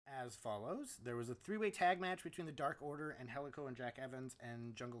as follows. There was a three-way tag match between the Dark Order and Helico and Jack Evans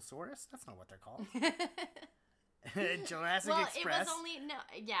and Junglesaurus. That's not what they're called. Jurassic Express.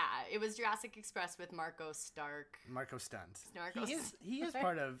 It was Jurassic Express with Marco Stark. Marco Stunt. He is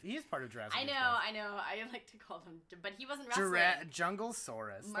part of Jurassic I know. I like to call him, but he wasn't wrestling.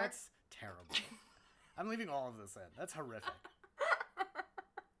 Junglesaurus. That's terrible. I'm leaving all of this in. That's horrific.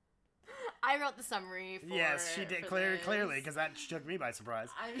 I wrote the summary for Yes, she did clearly, because that took me by surprise.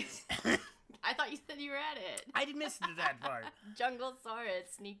 I thought you said you read it. I missed that part.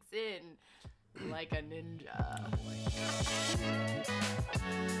 Junglesaurus sneaks in like a ninja.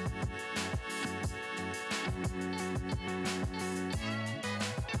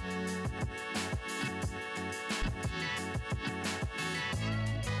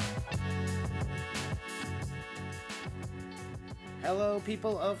 Hello,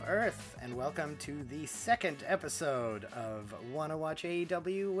 people of Earth, and welcome to the second episode of Wanna Watch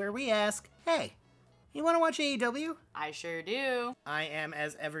AEW, where we ask, hey, you wanna watch AEW? I sure do. I am,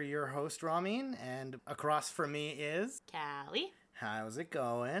 as ever, your host, Ramin, and across from me is... Callie. How's it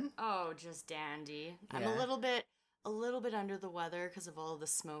going? Oh, just dandy. Yeah. I'm a little bit under the weather because of all the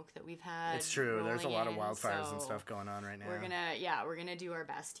smoke that we've had. It's true. There's a lot of wildfires and stuff going on right now. We're gonna do our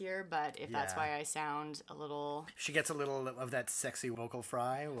best here, but if that's why I sound a little... If she gets a little of that sexy vocal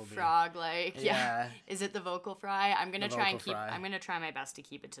fry, we'll be... Frog-like, yeah. Is it the vocal fry? I'm gonna try my best to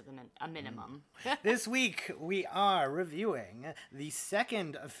keep it to a minimum. This week, we are reviewing the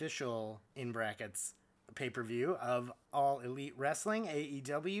second official, in brackets, pay-per-view of All Elite Wrestling,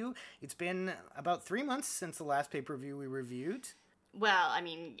 AEW. It's been about 3 months since the last pay-per-view we reviewed. Well, I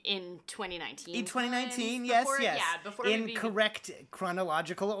mean, in 2019. In 2019, yes. Yeah, before correct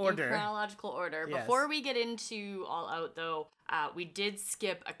chronological order. Yes. Before we get into All Out, though, we did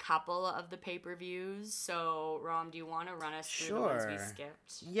skip a couple of the pay-per-views. So, Rom, do you want to run us through the ones we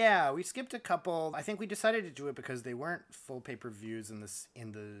skipped? Yeah, we skipped a couple. I think we decided to do it because they weren't full pay-per-views in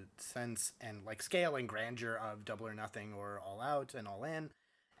the sense and like scale and grandeur of Double or Nothing or All Out and All In.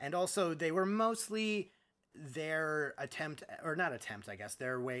 And also, they were mostly their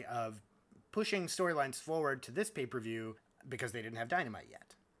their way of pushing storylines forward to this pay-per-view because they didn't have Dynamite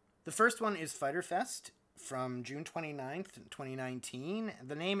yet. The first one is Fyter Fest from June 29th, 2019.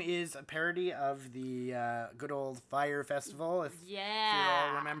 The name is a parody of the good old Fire Festival, if you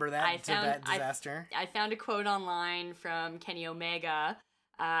all remember that disaster. I found a quote online from Kenny Omega.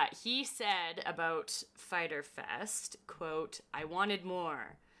 He said about Fyter Fest, quote, "I wanted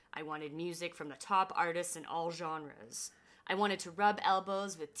more. I wanted music from the top artists in all genres. I wanted to rub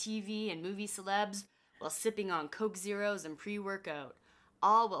elbows with TV and movie celebs while sipping on Coke Zeros and pre-workout,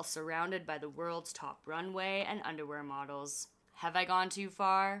 all while surrounded by the world's top runway and underwear models. Have I gone too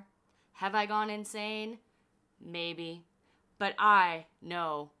far? Have I gone insane? Maybe. But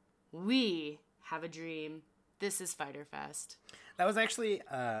we have a dream. This is Fyter Fest." That was actually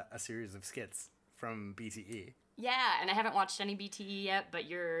a series of skits from BTE. Yeah, and I haven't watched any BTE yet, but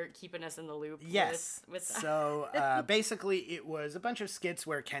you're keeping us in the loop. Yes. With So basically, it was a bunch of skits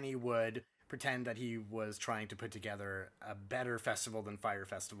where Kenny would pretend that he was trying to put together a better festival than Fyre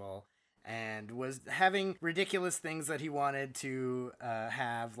Festival, and was having ridiculous things that he wanted to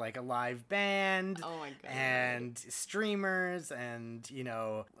have, like a live band, and streamers, and,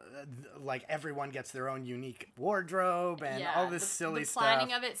 like everyone gets their own unique wardrobe, and all this silly stuff. The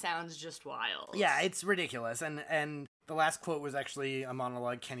planning of it sounds just wild. Yeah, it's ridiculous, and the last quote was actually a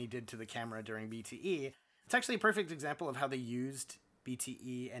monologue Kenny did to the camera during BTE. It's actually a perfect example of how they used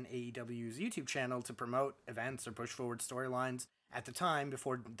BTE and AEW's YouTube channel to promote events or push forward storylines at the time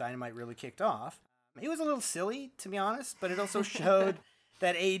before Dynamite really kicked off. It was a little silly, to be honest, but it also showed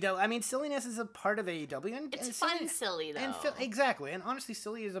that AEW... silliness is a part of AEW. And it's fun silly, though. Exactly. And honestly,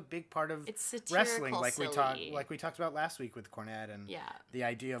 silly is a big part of wrestling. Like we talked about last week with Cornette, and the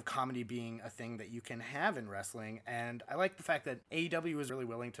idea of comedy being a thing that you can have in wrestling. And I like the fact that AEW was really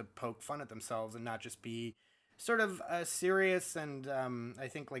willing to poke fun at themselves and not just be sort of serious and, I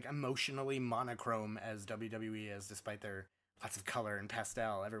think, like emotionally monochrome as WWE is, despite their... lots of color and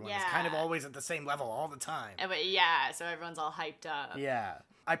pastel. Everyone is kind of always at the same level all the time. So everyone's all hyped up. Yeah.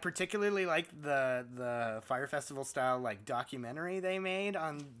 I particularly like the Fyre Festival style like documentary they made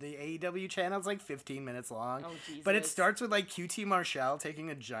on the AEW channel. It's like 15 minutes long. Oh, Jesus. But it starts with like QT Marshall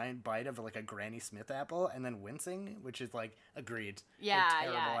taking a giant bite of like a Granny Smith apple and then wincing, which is like agreed. Yeah.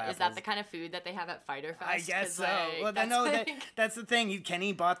 Apples. Is that the kind of food that they have at Fyter Fest? I guess so. That's the thing.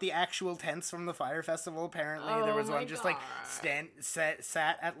 Kenny bought the actual tents from the Fyre Festival. Apparently, there was one just like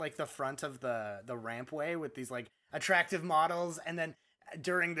sat at like the front of the rampway with these like attractive models, and then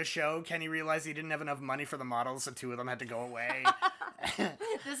during the show, Kenny realized he didn't have enough money for the models, so two of them had to go away.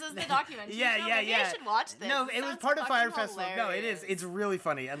 This is the documentary. Yeah, show. yeah, Maybe yeah. I should watch this. No, This it was sounds part of Fire fucking Festival. No, it is. hilarious. It's really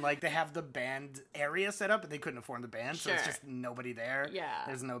funny. And like they have the band area set up, and they couldn't afford the band, so it's Sure. just nobody there. Yeah.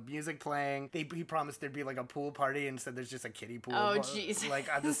 There's no music playing. He promised there'd be like a pool party, and instead there's just a kiddie pool. Oh, jeez.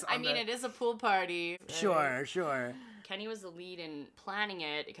 Like on this. I mean, it is a pool party. Sure, sure. Kenny was the lead in planning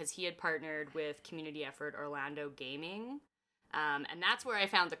it because he had partnered with community effort Orlando Gaming. And that's where I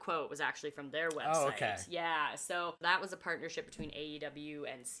found the quote, was actually from their website. Oh, okay. Yeah, so that was a partnership between AEW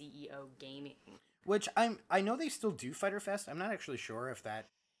and CEO Gaming. Which I know they still do Fyter Fest. I'm not actually sure if that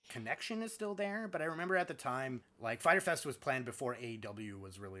connection is still there, but I remember at the time, like, Fyter Fest was planned before AEW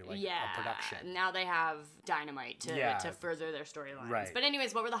was really like a production. Now they have Dynamite to further their storylines. Right. But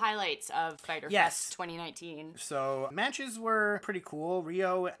anyways, what were the highlights of Fyter Fest 2019? So matches were pretty cool.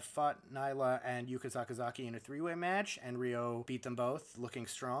 Ryo fought Nyla and Yuka Sakazaki in a 3-way match, and Ryo beat them both, looking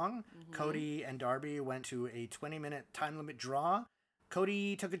strong. Cody and Darby went to a 20-minute time limit draw.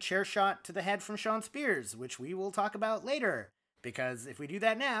 Cody took a chair shot to the head from Shawn Spears, which we will talk about later. Because if we do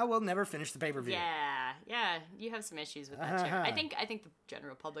that now, we'll never finish the pay-per-view. Yeah, you have some issues with that chair. I think the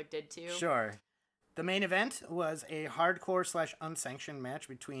general public did too. Sure. The main event was a hardcore / unsanctioned match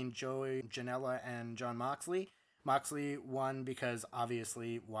between Joey Janela and Jon Moxley. Moxley won because,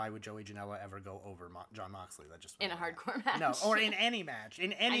 obviously, why would Joey Janela ever go over Jon Moxley? That just in a hardcore match. No, or in any match.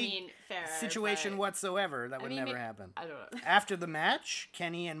 In any fair, situation whatsoever, that would never happen. I don't know. After the match,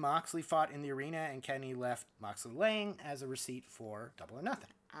 Kenny and Moxley fought in the arena, and Kenny left Moxley laying as a receipt for Double or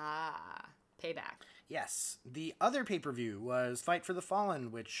Nothing. Ah, payback. Yes. The other pay-per-view was Fight for the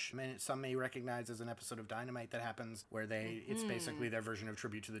Fallen, which some may recognize as an episode of Dynamite that happens where it's basically their version of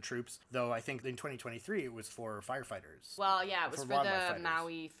Tribute to the Troops. Though I think in 2023 it was for firefighters. Well, yeah, it was for the fighters.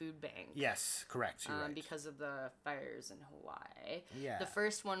 Maui Food Bank. Yes, correct. You're right. Because of the fires in Hawaii. Yeah. The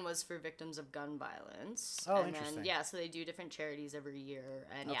first one was for victims of gun violence. Oh, and interesting. Then, so they do different charities every year.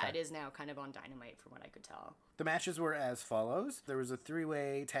 And it is now kind of on Dynamite from what I could tell. The matches were as follows. There was a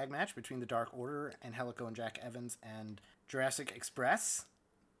 3-way tag match between the Dark Order, Angelico and Jack Evans, and Jurassic Express.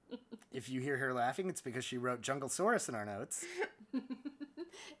 If you hear her laughing, it's because she wrote Junglesaurus in our notes.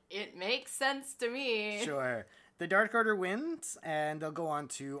 It makes sense to me. Sure. The Dark Order wins, and they'll go on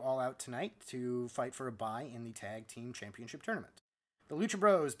to All Out tonight to fight for a bye in the Tag Team Championship Tournament. The Lucha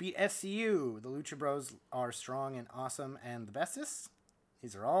Bros beat SCU. The Lucha Bros are strong and awesome and the bestest.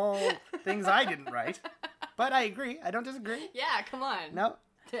 These are all things I didn't write. But I agree. I don't disagree. Yeah, come on. No.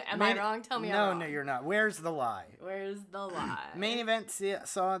 Am I wrong? Tell me I'm wrong. No, you're not. Where's the lie? Where's the lie? Main event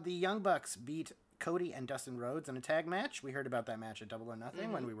saw the Young Bucks beat Cody and Dustin Rhodes in a tag match. We heard about that match at Double or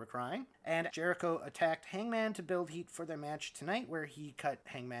Nothing when we were crying. And Jericho attacked Hangman to build heat for their match tonight, where he cut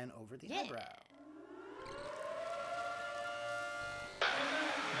Hangman over the eyebrow.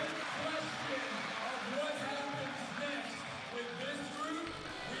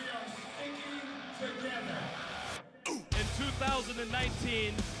 In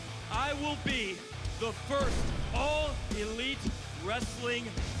 2019, I will be the first all-elite wrestling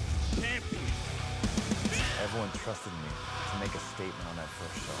champion. Everyone trusted me to make a statement on that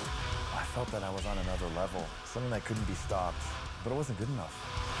first show. I felt that I was on another level, something that couldn't be stopped, but it wasn't good enough.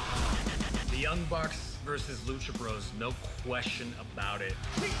 The Young Bucks versus Lucha Bros, no question about it,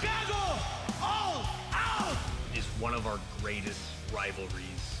 Chicago, all out! is one of our greatest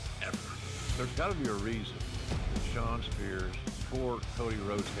rivalries ever. There's got to be a reason that Shawn Spears tore Cody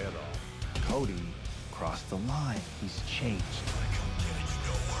Rhodes' head off. Cody crossed the line. He's changed.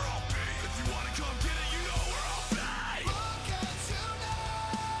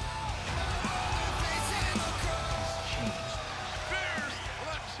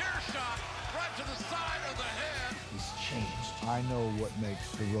 I know what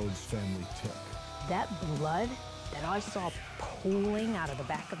makes the Rhodes family tick. That blood that I saw pooling out of the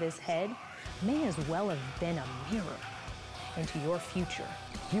back of his head may as well have been a mirror into your future.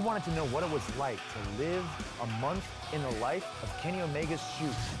 He wanted to know what it was like to live a month in the life of Kenny Omega's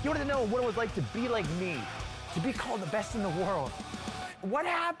shoes. He wanted to know what it was like to be like me, to be called the best in the world. What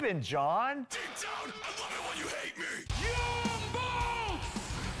happened, John? Deep down, I love it when you hate me. Young Bucks!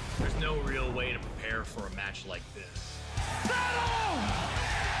 There's no real way to prepare for a match like this.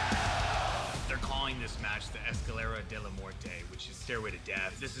 They're calling this match the Escalera de la Muerte, which is Stairway to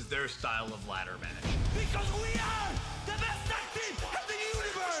Death. This is their style of ladder match. Because we are the best tag team in the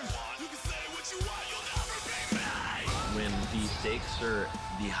universe! You can say what you want, you'll never be me! When the stakes are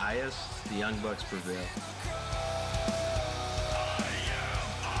the highest, the Young Bucks prevail.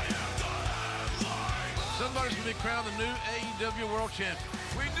 Somebody's going to be crowned the new AEW World Champion.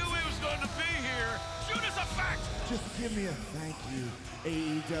 We knew it was going to be here. Shoot as a fact. Just give me a thank you,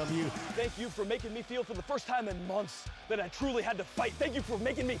 AEW. Thank you for making me feel for the first time in months that I truly had to fight. Thank you for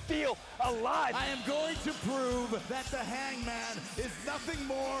making me feel alive. I am going to prove that the Hangman is nothing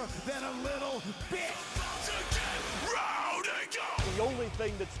more than a little bitch. The only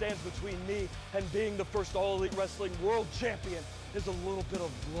thing that stands between me and being the first All Elite Wrestling World Champion is a little bit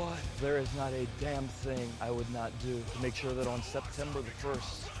of blood. There is not a damn thing I would not do to make sure that on September the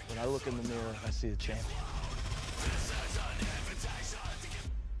 1st, when I look in the mirror, I see the champion.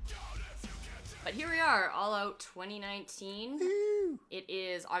 But here we are, All Out 2019. Woo! It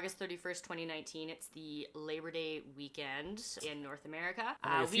is August 31st, 2019. It's the Labor Day weekend in North America.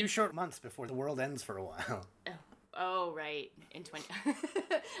 Only a few short months before the world ends for a while. Oh, right. In 20...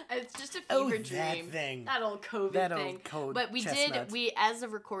 It's just a fever dream. That thing. That old COVID that thing. Old code but we chestnut. as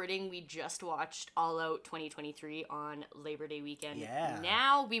of recording, we just watched All Out 2023 on Labor Day weekend. Yeah.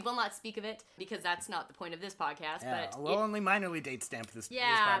 Now, we will not speak of it because that's not the point of this podcast. Yeah, but we'll only minorly date stamp this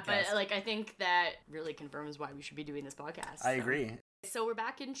Yeah, this podcast. but like I think that really confirms why we should be doing this podcast. I agree. So we're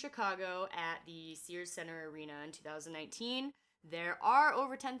back in Chicago at the Sears Center Arena in 2019. There are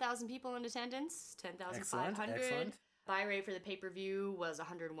over 10,000 people in attendance, 10,500. Excellent. Buy rate for the pay-per-view was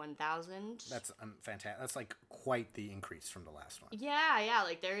 101,000. That's fantastic. That's like quite the increase from the last one. Yeah,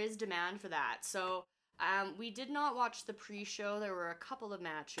 like there is demand for that. So we did not watch the pre-show. There were a couple of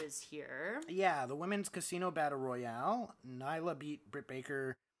matches here. Yeah, the Women's Casino Battle Royale. Nyla beat Britt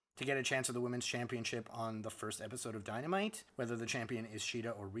Baker to get a chance at the Women's Championship on the first episode of Dynamite. Whether the champion is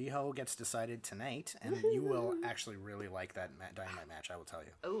Shida or Riho gets decided tonight, and you will actually really like that Dynamite match, I will tell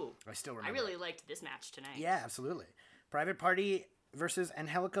you. Oh, I still remember. I really liked this match tonight. Yeah, absolutely. Private Party versus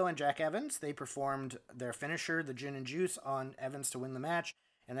Angelico and Jack Evans. They performed their finisher, the Gin and Juice, on Evans to win the match,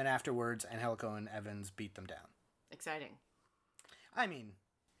 and then afterwards, Angelico and Evans beat them down. Exciting. I mean,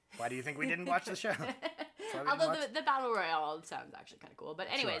 why do you think we didn't watch the show? Although the Battle Royale sounds actually kind of cool. But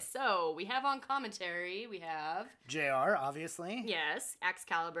anyways, So we have on commentary, we have... JR, obviously. Yes,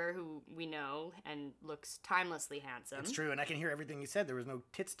 Excalibur, who we know and looks timelessly handsome. It's true, and I can hear everything you said. There was no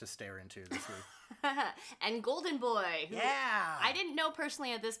tits to stare into this week. And Golden Boy. Who yeah! I didn't know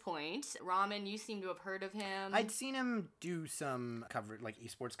personally at this point. Ramen, you seem to have heard of him. I'd seen him do some coverage, like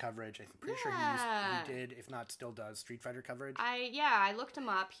esports coverage. I'm pretty sure he did, if not still does, Street Fighter coverage. I looked him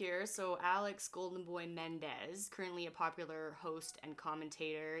up here. So Alex Golden Boy Mendez, currently a popular host and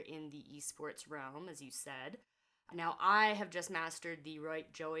commentator in the esports realm, as you said. Now, I have just mastered the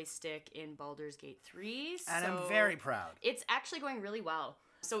right joystick in Baldur's Gate 3. And I'm very proud. It's actually going really well.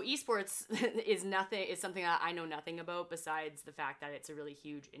 So esports is something that I know nothing about besides the fact that it's a really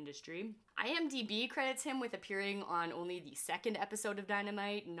huge industry. IMDb credits him with appearing on only the second episode of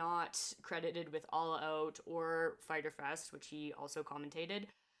Dynamite, not credited with All Out or Fyter Fest, which he also commentated.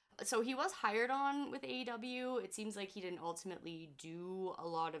 So he was hired on with AEW. It seems like he didn't ultimately do a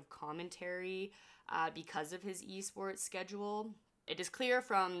lot of commentary because of his esports schedule. It is clear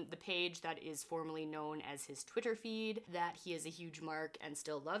from the page that is formerly known as his Twitter feed that he is a huge mark and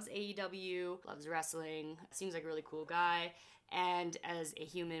still loves AEW, loves wrestling, seems like a really cool guy. And as a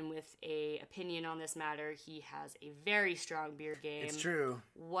human with an opinion on this matter, he has a very strong beard game. It's true.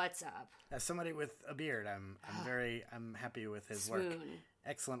 What's up? As somebody with a beard, I'm happy with his Swoon. work.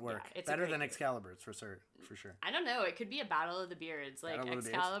 Excellent work. Yeah, it's better than beard. Excalibur's for sure. I don't know. It could be a battle of the beards. Like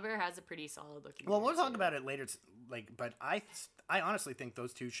Excalibur has a pretty solid looking. Well, we'll talk about it later. But I honestly think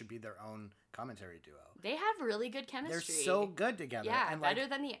those two should be their own commentary duo. They have really good chemistry. They're so good together. Yeah, and better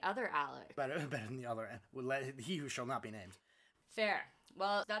than the other Alec. Better than the other. He who shall not be named. Fair.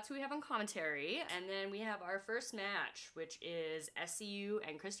 Well, that's who we have on commentary. And then we have our first match, which is SCU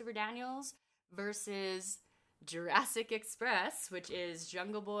and Christopher Daniels versus Jurassic Express, which is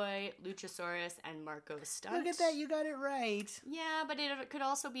Jungle Boy, Luchasaurus, and Marco Stunt. Look at that, you got it right. Yeah, but it could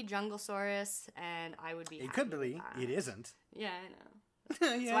also be Junglesaurus, and I would be happy It could be. with that. It isn't. Yeah,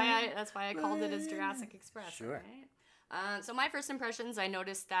 I know. That's why I called it as Jurassic Express. Sure. Right? So my first impressions, I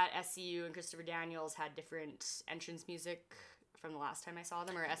noticed that SCU and Christopher Daniels had different entrance music from the last time I saw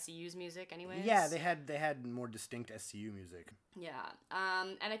them, or SCU's music anyways. Yeah, they had more distinct SCU music. Yeah.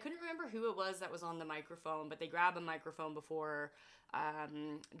 And I couldn't remember who it was that was on the microphone, but they grab a microphone before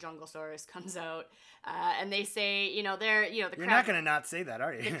Junglesaurus comes out, and they say, the You're crowd, not gonna not say that,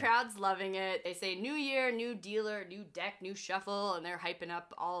 are you? The crowd's loving it. They say new year, new dealer, new deck, new shuffle, and they're hyping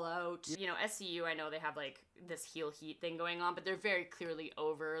up All Out. SCU, I know they have like this heel heat thing going on, but they're very clearly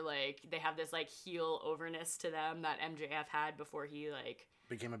over. Like they have this like heel overness to them that MJF had before he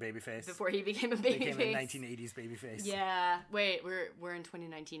became a babyface. Before he became a babyface. Became a 1980s babyface. Yeah. Wait, we're in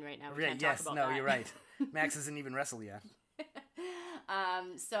 2019 right now. We can't talk about that. No, you're right. Max hasn't even wrestled yet.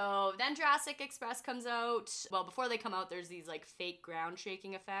 So then Jurassic Express comes out. Well, before they come out, there's these like fake ground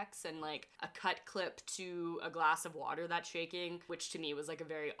shaking effects and like a cut clip to a glass of water that's shaking, which to me was like a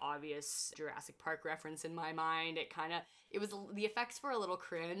very obvious Jurassic Park reference in my mind. The effects were a little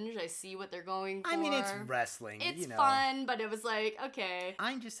cringe. I see what they're going for. I mean, it's wrestling. It's fun, but it was like, okay.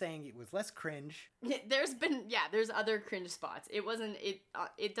 I'm just saying it was less cringe. There's other cringe spots. It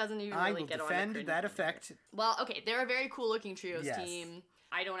doesn't even really get on the cringe. I will defend that effect. Well, okay, they're a very cool looking trios team.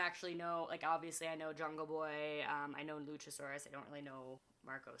 I don't actually know, like, obviously I know Jungle Boy, I know Luchasaurus, I don't really know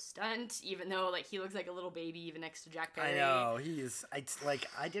Marco Stunt, even though, like, he looks like a little baby even next to Jack Perry. I know,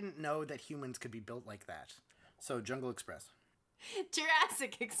 I didn't know that humans could be built like that. So, Jungle Express.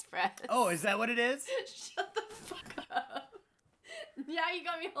 Jurassic Express. Oh, is that what it is? Shut the fuck up. Yeah, you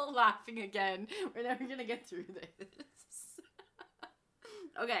got me all laughing again. We're never gonna get through this.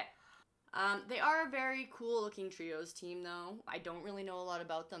 Okay. They are a very cool looking trios team, though. I don't really know a lot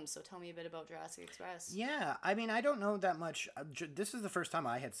about them, so tell me a bit about Jurassic Express. Yeah, I mean, I don't know that much. This is the first time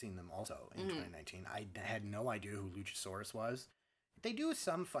I had seen them also in 2019. I had no idea who Luchasaurus was. They do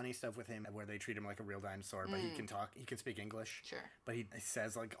some funny stuff with him where they treat him like a real dinosaur, but he can speak English. Sure. But he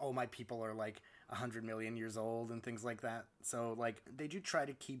says, like, oh, my people are like 100 million years old and things like that. So, like, they do try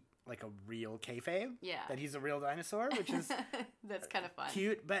to keep like a real kayfabe. Yeah. That he's a real dinosaur, which is that's kind of fun.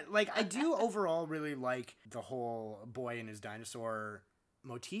 Cute. But, like, I do overall really like the whole boy and his dinosaur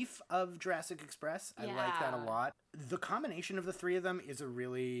motif of Jurassic Express. I like that a lot. The combination of the three of them is a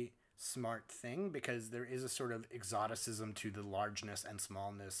really smart thing because there is a sort of exoticism to the largeness and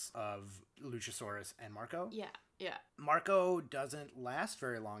smallness of Luchasaurus and Marco. Yeah. Marco doesn't last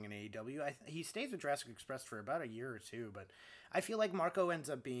very long in AEW. He stays with Jurassic Express for about a year or two, but I feel like Marco ends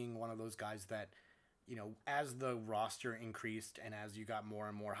up being one of those guys that, you know, as the roster increased and as you got more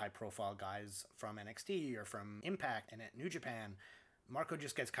and more high-profile guys from NXT or from Impact and at New Japan, Marco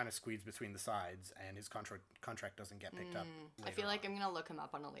just gets kind of squeezed between the sides, and his contract doesn't get picked up. I feel like I'm gonna look him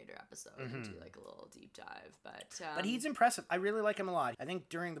up on a later episode and do like a little deep dive. But he's impressive. I really like him a lot. I think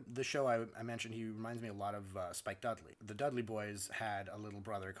during the show I mentioned he reminds me a lot of Spike Dudley. The Dudley boys had a little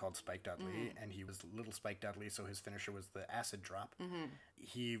brother called Spike Dudley, and he was little Spike Dudley, so his finisher was the acid drop.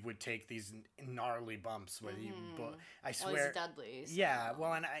 He would take these gnarly bumps where I swear. Well, he's Dudley. So. Yeah,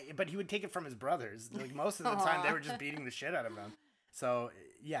 well, but he would take it from his brothers. Like most of the time, they were just beating the shit out of him. So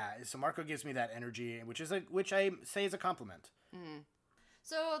so Marco gives me that energy, which I say is a compliment.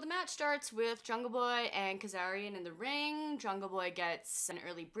 So the match starts with Jungle Boy and Kazarian in the ring. Jungle Boy gets an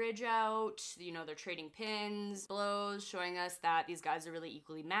early bridge out. You know, they're trading pins, blows, showing us that these guys are really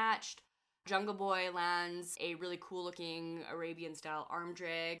equally matched. Jungle Boy lands a really cool-looking Arabian-style arm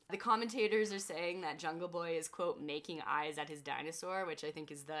drag. The commentators are saying that Jungle Boy is, quote, making eyes at his dinosaur, which I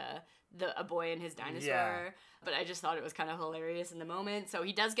think is a boy and his dinosaur. Yeah. But I just thought it was kind of hilarious in the moment. So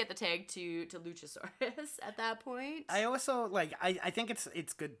he does get the tag to Luchasaurus at that point. I also, like, I think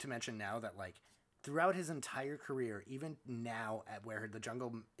it's good to mention now that, like, throughout his entire career, even now at where the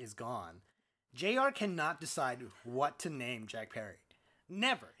jungle is gone, JR cannot decide what to name Jack Perry.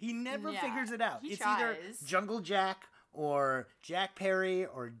 Never. He never figures it out. It's tries. Either Jungle Jack or Jack Perry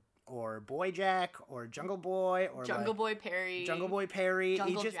or Boy Jack or Jungle Boy or Jungle Boy Perry. Jungle Boy Perry.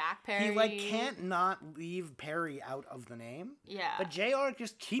 Jungle Jack Perry. He like can't not leave Perry out of the name. Yeah. But JR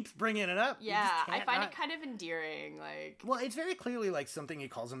just keeps bringing it up. Yeah, I find it kind of endearing. Like. Well, it's very clearly like something he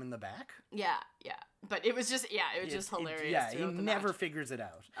calls him in the back. Yeah. But it was just just hilarious. He never figures it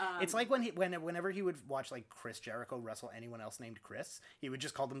out. It's like whenever he would watch like Chris Jericho wrestle anyone else named Chris, he would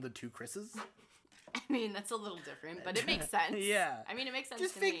just call them the two Chris's. I mean, that's a little different, but it makes sense. Yeah. I mean, it makes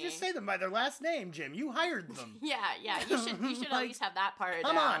sense to me. Just say them by their last name, Jim. You hired them. Yeah. You should like, at least have that part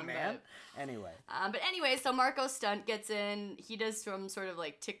Come down, on, man. Anyway. But anyway, so Marco Stunt gets in. He does some sort of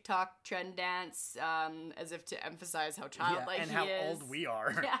like TikTok trend dance, as if to emphasize how childlike he is. And how old we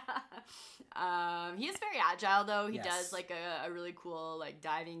are. Yeah. He is very agile, though. He does like a really cool like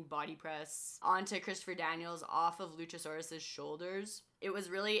diving body press onto Christopher Daniels off of Luchasaurus's shoulders. It was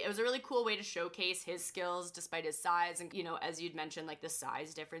a really cool way to showcase his skills despite his size, and, you know, as you'd mentioned, like the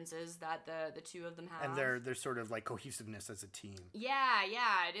size differences that the two of them have. And their sort of like cohesiveness as a team. Yeah,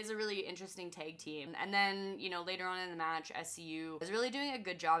 it is a really interesting tag team. And then, you know, later on in the match, SCU is really doing a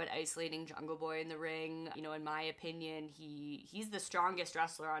good job at isolating Jungle Boy in the ring. You know, in my opinion, he's the strongest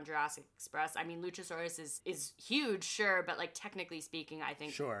wrestler on Jurassic Express. I mean, Luchasaurus is huge, sure, but like technically speaking, I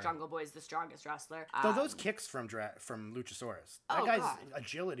think Jungle Boy is the strongest wrestler. Though those kicks from Luchasaurus, that guy's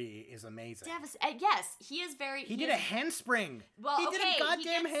agility is amazing. Yes, he is very... He did a handspring. Well, he did a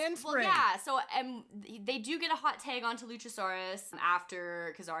goddamn handspring. Well, yeah, so they do get a hot tag onto Luchasaurus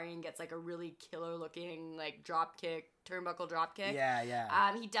after Kazarian gets like a really killer-looking like turnbuckle drop kick.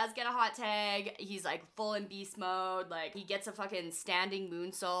 Yeah. He does get a hot tag. He's like full in beast mode. Like he gets a fucking standing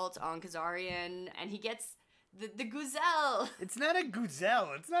moonsault on Kazarian, and he gets the gazelle. It's not a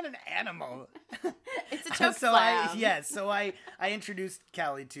gazelle. It's not an animal. It's a choke slam. So I introduced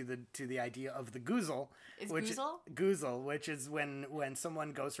Callie to the idea of the goozle. Goozle, which is when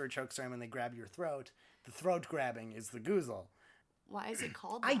someone goes for a choke slam and they grab your throat. The throat grabbing is the goozle. Why is it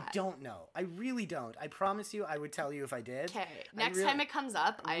called that? I don't know. I really don't. I promise you I would tell you if I did. Okay. Next time it comes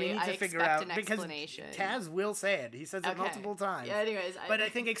up, I expect an explanation. Taz will say it. He says it multiple times. Yeah, anyways. But I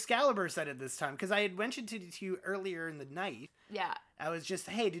think Excalibur said it this time, because I had mentioned to you earlier in the night. Yeah. I was just,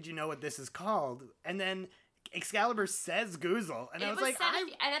 hey, did you know what this is called? And then Excalibur says goozle. And I was like,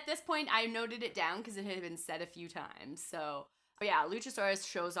 and at this point, I noted it down because it had been said a few times. So, but yeah, Luchasaurus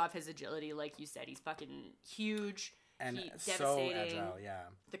shows off his agility. Like you said, he's fucking huge. And devastating. So agile, yeah.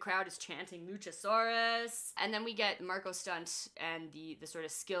 The crowd is chanting Luchasaurus. And then we get Marco Stunt and the sort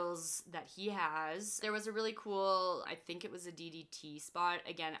of skills that he has. There was a really cool, I think it was a DDT spot.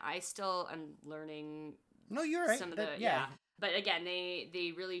 Again, I still am learning. No, you're right. Some of the, yeah. But again,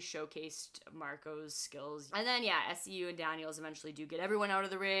 they really showcased Marco's skills. And then, SCU and Daniels eventually do get everyone out of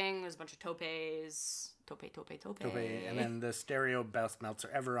the ring. There's a bunch of topes. Tope. And then the stereo best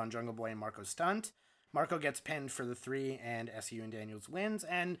Meltzer ever on Jungle Boy and Marco Stunt. Marco gets pinned for the 3, and SCU and Daniels wins,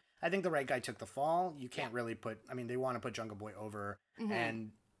 and I think the right guy took the fall. You can't really they want to put Jungle Boy over,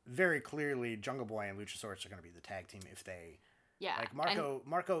 and very clearly Jungle Boy and Luchasaurus are going to be the tag team if they... Yeah. Like,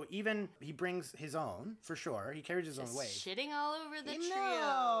 Marco, even, he brings his own, for sure. He carries his own weight. Shitting all over the trio.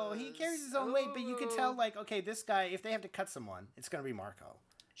 No, he carries his own weight, but you can tell, like, okay, this guy, if they have to cut someone, it's going to be Marco.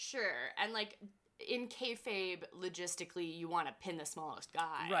 Sure, and, like... In kayfabe, logistically, you want to pin the smallest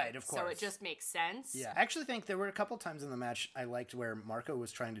guy. Right, of course. So it just makes sense. Yeah. I actually think there were a couple times in the match I liked where Marco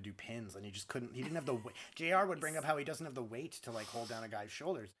was trying to do pins and he just couldn't. He didn't have the weight. JR would bring up how he doesn't have the weight to, like, hold down a guy's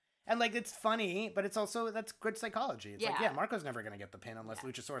shoulders. And, like, it's funny, but it's also, that's good psychology. It's like, Marco's never going to get the pin unless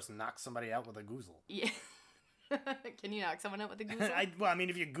Luchasaurus knocks somebody out with a goozle. Yeah. Can you knock someone out with a goozle?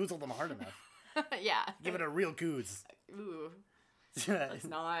 If you goozle them hard enough. Yeah. Give it a real gooze. Ooh. Let's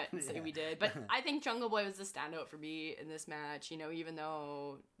not say we did. But I think Jungle Boy was the standout for me in this match, even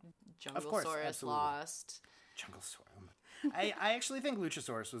though Junglesaurus lost. Junglesaurus. I actually think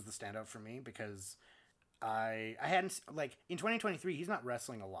Luchasaurus was the standout for me because I hadn't, like, in 2023, he's not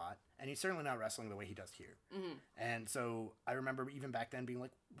wrestling a lot, and he's certainly not wrestling the way he does here. Mm-hmm. And so I remember even back then being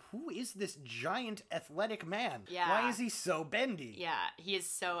like, who is this giant athletic man? Yeah. Why is he so bendy? Yeah, he is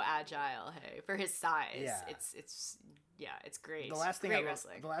so agile, hey, for his size. Yeah. It's great. The last thing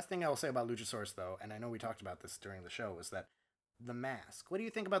wrestling. The last thing I will say about Luchasaurus, though, and I know we talked about this during the show, was that the mask. What do you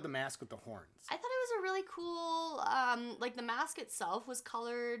think about the mask with the horns? I thought it was a really cool, the mask itself was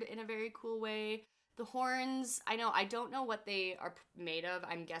colored in a very cool way. The horns, I don't know what they are made of.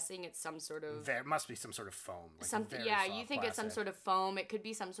 I'm guessing it's some sort of... It must be some sort of foam. You think it's some sort of foam. It could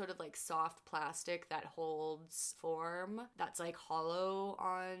be some sort of, like, soft plastic that holds form that's, like, hollow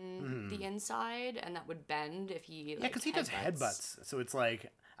on the inside and that would bend if he, like, because he does headbutts. So it's like,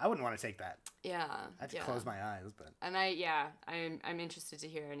 I wouldn't want to take that. Yeah. I have to close my eyes, but... And I'm interested to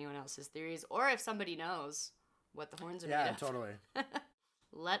hear anyone else's theories or if somebody knows what the horns are made of. Yeah, totally.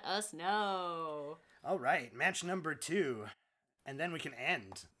 Let us know. All right, match number 2. And then we can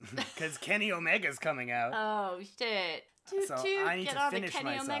end. Because Kenny Omega's coming out. Oh, shit. I need get to on finish the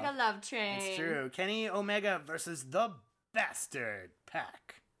Kenny myself. Omega love train. It's true. Kenny Omega versus the Bastard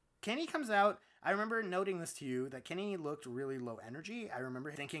Pack. Kenny comes out. I remember noting this to you, that Kenny looked really low energy. I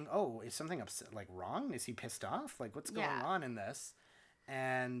remember thinking, oh, is something wrong? Is he pissed off? Like, what's going on in this?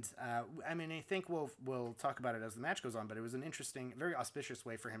 And, I think we'll talk about it as the match goes on, but it was an interesting, very auspicious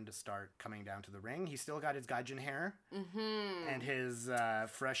way for him to start coming down to the ring. He still got his Gaijin hair and his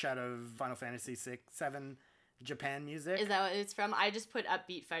fresh out of Final Fantasy 7 Japan music. Is that what it's from? I just put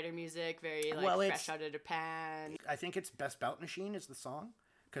upbeat fighter music, very, fresh out of Japan. I think it's Best Bout Machine is the song,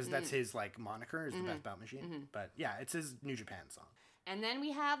 because that's his, moniker is the Best Bout Machine. But, yeah, it's his New Japan song. And then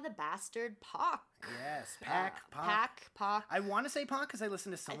we have the Bastard Pac. Yes, Pac. I want to say Pac because I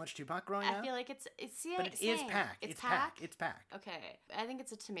listened to so much Tupac growing up. I feel like it's but it is Pac. It's Pac. It's Pac. Okay, I think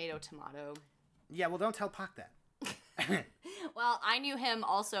it's a tomato. Yeah, well, don't tell Pac that. Well, I knew him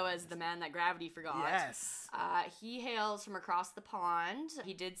also as the man that gravity forgot. Yes. He hails from across the pond.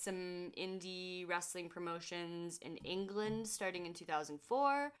 He did some indie wrestling promotions in England starting in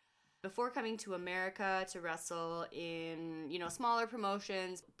 2004. before coming to America to wrestle in, smaller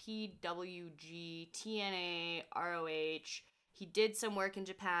promotions, PWG, TNA, ROH. He did some work in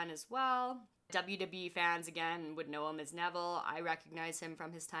Japan as well. WWE fans, again, would know him as Neville. I recognize him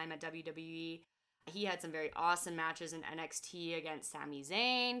from his time at WWE. He had some very awesome matches in NXT against Sami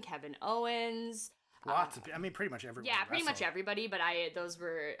Zayn, Kevin Owens. Pretty much everybody. Yeah, pretty much everybody, but I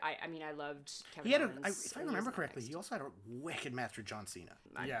loved Kevin Owens. If I remember correctly, he also had a wicked match with John Cena.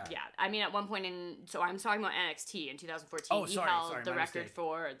 Yeah. I mean, at one point so I'm talking about NXT in 2014. He held the record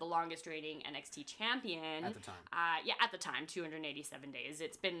for the longest reigning NXT champion. At the time. At the time, 287 days.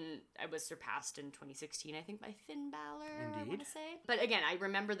 It was surpassed in 2016, I think, by Finn Balor, Indeed. I want to say. But again, I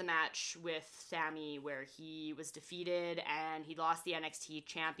remember the match with Sami where he was defeated and he lost the NXT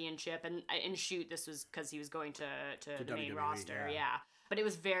championship. And this was because he was going to the main WWE, roster, yeah. But it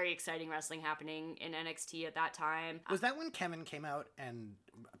was very exciting wrestling happening in NXT at that time. Was that when Kevin came out and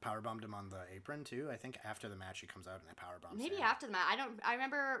powerbombed him on the apron too? I think after the match he comes out and I powerbombs Maybe Sami. after the match. I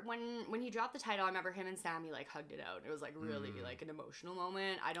remember when he dropped the title, I remember him and Sami like hugged it out. It was like really like an emotional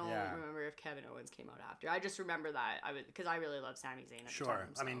moment. I don't remember if Kevin Owens came out after. I just remember that because I really love Sami Zayn at the time.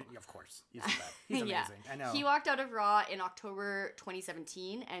 So. I mean, of course. He's the best. He's amazing. I know. He walked out of Raw in October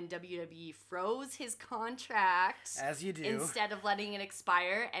 2017 and WWE froze his contract. As you do. Instead of letting it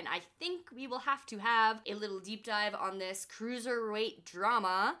expire. And I think we will have to have a little deep dive on this cruiserweight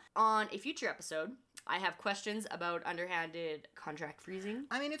drama on a future episode. I have questions about underhanded contract freezing.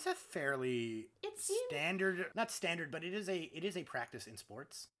 I mean, it's a fairly standard, not standard, but it is a practice in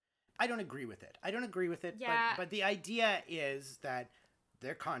sports. I don't agree with it. Yeah. But the idea is that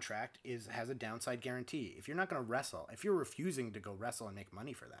their contract has a downside guarantee. If you're not going to wrestle, if you're refusing to go wrestle and make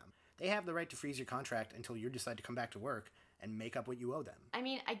money for them, they have the right to freeze your contract until you decide to come back to work and make up what you owe them. I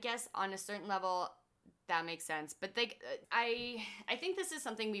mean, I guess on a certain level, that makes sense. But I think this is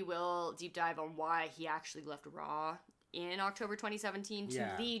something we will deep dive on why he actually left Raw in October 2017 to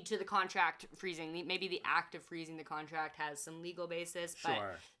lead to the contract freezing. Maybe the act of freezing the contract has some legal basis,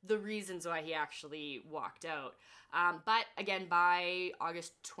 but the reasons why he actually walked out. But again, by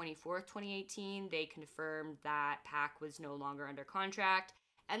August 24th, 2018, they confirmed that Pac was no longer under contract.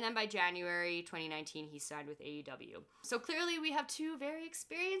 And then by January 2019, he signed with AEW. So clearly we have two very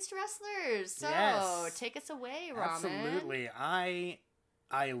experienced wrestlers. So take us away, Ramen. Absolutely.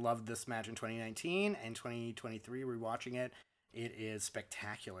 I loved this match in 2019 and 2023. Rewatching it, it is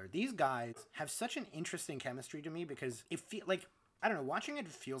spectacular. These guys have such an interesting chemistry to me because it feels like, I don't know, watching it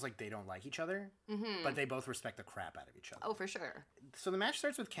feels like they don't like each other, but they both respect the crap out of each other. Oh, for sure. So the match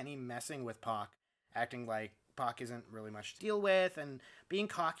starts with Kenny messing with Pac, acting like Pac isn't really much to deal with and being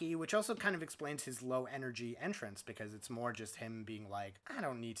cocky, which also kind of explains his low energy entrance because it's more just him being like, I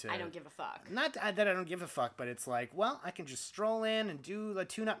don't give a fuck. Not that I don't give a fuck, but it's like, well, I can just stroll in and do a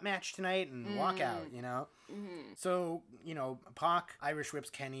tune-up match tonight and walk out, you know? So, Pac Irish whips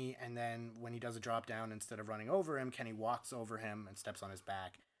Kenny, and then when he does a drop down, instead of running over him, Kenny walks over him and steps on his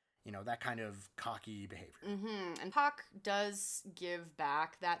back. That kind of cocky behavior. And Pac does give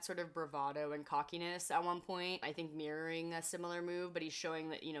back that sort of bravado and cockiness at one point. I think mirroring a similar move, but he's showing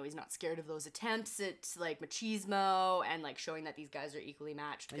that, he's not scared of those attempts at, like, machismo and, like, showing that these guys are equally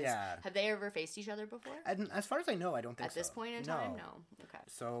matched. Yeah. Have they ever faced each other before? And as far as I know, I don't think so. At this point in time? No. Okay.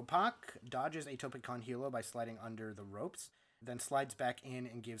 So Pac dodges a Tope con Hilo by sliding under the ropes, then slides back in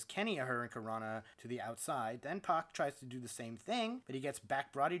and gives Kenny a Hurricanrana to the outside. Then Pac tries to do the same thing, but he gets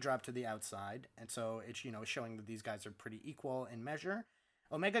back body drop to the outside. And so it's, showing that these guys are pretty equal in measure.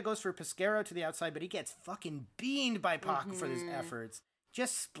 Omega goes for Pesquero to the outside, but he gets fucking beamed by Pac for his efforts.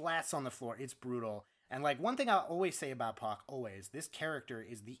 Just splats on the floor. It's brutal. And, like, one thing I'll always say about Pac, this character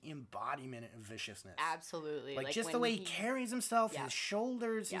is the embodiment of viciousness. Absolutely. Like just the way he carries himself, his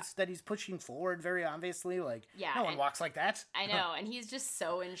shoulders, that he's pushing forward very obviously. Like, no one walks like that. I know, and he's just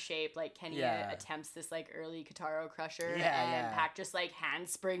so in shape. Like, Kenny attempts this, like, early Kitaro Crusher, and Pac just, like,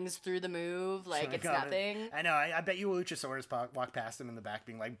 handsprings through the move like it's nothing. I know. I bet you Luchasaurus walked past him in the back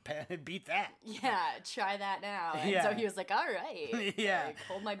being like, beat that. Yeah, try that now. And so he was like, all right. Like,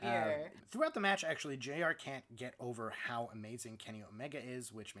 hold my beer. Throughout the match, actually, JR can't get over how amazing Kenny Omega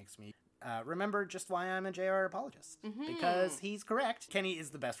is, which makes me remember just why I'm a JR apologist. Because he's correct. Kenny is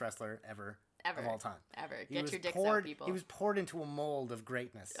the best wrestler ever of all time. Ever. Get your dicks out, people. He was poured into a mold of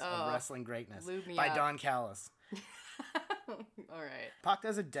greatness, of wrestling greatness, by up. Don Callis. All right. Pac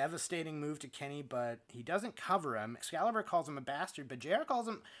does a devastating move to Kenny, but he doesn't cover him. Excalibur calls him a bastard, but JR calls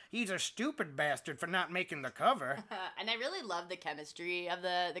him, he's a stupid bastard for not making the cover. And I really love the chemistry of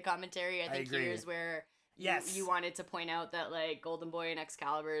the commentary. I think here's where Yes. You wanted to point out that, like, Golden Boy and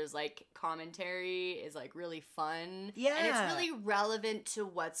Excalibur's, like, commentary is, like, really fun. Yeah. And it's really relevant to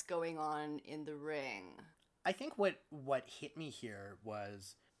what's going on in the ring. I think what hit me here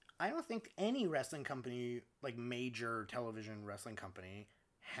was, I don't think any wrestling company, like major television wrestling company,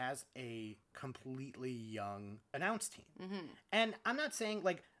 has a completely young announce team. Mm-hmm. And I'm not saying,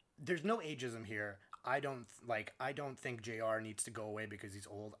 like, there's no ageism here. I don't think JR needs to go away because he's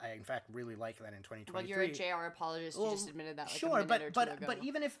old. I, in fact, really like that in 2023. Well, you're a JR apologist. You just admitted that, like, sure, a minute or two ago. But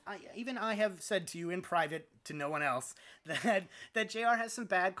even I have said to you in private, to no one else, that JR has some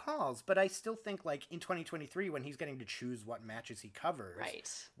bad calls. But I still think, like, in 2023, when he's getting to choose what matches he covers, right,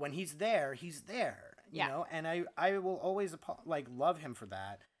 when he's there, he's there. You know, and I will always love him for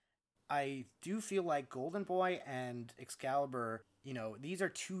that. I do feel like Golden Boy and Excalibur, you know, these are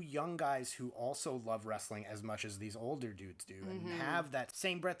two young guys who also love wrestling as much as these older dudes do, and have that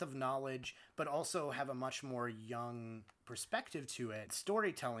same breadth of knowledge, but also have a much more young perspective to it,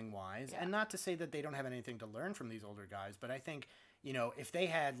 storytelling wise. And not to say that they don't have anything to learn from these older guys, but I think, you know, if they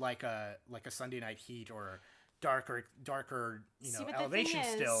had like a Sunday Night Heat or darker, you know, elevation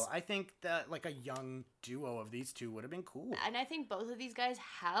still, I think that like a young duo of these two would have been cool. And I think both of these guys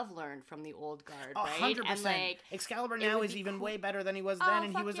have learned from the old guard, right? 100%. And like, Excalibur now is even way better than he was then,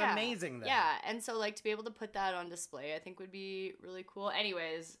 and he was amazing then. Yeah, and so like to be able to put that on display, I think would be really cool.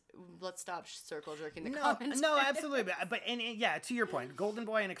 Anyways, let's stop circle jerking the comments. No, absolutely. But yeah, to your point, Golden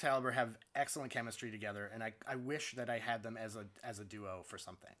Boy and Excalibur have excellent chemistry together, and I wish that I had them as a duo for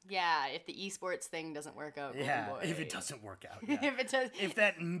something. Yeah, if the esports thing doesn't work out, yeah, Golden Boy. If it doesn't work out, yeah. If it does, if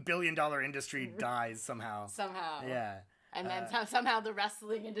that $1 billion industry dies somehow, yeah. And then somehow the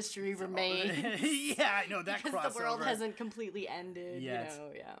wrestling industry remains. Yeah, I know that crossover. Because the world hasn't completely ended, yes. You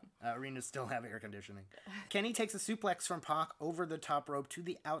know, yeah. Arenas still have air conditioning. Kenny takes a suplex from Pac over the top rope to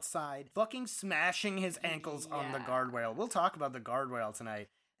the outside, fucking smashing his ankles on the guardrail. We'll talk about the guardrail tonight.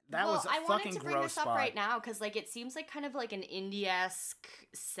 That was a fucking gross spot. I wanted to bring this up right now because, like, it seems like kind of like an indie-esque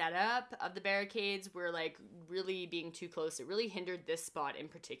setup of the barricades where, like, really being too close, it really hindered this spot in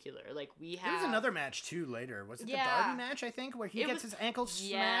particular. Like, we have... There was another match, too, later. Was it the Darby match, I think, where he gets his ankles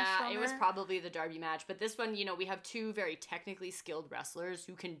smashed on it was probably the Darby match. But this one, you know, we have two very technically skilled wrestlers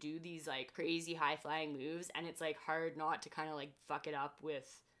who can do these, like, crazy high-flying moves, and it's, like, hard not to kind of, like, fuck it up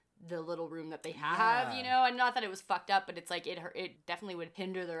with the little room that they have, you know, and not that it was fucked up, but it's like it definitely would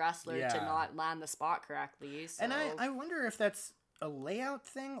hinder the wrestler to not land the spot correctly. So. And I wonder if that's a layout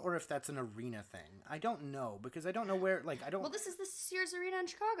thing or if that's an arena thing. I don't know, because I don't know where, like, I don't... Well, this is the Sears Arena in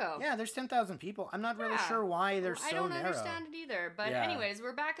Chicago. Yeah, there's 10,000 people. I'm not really sure why they're so narrow. I don't understand it either. But anyways,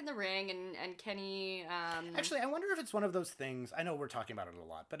 we're back in the ring, and Kenny... Actually, I wonder if it's one of those things... I know we're talking about it a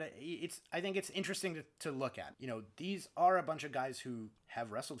lot, but I think it's interesting to look at. You know, these are a bunch of guys who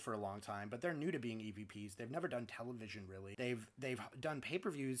have wrestled for a long time, but they're new to being EVPs. They've never done television, really. They've done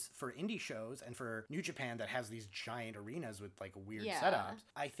pay-per-views for indie shows and for New Japan that has these giant arenas with, like, weird setups.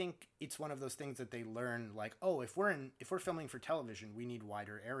 I think it's one of those things that they learn, like, oh, if we're filming for television, we need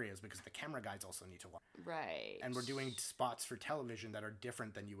wider areas because the camera guys also need to watch. Right. And we're doing spots for television that are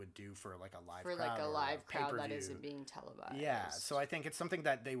different than you would do for, like, a live crowd. For, like, a live crowd pay-per-view. that isn't being televised. Yeah, so I think it's something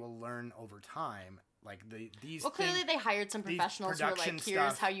that they will learn over time. Like, these... Well, clearly they hired some professionals who were like,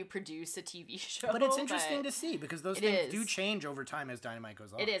 here's how you produce a TV show. But it's interesting to see, because those things do change over time as Dynamite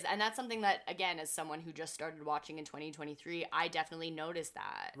goes on. It is, and that's something that, again, as someone who just started watching in 2023, I definitely noticed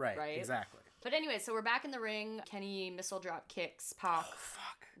that. Right? Exactly. But anyway, so we're back in the ring. Kenny missile drop kicks Pac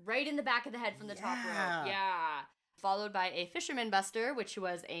right in the back of the head from the top rope. Yeah. Followed by a Fisherman Buster, which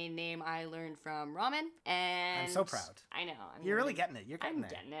was a name I learned from Ramen. And I'm so proud. I know. You're really getting it. I'm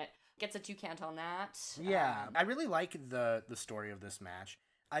getting it. Gets a 2 count on that. Yeah. I really like the story of this match.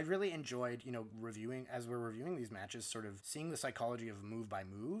 I really enjoyed, you know, as we're reviewing these matches, sort of seeing the psychology of move by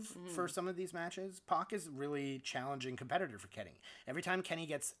move for some of these matches. Pac is really challenging competitor for Kenny. Every time Kenny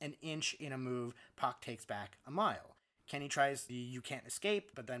gets an inch in a move, Pac takes back a mile. Kenny tries the you can't escape,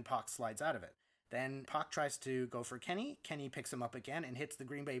 but then Pac slides out of it. Then Pac tries to go for Kenny. Kenny picks him up again and hits the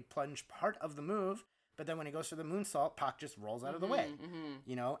Green Bay plunge part of the move. But then when he goes for the moonsault, Pac just rolls out of the way,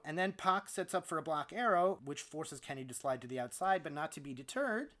 you know? And then Pac sets up for a black arrow, which forces Kenny to slide to the outside, but not to be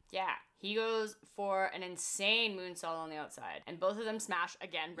deterred. Yeah, he goes for an insane moonsault on the outside. And both of them smash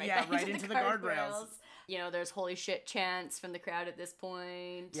again right into the guardrails. You know, there's holy shit chants from the crowd at this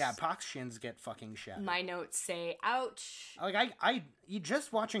point. Yeah, Pac's shins get fucking shattered. My notes say, ouch. Like, you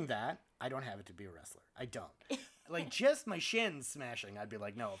just watching that, I don't have it to be a wrestler. I don't. Like, just my shins smashing, I'd be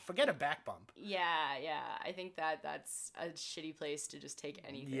like, no, forget a back bump. Yeah. I think that's a shitty place to just take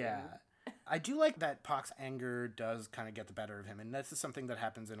anything. Yeah. I do like that Pac's anger does kind of get the better of him, and this is something that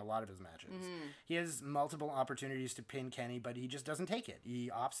happens in a lot of his matches. He has multiple opportunities to pin Kenny, but he just doesn't take it. He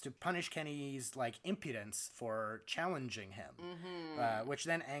opts to punish Kenny's like impudence for challenging him, which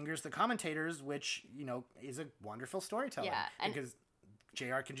then angers the commentators, which, you know, is a wonderful storytelling. Yeah, because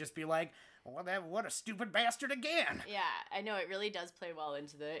JR can just be like, well, what a stupid bastard again. Yeah, I know, it really does play well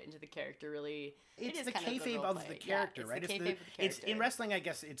into the character. Really, it's the kayfabe of the character, right? It's the kayfabe of the character. It's in wrestling, I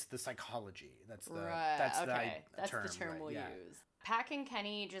guess. It's the psychology. That's the the term we'll use. Pac and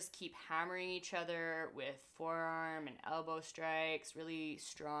Kenny just keep hammering each other with forearm and elbow strikes. Really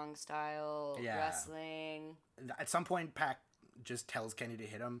strong style wrestling. At some point, Pac just tells Kenny to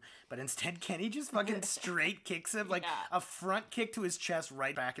hit him, but instead Kenny just fucking straight kicks him, like a front kick to his chest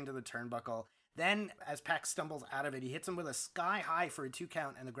right back into the turnbuckle. Then, as Pac stumbles out of it, he hits him with a sky high for a 2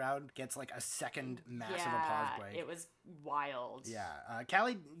 count, and the crowd gets like a second massive applause break. It was wild. Yeah.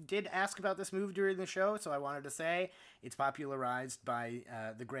 Callie did ask about this move during the show, so I wanted to say it's popularized by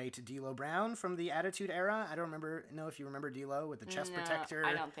the great D'Lo Brown from the Attitude Era. I don't know if you remember D'Lo with the chest protector.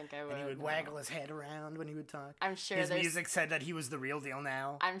 I don't think I would. And he would waggle his head around when he would talk. I'm sure his music said that he was the real deal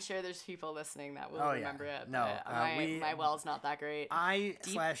now. I'm sure there's people listening that will remember it. No, my well's not that great.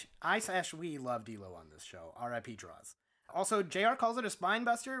 We love D'Lo on this show. R.I.P. Draws. Also, JR calls it a spine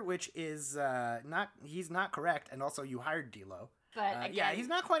buster, which is he's not correct, and also you hired D'Lo. But again, he's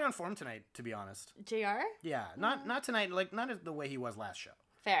not quite on form tonight, to be honest. JR? Yeah, not tonight, like not the way he was last show.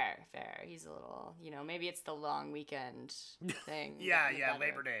 Fair. He's a little, maybe it's the long weekend thing.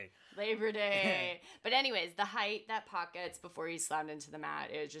 Labor Day. But anyways, the height that Pac gets before he's slammed into the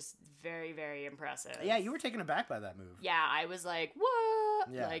mat is just very, very impressive. Yeah, you were taken aback by that move. Yeah, I was like,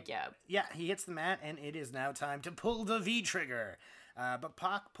 what? Yeah. Yeah, he hits the mat, and it is now time to pull the V trigger. But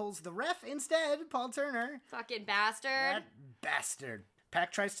Pac pulls the ref instead, Paul Turner. Fucking bastard. That bastard.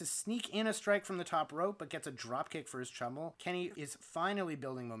 Pac tries to sneak in a strike from the top rope, but gets a dropkick for his trouble. Kenny is finally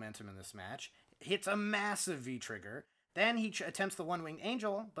building momentum in this match. Hits a massive V-trigger. Then he attempts the one-winged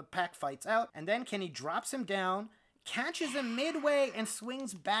angel, but Pac fights out. And then Kenny drops him down, catches him midway, and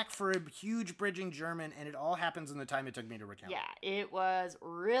swings back for a huge bridging German. And it all happens in the time it took me to recount. Yeah, it was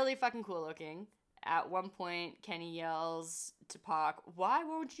really fucking cool looking. At one point, Kenny yells to Pac, "Why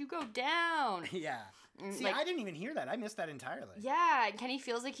won't you go down?" Yeah. See, I didn't even hear that. I missed that entirely. Yeah, Kenny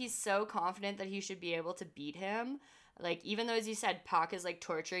feels like he's so confident that he should be able to beat him. Like, even though, as you said, Pac is, like,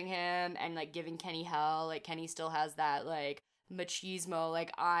 torturing him and, like, giving Kenny hell, like, Kenny still has that, like, machismo,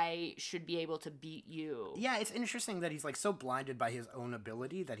 like, I should be able to beat you. Yeah, it's interesting that he's, like, so blinded by his own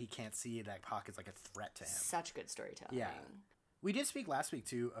ability that he can't see that Pac is, like, a threat to him. Such good storytelling. Yeah. We did speak last week,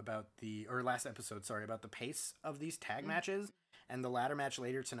 too, about last episode, about the pace of these tag matches. And the ladder match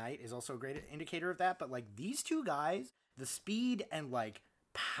later tonight is also a great indicator of that. But, like, these two guys, the speed and, like,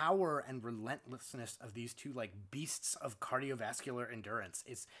 power and relentlessness of these two, like, beasts of cardiovascular endurance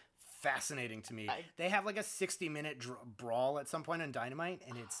is fascinating to me. They have, like, a 60-minute brawl at some point on Dynamite,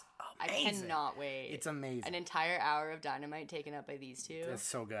 and it's amazing. I cannot wait. It's amazing. An entire hour of Dynamite taken up by these two. It's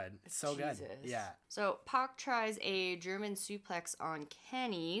so good. It's so Jesus. good. Yeah. So, Pac tries a German suplex on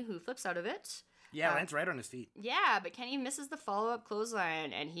Kenny, who flips out of it. Yeah, lands right on his feet. Yeah, but Kenny misses the follow-up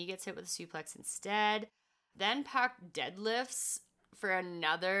clothesline, and he gets hit with a suplex instead. Then Pac deadlifts for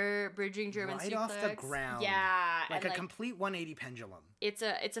another bridging German suplex. Right off the ground. Yeah. Like a complete 180 pendulum. It's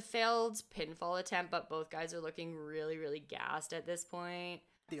a failed pinfall attempt, but both guys are looking really, really gassed at this point.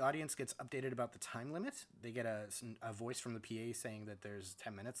 The audience gets updated about the time limit. They get a voice from the PA saying that there's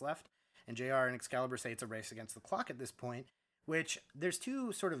 10 minutes left. And JR and Excalibur say it's a race against the clock at this point. Which, there's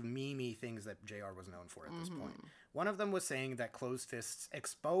two sort of meme-y things that JR was known for at this point. One of them was saying that closed fists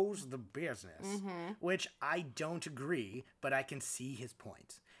expose the business, which I don't agree, but I can see his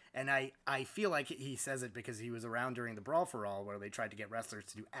point. And I feel like he says it because he was around during the Brawl for All, where they tried to get wrestlers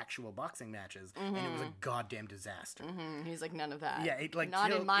to do actual boxing matches, and it was a goddamn disaster. He's like, none of that. Yeah, it wrestling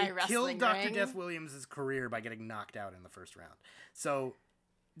killed Dr. ring. Death Williams' career by getting knocked out in the first round. So,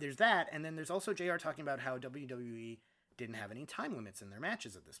 there's that, and then there's also JR talking about how WWE didn't have any time limits in their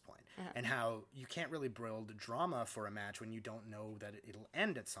matches at this point, and how you can't really build drama for a match when you don't know that it'll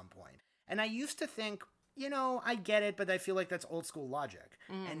end at some point. And I used to think, I get it, but I feel like that's old school logic.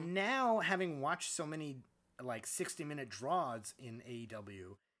 And now, having watched so many like 60-minute draws in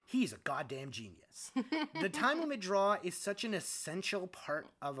AEW, he's a goddamn genius. The time limit draw is such an essential part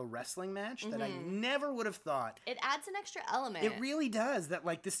of a wrestling match that I never would have thought. It adds an extra element. It really does. That,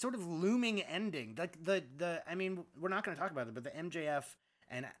 like, this sort of looming ending. Like, I mean, we're not going to talk about it, but the MJF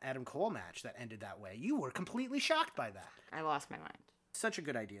and Adam Cole match that ended that way, you were completely shocked by that. I lost my mind. Such a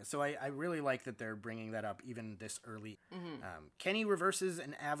good idea. So I really like that they're bringing that up even this early. Kenny reverses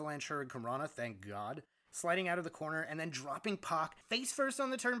an avalanche hurricanrana, thank God, sliding out of the corner and then dropping Pac face first on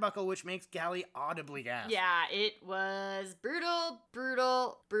the turnbuckle, which makes Galley audibly gasp. Yeah, it was brutal,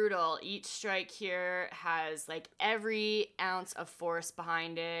 brutal, brutal. Each strike here has like every ounce of force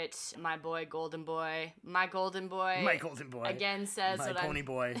behind it. My golden boy, again says my pony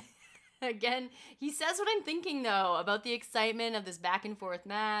boy. Again, he says what I'm thinking, though, about the excitement of this back-and-forth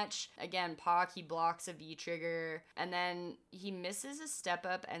match. Again, Pac, he blocks a V-trigger, and then he misses a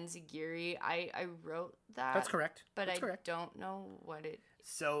step-up enziguri. I wrote that. That's correct. But That's correct. Don't know what it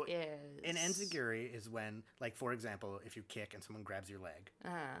so is. An enziguri is when, like, for example, if you kick and someone grabs your leg,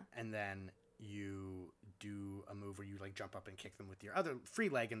 and then you do a move where you, like, jump up and kick them with your other free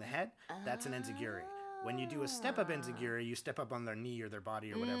leg in the head, that's an enziguri. When you do a step-up enziguri, you step up on their knee or their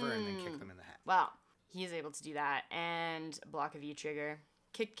body or whatever and then kick them in the head. Well, he's able to do that and block a V-trigger.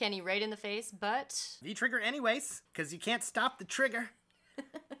 Kicked Kenny right in the face, but... V-trigger anyways, because you can't stop the trigger.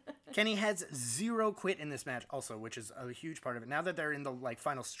 Kenny has 0 quit in this match also, which is a huge part of it. Now that they're in the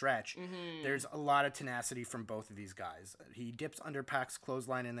final stretch, there's a lot of tenacity from both of these guys. He dips under Pac's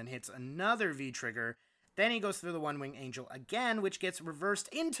clothesline and then hits another V-trigger. Then he goes through the one-wing angel again, which gets reversed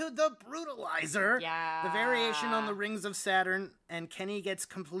into the brutalizer. Yeah. The variation on the rings of Saturn, and Kenny gets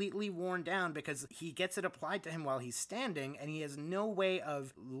completely worn down because he gets it applied to him while he's standing, and he has no way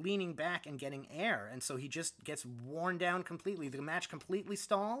of leaning back and getting air, and so he just gets worn down completely. The match completely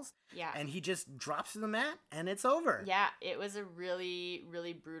stalls, and he just drops to the mat, and it's over. Yeah, it was a really,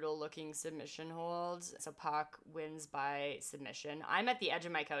 really brutal-looking submission hold. So Pac wins by submission. I'm at the edge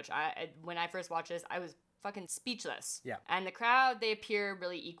of my couch. When I first watched this, I was fucking speechless. Yeah. And the crowd, they appear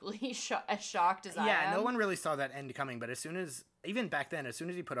really equally as shocked as I am. Yeah, no one really saw that end coming, but even back then, as soon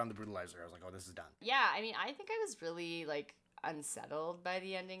as he put on the brutalizer, I was like, oh, this is done. Yeah, I mean, I think I was really, like, unsettled by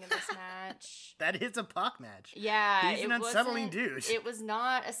the ending of this match. That is a Pac match. Yeah. He's an unsettling dude. It was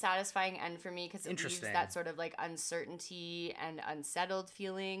not a satisfying end for me because it leaves Interesting. that sort of, like, uncertainty and unsettled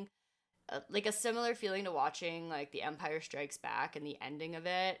feeling. Like a similar feeling to watching like The Empire Strikes Back and the ending of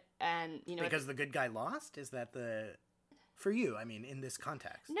it, and you know because the good guy lost. Is that for you? I mean, in this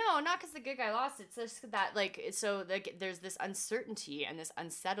context. No, not because the good guy lost. It's just that there's this uncertainty and this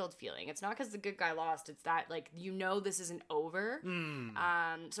unsettled feeling. It's not because the good guy lost. It's that this isn't over.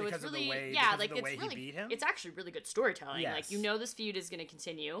 So because it's really he beat him. It's actually really good storytelling. Yes. Like this feud is going to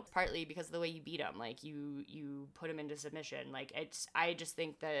continue partly because of the way you beat him. Like you put him into submission. Like I just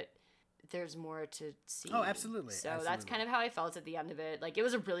think that there's more to see. Oh, absolutely. So that's kind of how I felt at the end of it. Like, it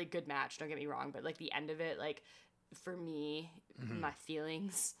was a really good match, don't get me wrong, but like the end of it, like, for me, my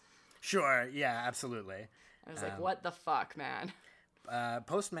feelings. Sure, yeah, absolutely. I was like, what the fuck, man?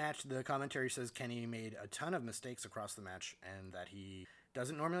 Post-match, the commentary says Kenny made a ton of mistakes across the match and that he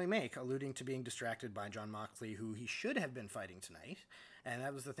doesn't normally make, alluding to being distracted by Jon Moxley, who he should have been fighting tonight. And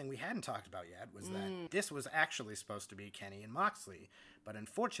that was the thing we hadn't talked about yet, was that this was actually supposed to be Kenny and Moxley. But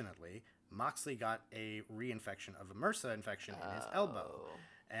unfortunately, Moxley got a reinfection of a MRSA infection in his elbow.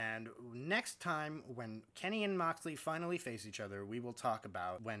 And next time, when Kenny and Moxley finally face each other, we will talk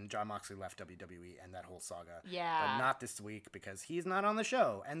about when Jon Moxley left WWE and that whole saga. Yeah. But not this week, because he's not on the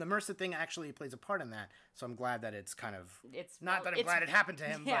show. And the MRSA thing actually plays a part in that. So I'm glad that it's kind of... I'm glad it happened to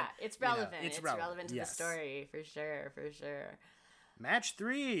him, yeah, but... it's relevant. It's relevant to yes. the story, for sure. Match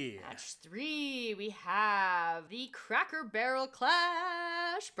 3. We have the Cracker Barrel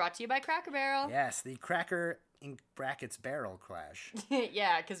Clash, brought to you by Cracker Barrel. Yes, the Cracker in brackets barrel clash.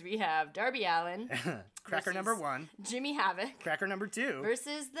 Yeah, because we have Darby Allin. Cracker number 1. Jimmy Havoc. Cracker number 2.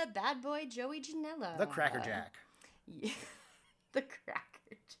 Versus the bad boy Joey Janela. The Cracker Jack. The Cracker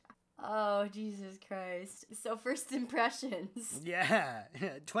Jack. Oh, Jesus Christ. So first impressions. Yeah.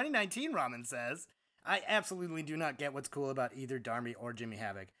 2019, Ramen says. I absolutely do not get what's cool about either Darby or Jimmy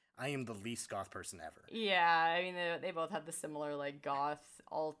Havoc. I am the least goth person ever. Yeah, I mean, they both have the similar, like, goth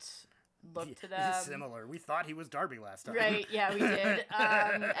alt look to them. Similar. We thought he was Darby last time. Right, yeah, we did.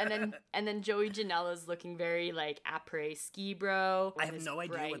 And then Joey Janela's looking very, like, après ski bro. I have no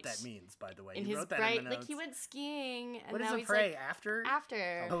idea what that means, by the way. In you his wrote that bright, in the notes. like, he went skiing. And what now is he's après? like, After?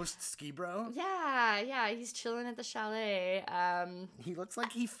 After. Post ski bro? Yeah, he's chilling at the chalet. He looks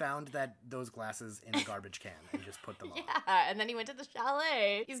like he found those glasses in a garbage can and just put them on. Yeah, and then he went to the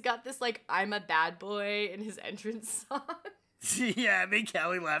chalet. He's got this, like, I'm a bad boy in his entrance song. Yeah, me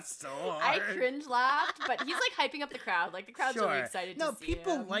Kelly laughed so I hard. cringe laughed, but he's like hyping up the crowd. Like the crowd's really excited to see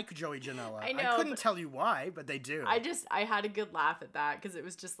people him. like Joey Janela. I know, I couldn't but tell you why, but they do. I had a good laugh at that because it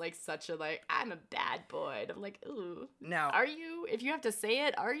was just like such a like, I'm a bad boy. And I'm like, ooh. Now, are you? If you have to say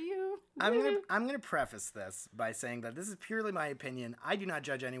it, are you? I'm gonna preface this by saying that this is purely my opinion. I do not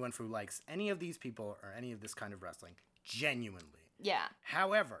judge anyone who likes any of these people or any of this kind of wrestling. Genuinely. Yeah.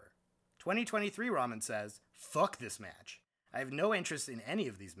 However, 2023 Ramen says, fuck this match. I have no interest in any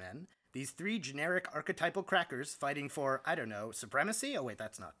of these men. These three generic archetypal crackers fighting for, I don't know, supremacy? Oh, wait,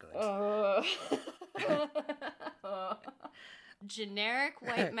 that's not good. Generic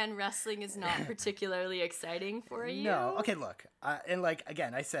white men wrestling is not particularly exciting for you. No. Okay, look. And like,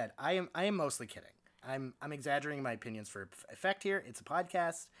 again, I said, I am mostly kidding. I'm exaggerating my opinions for effect here. It's a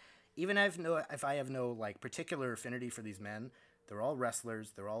podcast. Even if I have no like particular affinity for these men, they're all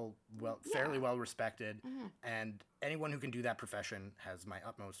wrestlers. They're all fairly well respected, and anyone who can do that profession has my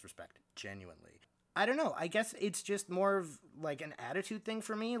utmost respect. Genuinely, I don't know. I guess it's just more of like an attitude thing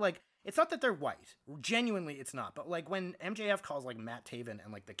for me. Like, it's not that they're white. Genuinely, it's not. But like when MJF calls like Matt Taven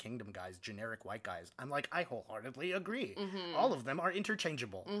and like the Kingdom guys generic white guys, I'm like, I wholeheartedly agree. All of them are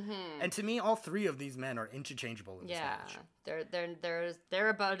interchangeable, and to me, all three of these men are intercable in this match. They're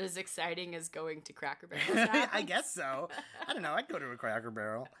about as exciting as going to Cracker Barrel. I guess so. I don't know. I'd go to a Cracker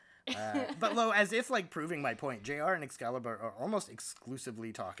Barrel. But Lo, as if like proving my point, JR and Excalibur are almost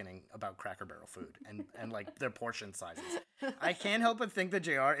exclusively talking about Cracker Barrel food and like their portion sizes. I can't help but think that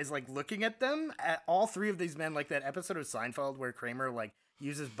JR is like looking at them, at all three of these men, like that episode of Seinfeld where Kramer like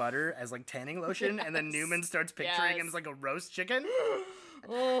uses butter as like tanning lotion, and then Newman starts picturing him as like a roast chicken.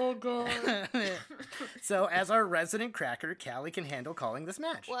 Oh god. So as our resident cracker, Callie can handle calling this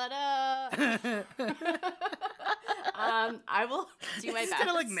match. What up? I will do my best. It's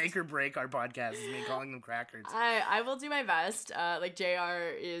gonna like make or break our podcast, is me calling them crackers. I will do my best. Like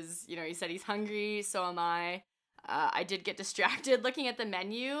JR is, he said he's hungry, so am I. I did get distracted looking at the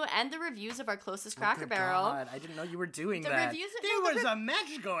menu and the reviews of our closest Cracker Barrel. God, I didn't know you were doing that. There was a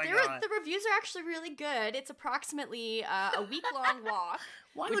match going on. The reviews are actually really good. It's approximately a week-long walk.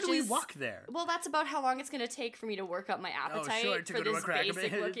 Why would we walk there? Well, that's about how long it's going to take for me to work up my appetite for this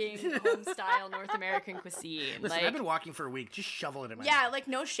basic-looking, home-style North American cuisine. Listen, I've been walking for a week. Just shovel it in my mouth. Yeah, like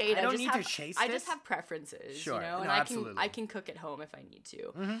no shade. I don't need to chase it. I just have preferences, Sure. and absolutely. I can cook at home if I need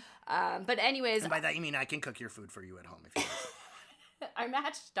to. But anyways, and by that you mean I can cook your food for you at home if you want. Our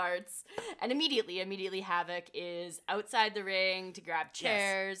match starts, and immediately Havoc is outside the ring to grab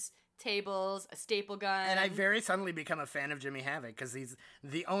chairs, tables, a staple gun. And I very suddenly become a fan of Jimmy Havoc because he's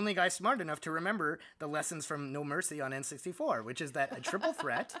the only guy smart enough to remember the lessons from No Mercy on N64, which is that a triple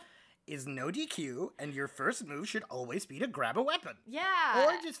threat is no DQ, and your first move should always be to grab a weapon. Yeah.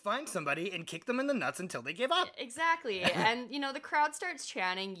 Or just find somebody and kick them in the nuts until they give up. Exactly. And, the crowd starts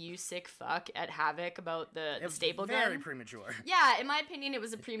chanting, "You sick fuck," at Havoc about the staple gun. Very premature. Yeah, in my opinion, it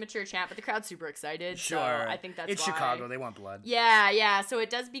was a premature chant, but the crowd's super excited. Sure. So I think that's It's why. Chicago. They want blood. Yeah. So it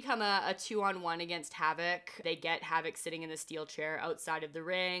does become a 2-on-1 against Havoc. They get Havoc sitting in the steel chair outside of the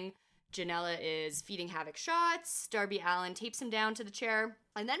ring. Janela is feeding Havoc shots. Darby Allin tapes him down to the chair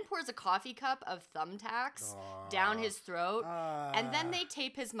and then pours a coffee cup of thumbtacks down his throat. And then they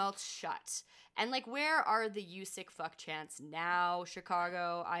tape his mouth shut. And, where are the "you sick fuck" chants now,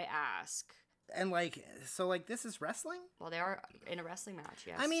 Chicago, I ask? And, this is wrestling? Well, they are in a wrestling match,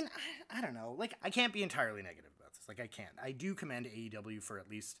 yes. I mean, I don't know. I can't be entirely negative about this. I can't. I do commend AEW for at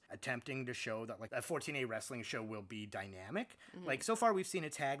least attempting to show that, a 14A wrestling show will be dynamic. So far we've seen a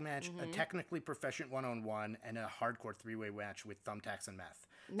tag match, a technically proficient one-on-one, and a hardcore three-way match with thumbtacks and meth.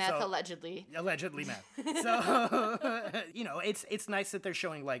 Allegedly. Allegedly meth. So, it's nice that they're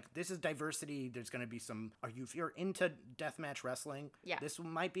showing, this is diversity. There's going to be some, if you're into deathmatch wrestling, this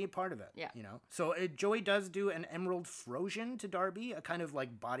might be a part of it. Yeah. So Joey does do an Emerald Frozen to Darby, a kind of,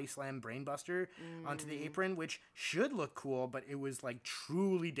 body slam brainbuster onto the apron, which should look cool, but it was,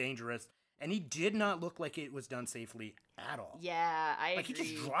 truly dangerous. And he did not look like it was done safely at all. Yeah, I agree. He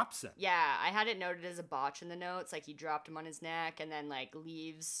just drops him. Yeah, I had it noted as a botch in the notes. He dropped him on his neck and then,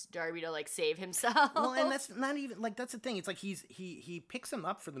 leaves Darby to, save himself. Well, and that's not even, that's the thing. It's he picks him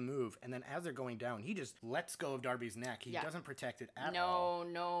up for the move, and then as they're going down, he just lets go of Darby's neck. He doesn't protect it at all.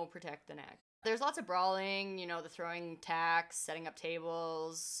 No, protect the neck. There's lots of brawling, the throwing tacks, setting up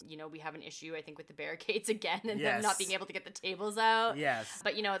tables. We have an issue, I think, with the barricades again and them not being able to get the tables out. Yes.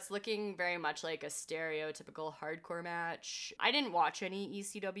 But, it's looking very much like a stereotypical hardcore match. I didn't watch any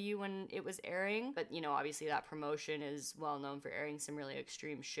ECW when it was airing, but, obviously that promotion is well known for airing some really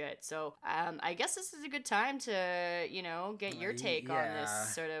extreme shit. So I guess this is a good time to, get your take on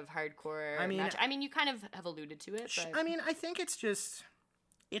this sort of hardcore match. I mean, you kind of have alluded to it, but... I mean, I think it's just...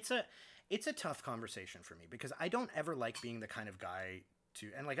 It's a tough conversation for me because I don't ever like being the kind of guy to,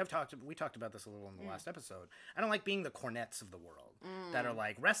 and like we talked about this a little in the last episode. I don't like being the Cornettes of the world that are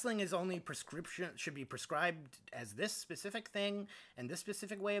like, wrestling is only should be prescribed as this specific thing and this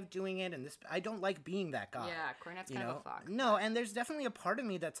specific way of doing it. And this, I don't like being that guy. Yeah, Cornette's kind of a fuck. No, and there's definitely a part of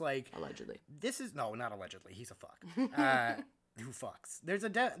me that's like, allegedly. No, not allegedly. He's a fuck. Who fucks? There's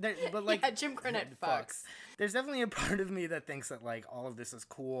but like Jim Cornette fucks. There's definitely a part of me that thinks that like all of this is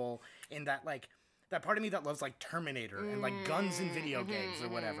cool, in that like that part of me that loves like Terminator and like guns and video games or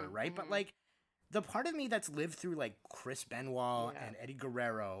whatever, right? But like the part of me that's lived through like Chris Benoit and Eddie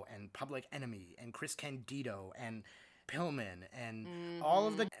Guerrero and Public Enemy and Chris Candido and Pillman and all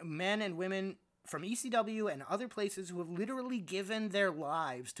of the men and women from ECW and other places who have literally given their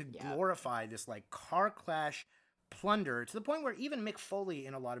lives to glorify this like car clash plunder, to the point where even Mick Foley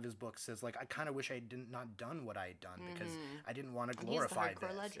in a lot of his books says like, I kind of wish I had not done what I had done because I didn't want to glorify he's the hardcore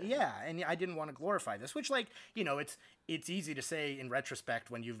this. legend. Yeah, and I didn't want to glorify this, which like, it's easy to say in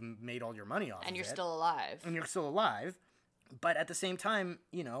retrospect when you've made all your money off and of you're it. still alive. And you're still alive. But at the same time,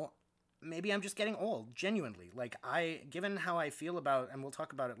 maybe I'm just getting old, genuinely. Like given how I feel about, and we'll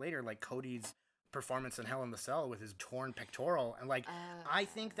talk about it later, like Cody's performance in Hell in the Cell with his torn pectoral, and like I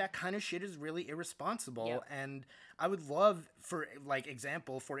think that kind of shit is really irresponsible. And I would love, for like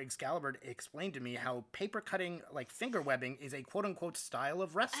example, for Excalibur to explain to me how paper cutting, like finger webbing, is a quote unquote style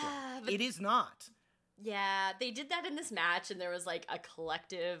of wrestling. It is not. Yeah, they did that in this match, and there was like a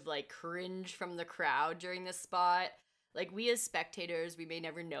collective like cringe from the crowd during this spot. Like, we as spectators, we may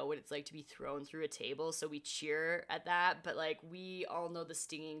never know what it's like to be thrown through a table, so we cheer at that, but, like, we all know the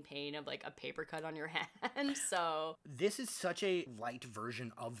stinging pain of, like, a paper cut on your hand, so... This is such a light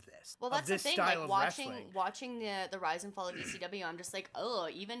version of this. Well, that's this the thing, style like, of watching the rise and fall of ECW, I'm just like, oh,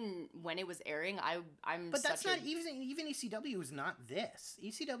 even when it was airing, I'm But that's not... Even ECW is not this.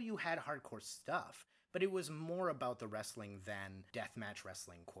 ECW had hardcore stuff, but it was more about the wrestling than deathmatch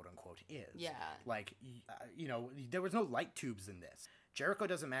wrestling, quote unquote, is. Yeah. Like, there was no light tubes in this. Jericho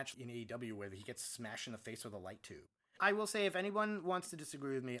does a match in AEW where he gets smashed in the face with a light tube. I will say, if anyone wants to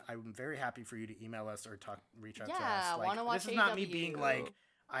disagree with me, I'm very happy for you to email us or reach out to us. Yeah, like, want to watch this is AEW. not me being like,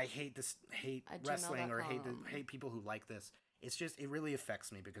 I hate wrestling or hate gmail.com. people who like this. It's just, it really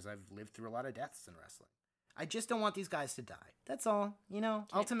affects me because I've lived through a lot of deaths in wrestling. I just don't want these guys to die. That's all.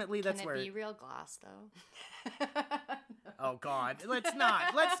 Ultimately, that's where... Can it be real glass, though? Oh, God. Let's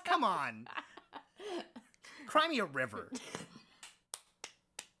not. Come on. Cry me a river.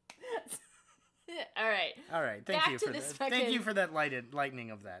 All right. Thank you for that. Thank you for that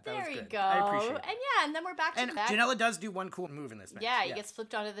lightning of that. That was there you good. go. I appreciate it. And then we're back to back. Janela does do one cool move in this match. Yeah, he gets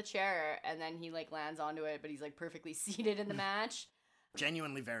flipped onto the chair, and then he, like, lands onto it, but he's, like, perfectly seated in the match.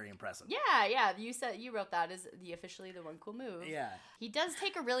 Genuinely very impressive. Yeah. You wrote that as officially the one cool move. Yeah. He does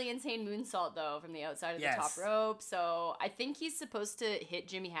take a really insane moonsault, though, from the outside of the top rope. So I think he's supposed to hit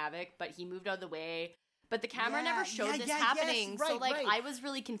Jimmy Havoc, but he moved out of the way. But the camera never showed this happening. Yes, right. I was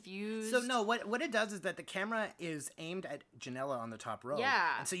really confused. So no, what it does is that the camera is aimed at Janela on the top row.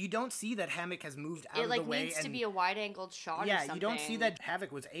 Yeah. And so you don't see that Havoc has moved out of the way. It needs to be a wide-angled shot or something. Yeah, you don't see that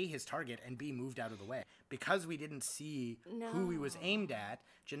Havoc was A, his target, and B, moved out of the way. Because we didn't see who he was aimed at,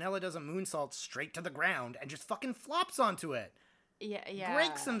 Janela does a moonsault straight to the ground and just fucking flops onto it. Yeah.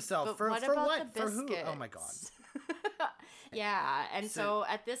 Breaks himself. But For what? For who? Oh my God. Yeah, and so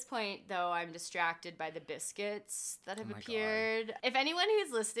at this point, though, I'm distracted by the biscuits that have appeared. God. If anyone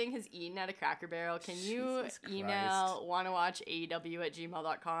who's listening has eaten at a Cracker Barrel, can you email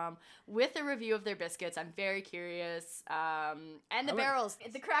wannawatchaew@gmail.com with a review of their biscuits? I'm very curious. And the barrels.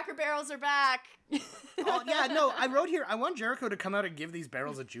 The Cracker Barrels are back. Oh, yeah, no, I wrote here, I want Jericho to come out and give these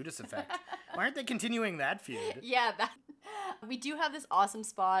barrels a Judas effect. Why aren't they continuing that feud? Yeah, we do have this awesome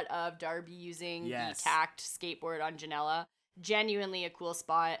spot of Darby using the tacked skateboard on Janela. Genuinely a cool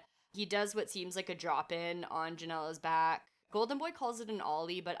spot. He does what seems like a drop-in on Janela's back. Golden Boy calls it an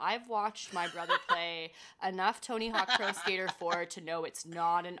ollie, but I've watched my brother play enough Tony Hawk Pro Skater 4 to know it's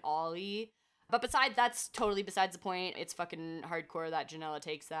not an ollie. But that's totally besides the point. It's fucking hardcore that Janela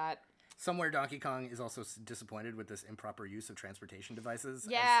takes that. Somewhere Donkey Kong is also disappointed with this improper use of transportation devices.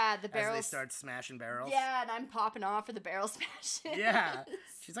 Yeah, the barrels. As they start smashing barrels. Yeah, and I'm popping off for the barrel smashes. Yeah.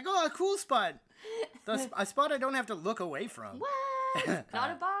 She's like, oh, a cool spot. A spot I don't have to look away from. What? Not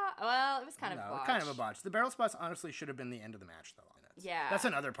a botch? Well, it was kind of a botch. Kind of a botch. The barrel spots honestly should have been the end of the match, though. Yeah. That's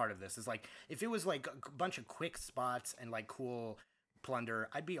another part of this, is like, if it was like a bunch of quick spots and like cool plunder,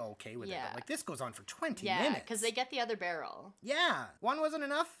 I'd be okay with it. But like, this goes on for 20 minutes. Yeah, because they get the other barrel. Yeah. One wasn't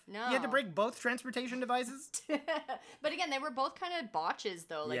enough? No. You had to break both transportation devices? But again, they were both kind of botches,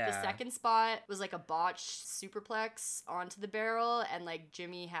 though. Like, the second spot was like a botched superplex onto the barrel, and like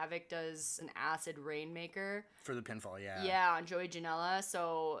Jimmy Havoc does an acid rainmaker. For the pinfall, yeah. Yeah, on Joey Janela,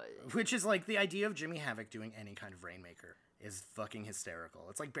 so... Which is like, the idea of Jimmy Havoc doing any kind of rainmaker is fucking hysterical.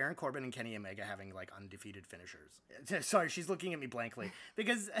 It's like Baron Corbin and Kenny Omega having like undefeated finishers. Sorry, she's looking at me blankly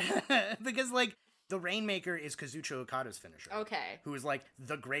because like the Rainmaker is Kazuchika Okada's finisher. Okay. Who is like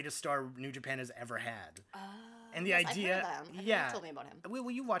the greatest star New Japan has ever had. And the yes, idea, I've heard of them. yeah, You told me about him. Well,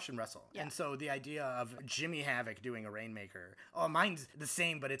 you watched him wrestle, and so the idea of Jimmy Havoc doing a Rainmaker. Oh, mine's the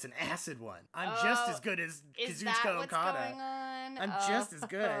same, but it's an acid one. I'm just as good as Kazuchika Okada. Going on? I'm just as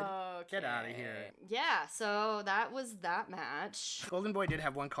good. Okay. Get out of here. Yeah, so that was that match. Golden Boy did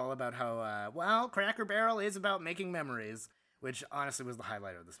have one call about how, well, Cracker Barrel is about making memories, which honestly was the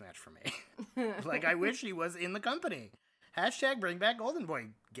highlight of this match for me. Like, I wish he was in the company. Hashtag bring back Golden Boy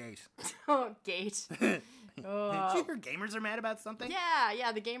gate. Oh, gate. Did you hear gamers are mad about something?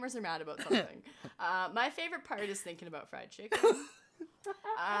 Yeah, the gamers are mad about something. My favorite part is thinking about fried chicken.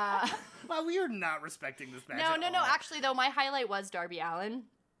 Well, we are not respecting this match. No. Actually, though, my highlight was Darby Allin.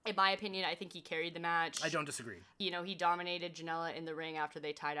 In my opinion, I think he carried the match. I don't disagree. You know, he dominated Janela in the ring after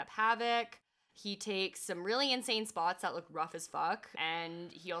they tied up Havoc. He takes some really insane spots that look rough as fuck,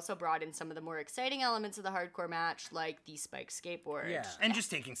 and he also brought in some of the more exciting elements of the hardcore match, like the spiked skateboard. Yeah, and just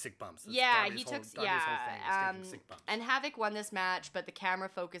taking sick bumps. That's yeah, Darby's he whole, took Darby's whole thing is taking sick bumps. And Havoc won this match, but the camera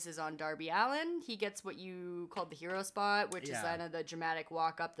focuses on Darby Allin. He gets what you called the hero spot, which is kind of the dramatic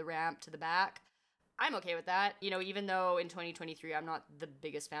walk up the ramp to the back. I'm okay with that. You know, even though in 2023 I'm not the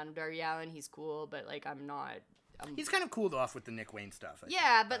biggest fan of Darby Allin, he's cool, but like I'm not. He's kind of cooled off with the Nick Wayne stuff. I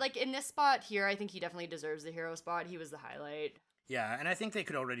think. But like in this spot here, I think he definitely deserves the hero spot. He was the highlight. Yeah, and I think they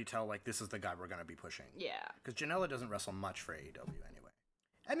could already tell, like, this is the guy we're going to be pushing. Yeah. Because Janela doesn't wrestle much for AEW anyway.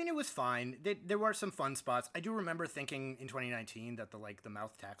 I mean, it was fine. There were some fun spots. I do remember thinking in 2019 that the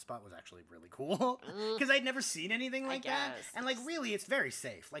mouth tack spot was actually really cool. Because I'd never seen anything like that. And, like, really, it's very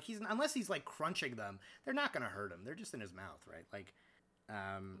safe. Like, unless he's, like, crunching them, they're not going to hurt him. They're just in his mouth, right? Like...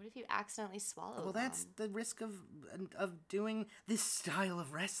 what if you accidentally swallow Well, that's the risk of doing this style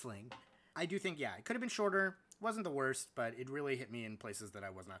of wrestling. I do think, it could have been shorter. Wasn't the worst, but it really hit me in places that I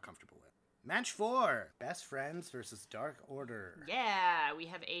was not comfortable with. Match 4, Best Friends versus Dark Order. Yeah, we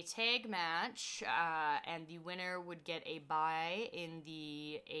have a tag match, and the winner would get a bye in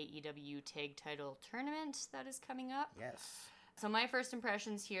the AEW Tag Title Tournament that is coming up. Yes. So my first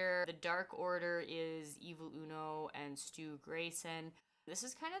impressions here, the Dark Order is Evil Uno and Stu Grayson. This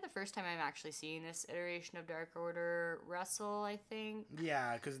is kind of the first time I'm actually seeing this iteration of Dark Order wrestle, I think.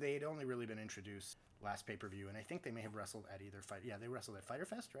 Yeah, because they had only really been introduced last pay-per-view, and I think they may have wrestled at either fight. Yeah, they wrestled at Fyter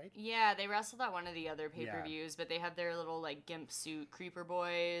Fest, right? Yeah, they wrestled at one of the other pay-per-views, but they have their little, like, gimp suit creeper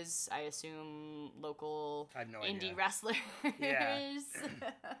boys, I assume local indie wrestlers. Yeah.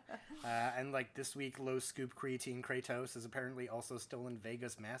 And, like, this week, Low Scoop Creatine Kratos has apparently also stolen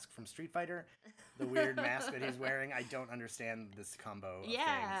Vega's mask from Street Fighter. The weird mask that he's wearing. I don't understand this combo of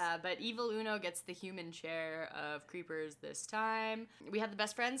things. But Evil Uno gets the human chair of creepers this time. We have the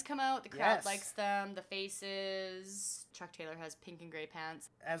Best Friends come out. The crowd likes them. The faces. Chuck Taylor has pink and gray pants.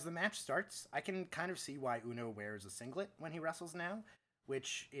 As the match starts, I can kind of see why Uno wears a singlet when he wrestles now,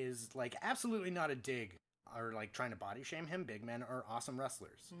 which is, like, absolutely not a dig or, like, trying to body shame him. Big men are awesome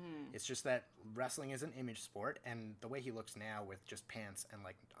wrestlers. It's just that wrestling is an image sport, and the way he looks now with just pants and,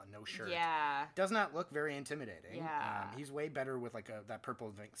 like, no shirt does not look very intimidating. He's way better with, like, that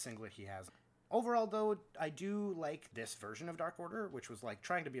purple singlet he has. Overall, though, I do like this version of Dark Order, which was, like,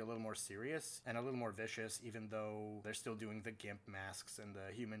 trying to be a little more serious and a little more vicious, even though they're still doing the gimp masks and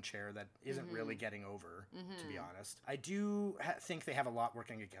the human chair that isn't really getting over, to be honest. I do think they have a lot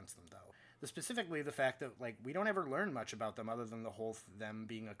working against them, though. Specifically the fact that, like, we don't ever learn much about them other than the whole them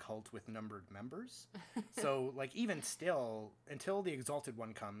being a cult with numbered members. So, like, even still, until the Exalted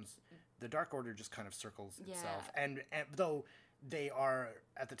One comes, the Dark Order just kind of circles itself. And though they are,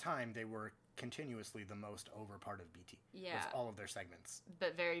 at the time, they were continuously the most over part of BT. Yeah. With all of their segments.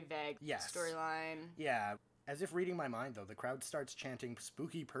 But very vague storyline. Yeah. As if reading my mind, though, the crowd starts chanting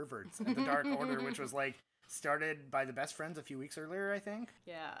spooky perverts at the Dark Order, which was, like, started by the Best Friends a few weeks earlier, I think.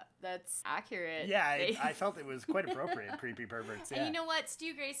 Yeah, that's accurate. Yeah, I felt it was quite appropriate, Creepy Perverts. Yeah. And you know what?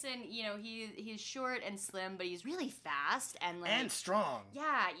 Stu Grayson, he's short and slim, but he's really fast and and strong.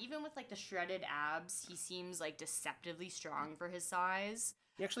 Yeah, even with the shredded abs, he seems deceptively strong for his size.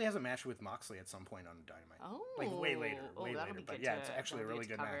 He actually has a match with Moxley at some point on Dynamite. Oh. Way later. Be But good yeah, it's actually a really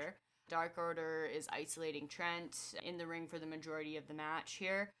good match. Dark Order is isolating Trent in the ring for the majority of the match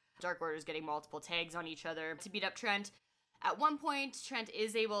here. Dark Order is getting multiple tags on each other to beat up Trent. At one point, Trent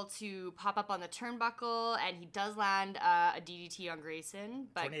is able to pop up on the turnbuckle, and he does land a DDT on Grayson.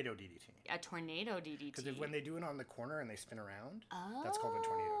 But tornado DDT. A tornado DDT. Because when they do it on the corner and they spin around, that's called a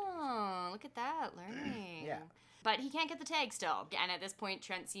tornado DDT. Oh, look at that, learning. Yeah. But he can't get the tag still. And at this point,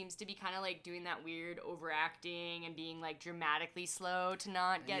 Trent seems to be kind of doing that weird overacting and being dramatically slow to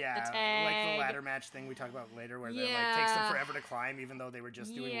not get the tag. Like the ladder match thing we talk about later where it takes them forever to climb even though they were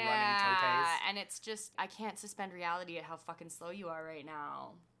just doing running topes. And it's just, I can't suspend reality at how fucking slow you are right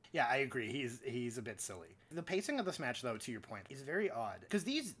now. Yeah, I agree. He's a bit silly. The pacing of this match, though, to your point, is very odd. Because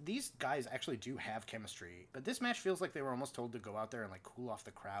these guys actually do have chemistry, but this match feels like they were almost told to go out there and cool off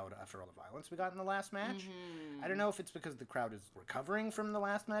the crowd after all the violence we got in the last match. I don't know if it's because the crowd is recovering from the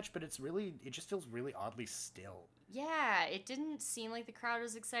last match, but it just feels really oddly still. Yeah, it didn't seem like the crowd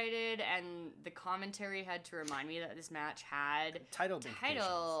was excited, and the commentary had to remind me that this match had title.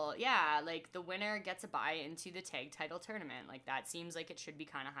 Yeah, the winner gets a bye into the tag title tournament. That seems like it should be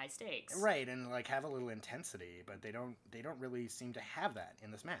kind of high stakes. Right, and have a little intensity, but they don't really seem to have that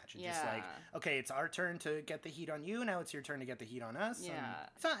in this match. It's just okay, it's our turn to get the heat on you, now it's your turn to get the heat on us. Yeah.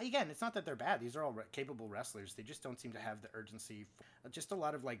 It's not that they're bad. These are all capable wrestlers. They just don't seem to have the urgency. Just a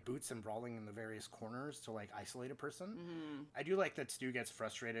lot of boots and brawling in the various corners to isolate a person. Mm-hmm. I do like that Stu gets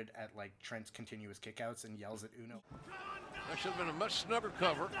frustrated at Trent's continuous kickouts and yells at Uno. That should have been a much snugger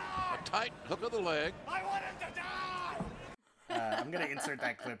cover. A tight hook of the leg. I want him to die! I'm going to insert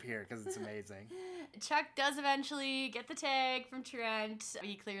that clip here because it's amazing. Chuck does eventually get the tag from Trent.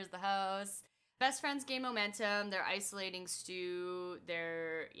 He clears the house. Best Friends gain momentum. They're isolating Stu.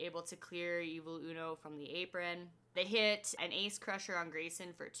 They're able to clear Evil Uno from the apron. They hit an ace crusher on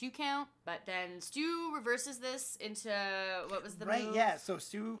Grayson for a 2 count, but then Stu reverses this into, what was the move? Right, yeah, so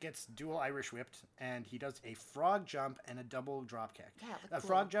Stu gets dual Irish whipped, and he does a frog jump and a double drop kick. Yeah, a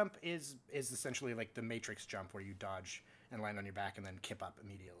frog jump is essentially the Matrix jump where you dodge and land on your back and then kip up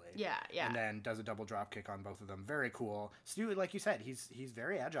immediately. Yeah. And then does a double drop kick on both of them. Very cool. Stu, like you said, he's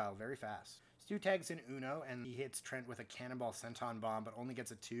very agile, very fast. Stu tags in Uno, and he hits Trent with a cannonball senton bomb, but only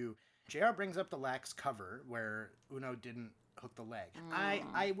gets a 2. JR brings up the lax cover where Uno didn't hook the leg.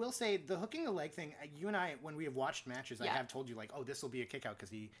 I will say the hooking the leg thing, you and I, when we have watched matches, I have told you this will be a kick out because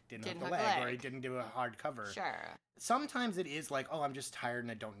he didn't hook the leg or he didn't do a hard cover. Sure. Sometimes it is I'm just tired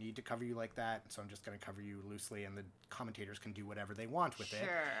and I don't need to cover you like that, so I'm just going to cover you loosely and the commentators can do whatever they want with it.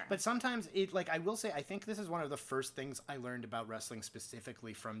 But sometimes it, I will say, I think this is one of the first things I learned about wrestling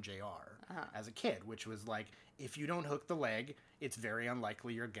specifically from JR as a kid, which was if you don't hook the leg, it's very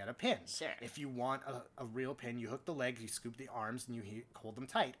unlikely you'll get a pin. Sure. If you want a real pin, you hook the legs, you scoop the arms, and you hold them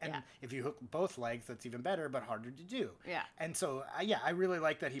tight. And if you hook both legs, that's even better, but harder to do. Yeah. And so, I really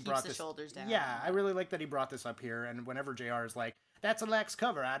like that he brought this. Shoulders down. Yeah, I really like that he brought this up here. And whenever JR is that's a lax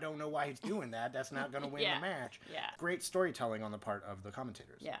cover, I don't know why he's doing that. That's not going to win the match. Yeah. Great storytelling on the part of the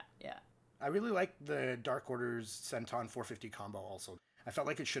commentators. Yeah. I really like the Dark Order's Senton 450 combo also. I felt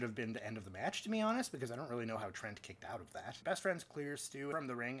like it should have been the end of the match, to be honest, because I don't really know how Trent kicked out of that. Best Friends clear Stu from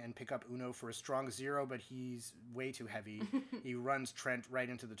the ring and pick up Uno for a strong 0, but he's way too heavy. He runs Trent right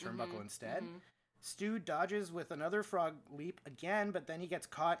into the turnbuckle instead. Stu dodges with another frog leap again, but then he gets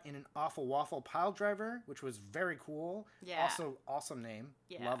caught in an awful waffle pile driver, which was very cool. Yeah. Also, awesome name.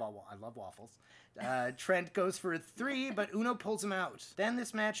 Yeah. I love waffles. Trent goes for a 3, but Uno pulls him out. Then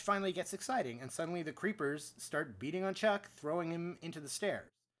this match finally gets exciting, and suddenly the Creepers start beating on Chuck, throwing him into the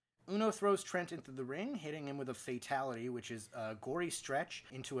stairs. Uno throws Trent into the ring, hitting him with a fatality, which is a gory stretch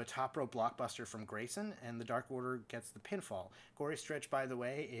into a top rope blockbuster from Grayson, and the Dark Order gets the pinfall. Gory stretch, by the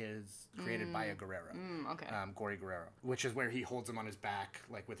way, is created by a Guerrero. Okay. Gory Guerrero, which is where he holds him on his back,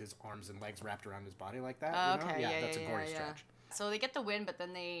 with his arms and legs wrapped around his body like that. Okay, Yeah, that's a gory stretch. So they get the win, but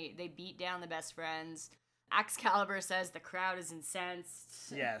then they beat down the Best Friends. Excalibur says the crowd is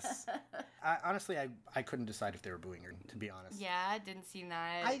incensed. Yes. Honestly, I couldn't decide if they were booing her, to be honest. Yeah, it didn't seem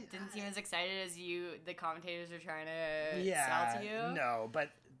that. Didn't seem as excited as the commentators were trying to sell to you. No,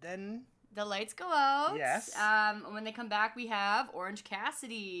 but then the lights go out. Yes. When they come back, we have Orange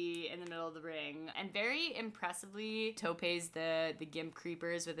Cassidy in the middle of the ring. And very impressively, topes the Gimp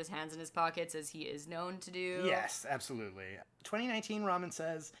Creepers with his hands in his pockets, as he is known to do. Yes, absolutely. 2019, Ramen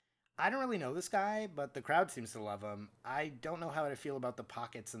says, I don't really know this guy, but the crowd seems to love him. I don't know how to feel about the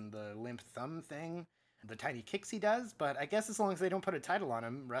pockets and the limp thumb thing, the tiny kicks he does, but I guess as long as they don't put a title on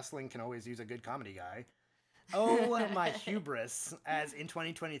him, wrestling can always use a good comedy guy. Oh, my hubris, as in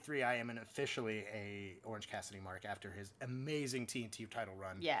 2023, I am officially a Orange Cassidy mark after his amazing TNT title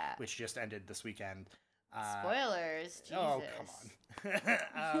run, which just ended this weekend. Spoilers, Jesus. Oh, come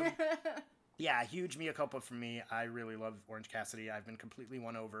on. Yeah, huge mea culpa from me. I really love Orange Cassidy. I've been completely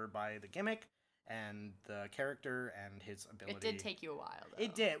won over by the gimmick and the character and his ability. It did take you a while, though.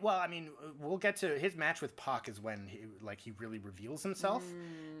 It did. Well, I mean, we'll get to his match with Pac is when he really reveals himself,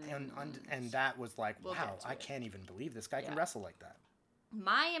 and that was like, wow, I can't even believe this guy can wrestle like that.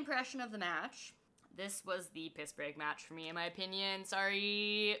 My impression of the match, this was the piss break match for me, in my opinion.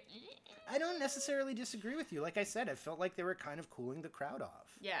 Sorry. I don't necessarily disagree with you. Like I said, it felt like they were kind of cooling the crowd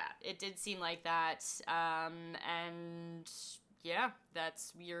off. Yeah, it did seem like that. And yeah,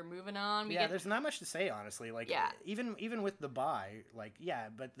 we're moving on. There's not much to say, honestly. Like, even with the bye, like,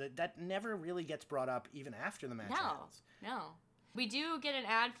 but that never really gets brought up even after the match ends. No. We do get an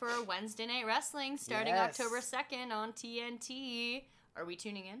ad for Wednesday Night Wrestling starting October 2nd on TNT. Are we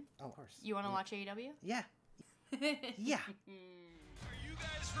tuning in? Oh, of course. You want to watch AEW? Yeah. Yeah. Are you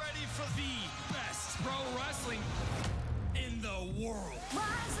guys ready for the best pro wrestling in the world?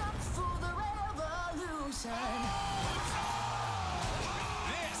 Rise up for the revolution.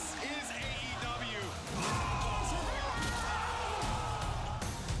 This is AEW.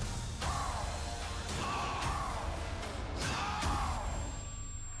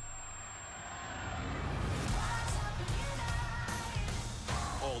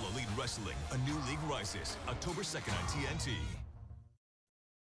 All Elite Wrestling, a new league rises, October 2nd on TNT.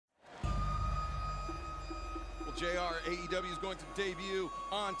 Well, JR, AEW is going to debut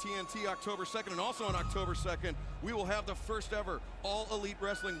on TNT October 2nd, and also on October 2nd, we will have the first ever All Elite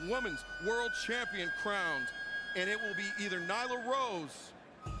Wrestling Women's World Champion crowned, and it will be either Nyla Rose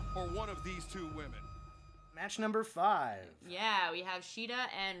or one of these two women. Match number 5. Yeah, we have Shida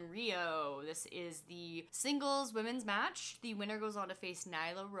and Rio. This is the singles women's match. The winner goes on to face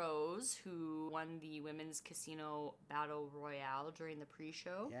Nyla Rose, who won the Women's Casino Battle Royale during the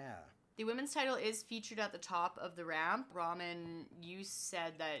pre-show. Yeah. The women's title is featured at the top of the ramp. Ramen, you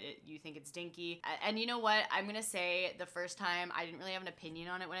said that you think it's dinky. And you know what? I'm going to say the first time, I didn't really have an opinion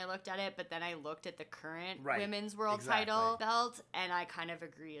on it when I looked at it, but then I looked at the current women's world title belt, and I kind of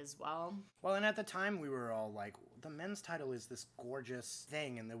agree as well. Well, and at the time, we were all like, the men's title is this gorgeous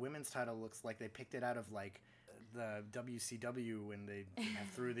thing, and the women's title looks like they picked it out of, like, the WCW when they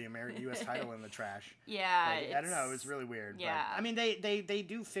threw the U.S. title in the trash. Yeah, like, I don't know. It was really weird. Yeah, but, I mean, they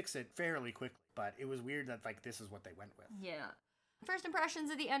do fix it fairly quickly, but it was weird that like this is what they went with. Yeah. First impressions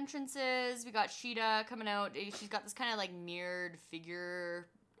of the entrances. We got Shida coming out. She's got this kind of like mirrored figure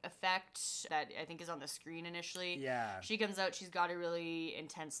effect that I think is on the screen initially. Yeah. She comes out, she's got a really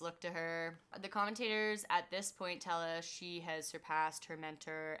intense look to her. The commentators at this point tell us she has surpassed her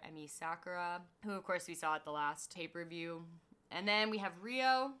mentor, Emi Sakura, who of course we saw at the last pay-per-view. And then we have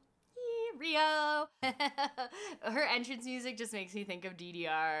Rio. Rio! Her entrance music just makes me think of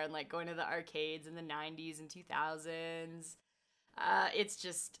DDR and like going to the arcades in the 90s and 2000s. It's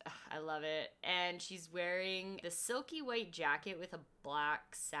just, I love it. And she's wearing the silky white jacket with a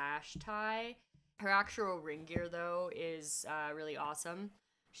black sash tie. Her actual ring gear, though, is really awesome.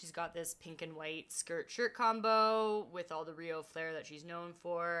 She's got this pink and white skirt-shirt combo with all the Rio flair that she's known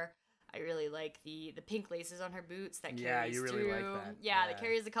for. I really like the pink laces on her boots that carries you really through. like that. Yeah, that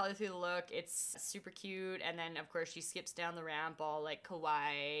carries the color through the look. It's super cute. And then, of course, she skips down the ramp all, like,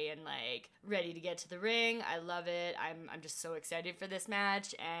 kawaii and, like, ready to get to the ring. I love it. I'm just so excited for this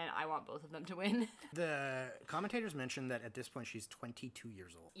match, and I want both of them to win. The commentators mentioned that at this point she's 22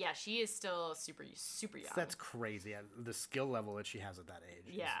 years old. Yeah, she is still super, super young. That's crazy. The skill level that she has at that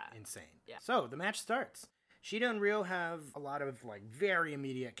age is insane. Yeah. So, the match starts. Shida and Rio have a lot of like very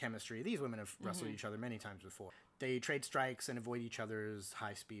immediate chemistry. These women have wrestled each other many times before. They trade strikes and avoid each other's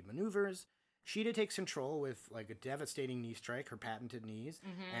high-speed maneuvers. Shida takes control with like a devastating knee strike, her patented knees,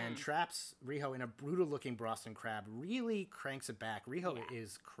 and traps Riho in a brutal-looking Boston Crab. Really cranks it back. Riho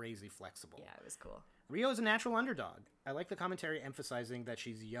is crazy flexible. Yeah, it was cool. Rio is a natural underdog. I like the commentary emphasizing that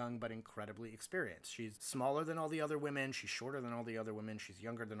she's young but incredibly experienced. She's smaller than all the other women. She's shorter than all the other women. She's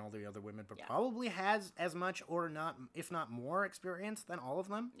younger than all the other women, but probably has as much or not, if not more experience than all of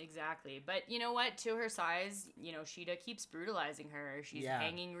them. Exactly. But you know what? To her size, you know, Shida keeps brutalizing her. She's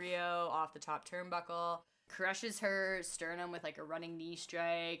hanging Rio off the top turnbuckle, crushes her sternum with like a running knee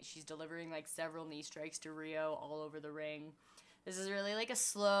strike. She's delivering like several knee strikes to Rio all over the ring. This is really like a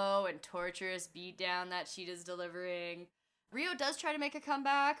slow and torturous beatdown that Shida's delivering. Rio does try to make a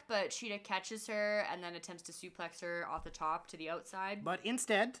comeback, but Shida catches her and then attempts to suplex her off the top to the outside. But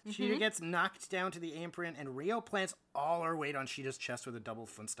instead, Shida gets knocked down to the apron, and Rio plants all her weight on Shida's chest with a double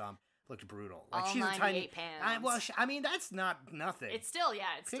foot stomp. Looked brutal. Like, all she's 98 a tiny pounds. I mean, that's not nothing. It's still,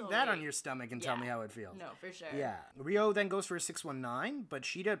 Take that on your stomach and tell me how it feels. No, for sure. Yeah. Rio then goes for a 619, but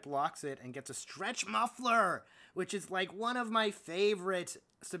Shida blocks it and gets a stretch muffler, which is like one of my favorite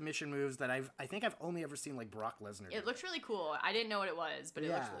submission moves that I think I've only ever seen like Brock Lesnar do. It looks really cool. I didn't know what it was, but it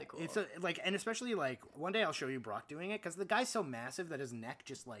looks really cool. It's and especially like one day I'll show you Brock doing it because the guy's so massive that his neck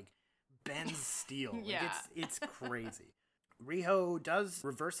just like bends steel. Yeah. Like, it's crazy. Riho does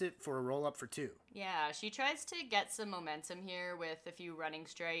reverse it for a roll up for 2. Yeah, she tries to get some momentum here with a few running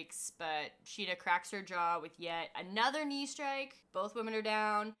strikes, but Shida cracks her jaw with yet another knee strike. Both women are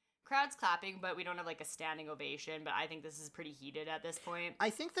down. Crowd's clapping, but we don't have like a standing ovation, but I think this is pretty heated at this point. I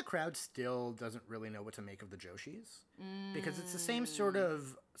think the crowd still doesn't really know what to make of the Joshis because it's the same sort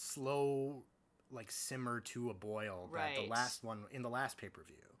of slow like simmer to a boil that the last one in the last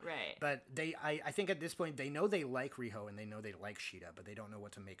pay-per-view. Right. But I think at this point they know they like Riho and they know they like Shida, but they don't know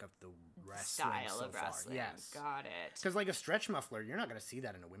what to make of the wrestling style so of wrestling. far. Yes. Got it. Because like a stretch muffler, you're not going to see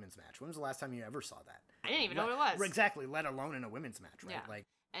that in a women's match. When was the last time you ever saw that? I didn't even know what it was. Exactly, let alone in a women's match, right? Yeah. Like,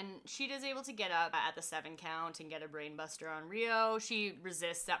 and Shida's able to get up at the 7 count and get a brainbuster on Rio. She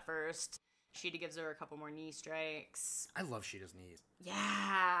resists at first. Shida gives her a couple more knee strikes. I love Shida's knees. Yeah.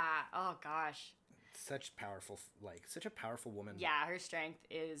 Oh gosh. Such a powerful woman. Yeah, her strength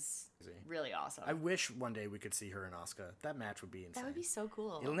is really awesome. I wish one day we could see her and Asuka. That match would be insane. That would be so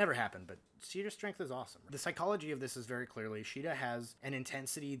cool. It'll never happen, but Shida's strength is awesome. The psychology of this is very clearly Shida has an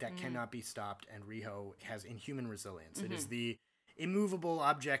intensity that cannot be stopped, and Riho has inhuman resilience. It is the immovable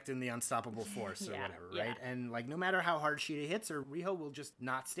object in the unstoppable force or whatever, right? And like no matter how hard Shida hits her, Riho will just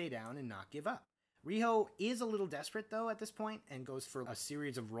not stay down and not give up. Riho is a little desperate, though, at this point, and goes for a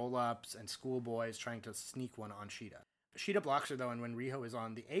series of roll-ups and schoolboys trying to sneak one on Shida. Shida blocks her, though, and when Riho is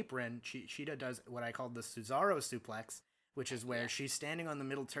on the apron, Shida does what I call the Cesaro suplex, which is where she's standing on the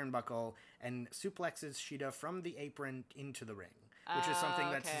middle turnbuckle and suplexes Shida from the apron into the ring, which is something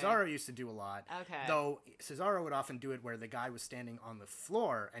that Cesaro used to do a lot. Okay. Though Cesaro would often do it where the guy was standing on the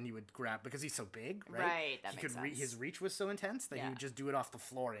floor and he would grab, because he's so big, right? Right, that makes sense. His reach was so intense that he would just do it off the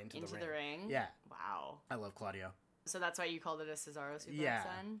floor into the ring. Into the ring? Yeah. Wow. I love Claudio. So that's why you called it a Cesaro suplex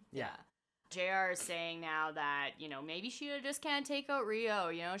then? Yeah. JR is saying now that, maybe Shida just can't take out Rio.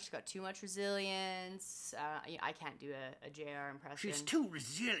 She's got too much resilience. I can't do a JR impression. She's too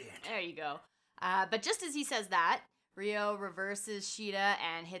resilient. There you go. But just as he says that, Rio reverses Shida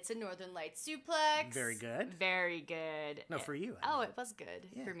and hits a Northern Lights suplex. Very good. Very good. No, for you. It was good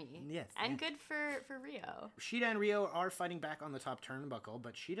for me. Yes. And good for Rio. Shida and Rio are fighting back on the top turnbuckle,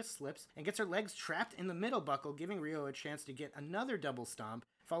 but Shida slips and gets her legs trapped in the middle buckle, giving Rio a chance to get another double stomp,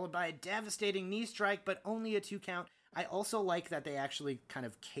 followed by a devastating knee strike, but only a 2 count. I also like that they actually kind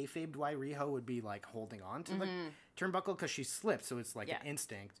of kayfabed why Riho would be like holding on to the turnbuckle because she slipped, so it's like an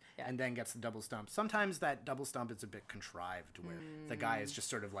instinct, and then gets the double stomp. Sometimes that double stomp is a bit contrived where the guy is just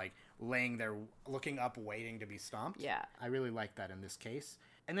sort of like laying there, looking up, waiting to be stomped. Yeah. I really like that in this case.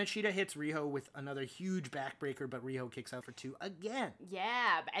 And then Shida hits Riho with another huge backbreaker, but Riho kicks out for 2 again.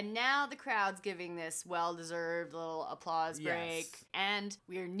 Yeah, and now the crowd's giving this well-deserved little applause break. Yes. And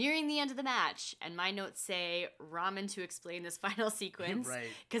we're nearing the end of the match. And my notes say ramen to explain this final sequence. Right.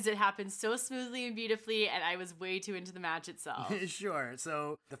 Because it happens so smoothly and beautifully, and I was way too into the match itself. Sure.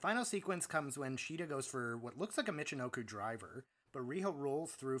 So the final sequence comes when Shida goes for what looks like a Michinoku driver, but Riho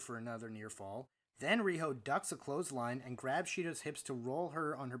rolls through for another near fall. Then Riho ducks a clothesline and grabs Shida's hips to roll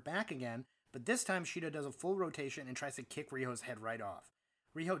her on her back again, but this time Shida does a full rotation and tries to kick Riho's head right off.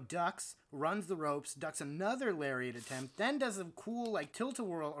 Riho ducks, runs the ropes, ducks another lariat attempt, then does a cool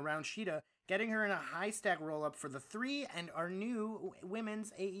tilt-a-whirl around Shida, getting her in a high stack roll-up for the 3 and our new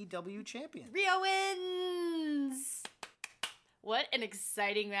women's AEW champion. Rio wins! What an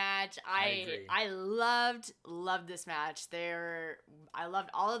exciting match. I agree. I loved this match. I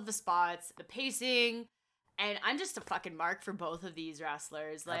loved all of the spots, the pacing, and I'm just a fucking mark for both of these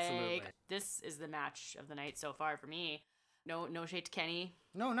wrestlers. Absolutely. This is the match of the night so far for me. No shade to Kenny.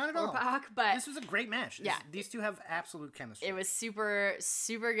 No, not at or all. Bach, but this was a great match. Yeah. These two have absolute chemistry. It was super,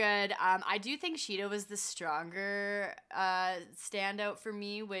 super good. I do think Shida was the stronger standout for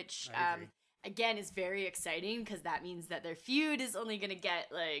me, which again is very exciting because that means that their feud is only gonna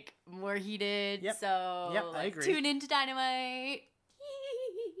get more heated. Yep. So I agree. Tune into Dynamite.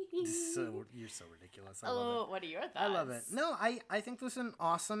 You're so ridiculous. I love it. What are your thoughts? I love it. No, I think this was an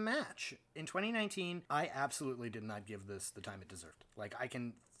awesome match. In 2019, I absolutely did not give this the time it deserved. I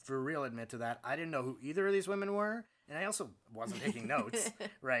can for real admit to that. I didn't know who either of these women were, and I also wasn't taking notes,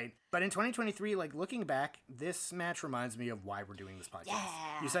 right? But in 2023, like looking back, this match reminds me of why we're doing this podcast.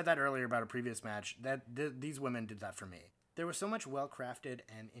 Yeah. You said that earlier about a previous match. These women did that for me. There was so much well-crafted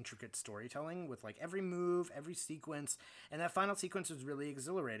and intricate storytelling with like every move, every sequence, and that final sequence was really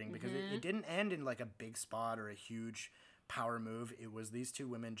exhilarating because it didn't end in like a big spot or a huge power move. It was these two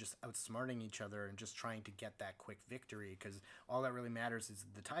women just outsmarting each other and just trying to get that quick victory because all that really matters is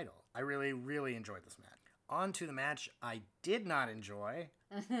the title. I really, really enjoyed this match. On to the match I did not enjoy.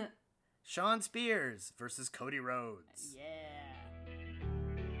 Shawn Spears versus Cody Rhodes.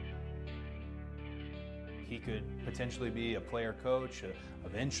 He could potentially be a player coach,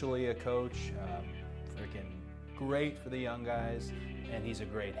 eventually a coach. Freaking great for the young guys, and he's a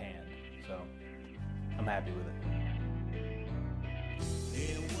great hand. So I'm happy with it.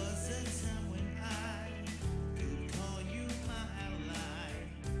 There was a time when I could call you my ally,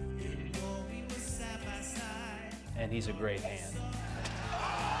 and while we were side by side. And he's a great hand.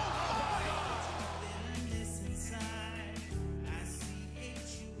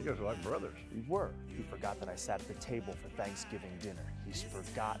 You guys are like brothers. We were. He forgot that I sat at the table for Thanksgiving dinner. He's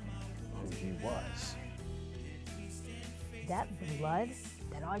forgotten who he was. That blood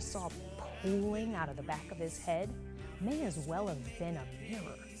that I saw pooling out of the back of his head may as well have been a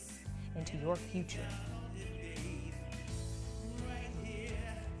mirror into your future.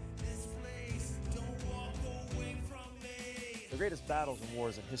 The greatest battles and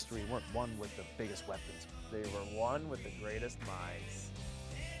wars in history weren't won with the biggest weapons. They were won with the greatest minds.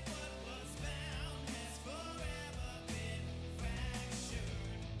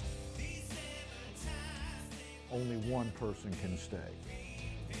 Only one person can stay.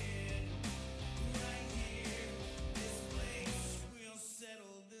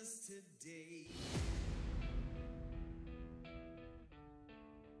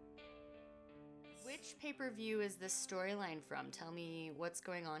 Which pay-per-view is this storyline from? Tell me what's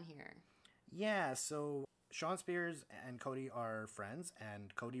going on here. Yeah, so Shawn Spears and Cody are friends,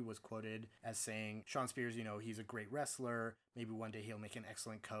 and Cody was quoted as saying, Shawn Spears, you know, he's a great wrestler. Maybe one day he'll make an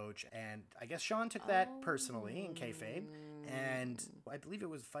excellent coach. And I guess Shawn took that personally in kayfabe. And I believe it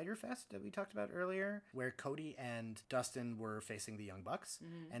was Fyter Fest that we talked about earlier, where Cody and Dustin were facing the Young Bucks.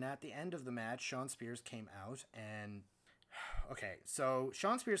 And at the end of the match, Shawn Spears came out and... Okay, so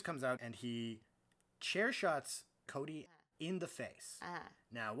Shawn Spears comes out and he chair shots Cody in the face.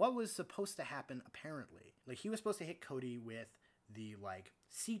 Now, what was supposed to happen, apparently, like, he was supposed to hit Cody with the, like,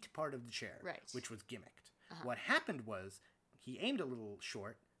 seat part of the chair, right, which was gimmicked. What happened was he aimed a little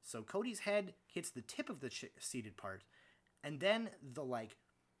short, so Cody's head hits the tip of the seated part, and then the, like,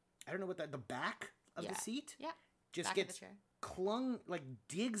 I don't know what the back of the seat just back gets clung, like,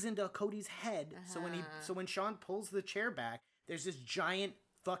 digs into Cody's head, so when Shawn pulls the chair back, there's this giant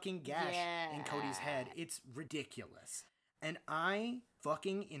fucking gash in Cody's head. It's ridiculous. And I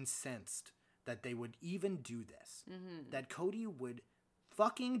fucking incensed that they would even do this. That Cody would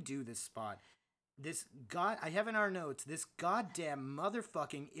fucking do this spot. I have in our notes, this goddamn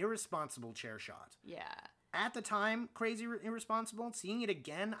motherfucking irresponsible chair shot. Yeah. At the time, crazy irresponsible. Seeing it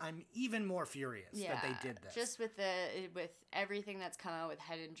again, I'm even more furious that they did this. Just with everything that's come out with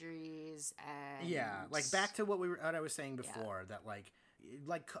head injuries and like back to what I was saying before, that like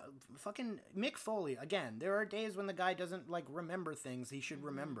fucking Mick Foley, again, there are days when the guy doesn't like remember things he should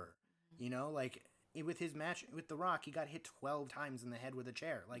remember. You know, like with his match with The Rock, he got hit 12 times in the head with a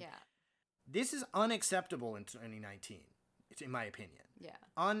chair. Like this is unacceptable in 2019, in my opinion. Yeah.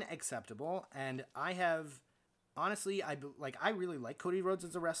 Unacceptable. And I have, honestly, I really like Cody Rhodes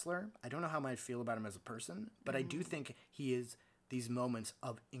as a wrestler. I don't know how I feel about him as a person, but I do think he is these moments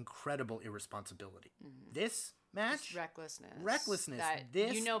of incredible irresponsibility. This match, just recklessness. That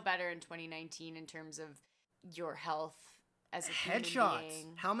this, you know better in 2019 in terms of your health as a human headshots.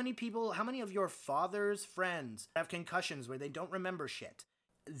 being. How many of your father's friends have concussions where they don't remember shit?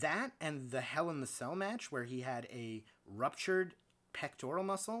 That and the Hell in the Cell match where he had a ruptured pectoral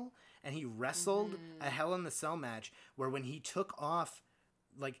muscle and he wrestled a Hell in the Cell match where when he took off,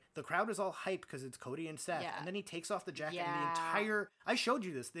 like, the crowd is all hyped because it's Cody and Seth, and then he takes off the jacket and the entire, I showed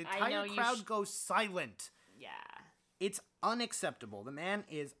you this, the entire crowd goes silent. Yeah. It's unacceptable. The man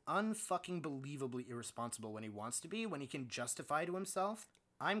is unfucking believably irresponsible when he wants to be, when he can justify to himself.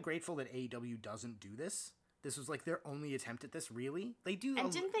 I'm grateful that AEW doesn't do this. This was like their only attempt at this, really. They do.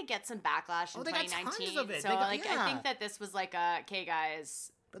 And didn't they get some backlash in 2019? They got tons of it. So I think that this was like okay,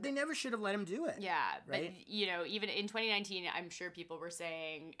 guys, But they never should have let him do it. Yeah, right? But, even in 2019, I'm sure people were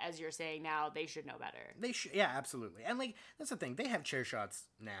saying, as you're saying now, they should know better. They should, yeah, absolutely. And, that's the thing. They have chair shots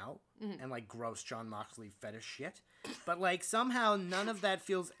now and, gross John Moxley fetish shit. But, somehow none of that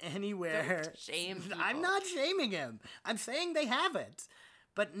feels anywhere. Don't shame people. I'm not shaming him. I'm saying they have it.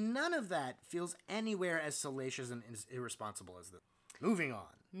 But none of that feels anywhere as salacious and irresponsible as this. Moving on.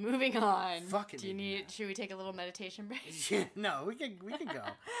 Fucking should we take a little meditation break? Yeah, no, we can go.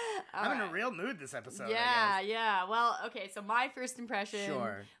 I'm in a real mood this episode. Yeah. Well, okay, so my first impression.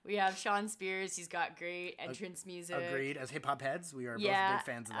 Sure. We have Sean Spears. He's got great entrance music. Agreed. As hip hop heads, we are both big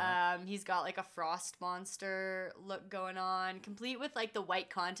fans of that. He's got a frost monster look going on, complete with the white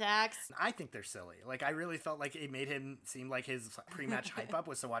contacts. I think they're silly. I really felt like it made him seem like his pre-match hype up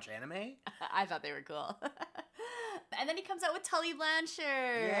was to watch anime. I thought they were cool. And then he comes out with Tully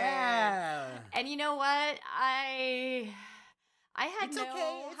Blanchard. Yeah. And you know what? I had It's no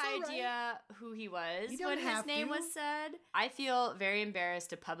okay. It's idea who he was You don't when his have name to. was said. I feel very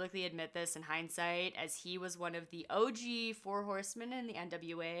embarrassed to publicly admit this in hindsight, as he was one of the OG Four Horsemen in the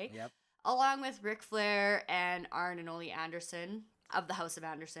NWA. Yep. Along with Ric Flair and Arn and Ole Anderson of the House of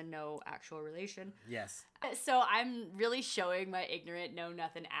Anderson, no actual relation. Yes. So I'm really showing my ignorant,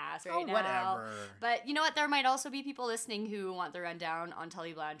 know-nothing ass right now. Whatever. But you know what? There might also be people listening who want the rundown on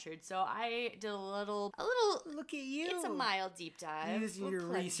Tully Blanchard. So I did a little. Look at you. It's a mild deep dive. Using We're your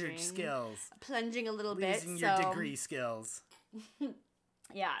plunging. research skills. Plunging a little bit. Using your degree skills.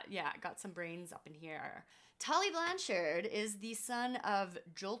 Yeah, got some brains up in here. Tully Blanchard is the son of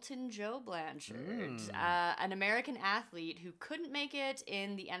Jolton Joe Blanchard, an American athlete who couldn't make it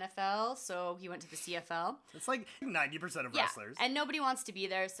in the NFL, so he went to the CFL. It's 90% of wrestlers. And nobody wants to be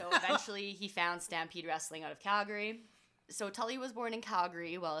there, so eventually he found Stampede Wrestling out of Calgary. So Tully was born in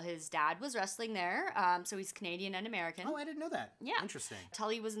Calgary while his dad was wrestling there. So he's Canadian and American. Oh, I didn't know that. Yeah. Interesting.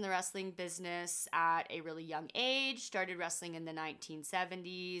 Tully was in the wrestling business at a really young age, started wrestling in the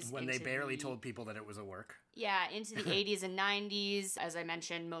 1970s. When they barely told people that it was a work. Yeah, into the 80s and 90s. As I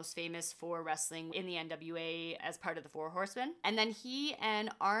mentioned, most famous for wrestling in the NWA as part of the Four Horsemen. And then he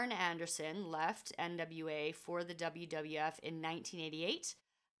and Arn Anderson left NWA for the WWF in 1988.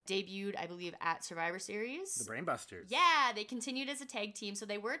 Debuted, I believe, at Survivor Series. The Brainbusters. Yeah, they continued as a tag team, so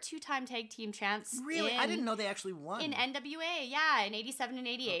they were two-time tag team champs. Really? I didn't know they actually won. In NWA, yeah, in 87 and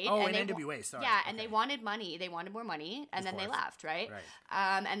 88. Oh, and in NWA, sorry. Yeah, and they wanted money. They wanted more money, and then they left, right?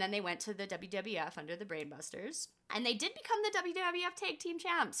 Right. And then they went to the WWF under the Brainbusters. And they did become the WWF Tag Team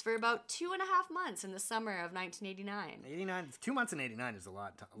Champs for about 2.5 months in the summer of 1989. 2 months in 89 is a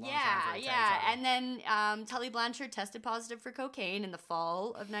long time for a tag yeah. title. And then Tully Blanchard tested positive for cocaine in the fall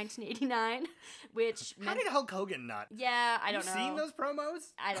of 1989, which How did Hulk Hogan not? Yeah, I don't know. You seen those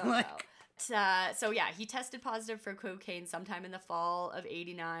promos? I don't know. So yeah, he tested positive for cocaine sometime in the fall of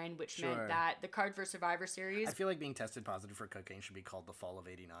 89, which meant that the card for Survivor Series. I feel like being tested positive for cocaine should be called the fall of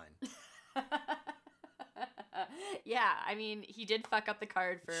 89. Yeah, I mean, he did fuck up the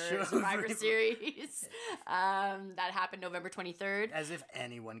card for Survivor Series. That happened November 23rd. As if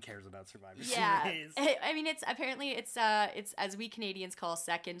anyone cares about Survivor Yeah. Series. I mean, it's as we Canadians call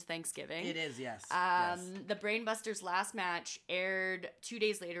second Thanksgiving. It is, yes. The Brainbusters' last match aired 2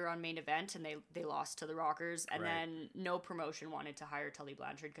 days later on Main Event, and they lost to the Rockers, and then no promotion wanted to hire Tully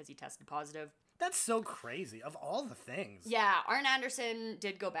Blanchard because he tested positive. That's so crazy, of all the things. Yeah, Arn Anderson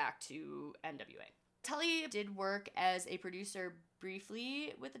did go back to NWA. Tully did work as a producer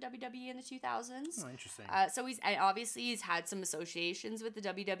briefly with the WWE in the 2000s. Oh, interesting. So he's had some associations with the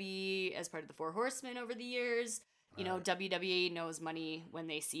WWE as part of the Four Horsemen over the years. You know, WWE knows money when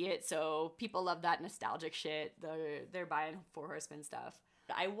they see it, so people love that nostalgic shit. They're buying Four Horsemen stuff.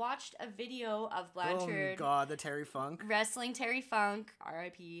 I watched a video of Blanchard. Oh God, the Terry Funk. Wrestling Terry Funk,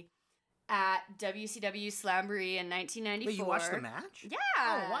 R.I.P., at WCW Slamboree in 1994. Wait, you watched the match? Yeah.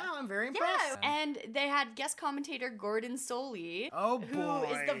 Oh, wow, I'm very impressed. Yeah, and they had guest commentator Gordon Soley. Oh, boy. Who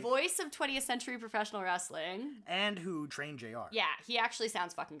is the voice of 20th Century Professional Wrestling. And who trained JR. Yeah, he actually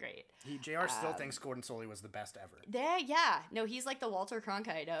sounds fucking great. JR still thinks Gordon Soley was the best ever. No, he's like the Walter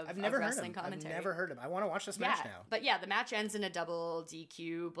Cronkite of wrestling commentary. I've never heard him. I want to watch this match now. But yeah, the match ends in a double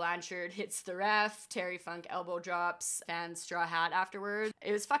DQ. Blanchard hits the ref. Terry Funk elbow drops. Fans straw hat afterward.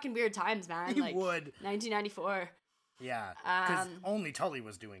 It was fucking weird times, man. He would. 1994. Yeah, because only Tully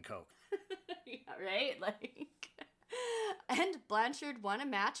was doing coke. Yeah, right? And Blanchard won a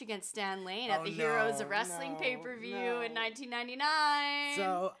match against Stan Lane at the Heroes of Wrestling pay-per-view in 1999.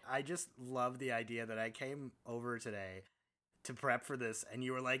 So I just love the idea that I came over today to prep for this, and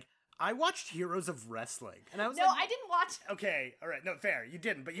you were like, I watched Heroes of Wrestling, and I was No, I didn't watch. Okay, all right, no, fair, you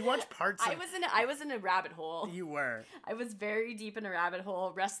didn't, but you watched parts. I was in a rabbit hole. You were. I was very deep in a rabbit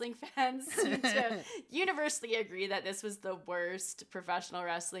hole. Wrestling fans seem to universally agree that this was the worst professional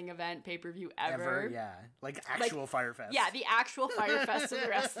wrestling event pay-per-view ever. Yeah, like actual Fyre Fest. Yeah, the actual Fyre Fest of the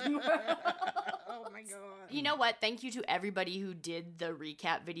wrestling world. Oh my god. You know what? Thank you to everybody who did the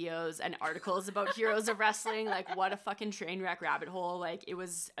recap videos and articles about Heroes of Wrestling. Like, what a fucking train wreck rabbit hole. Like, it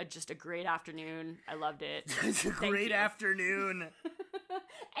was just a great afternoon. I loved it. It's a great afternoon.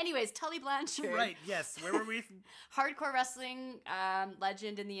 Anyways, Tully Blanchard. Right, yes. Where were we? Hardcore wrestling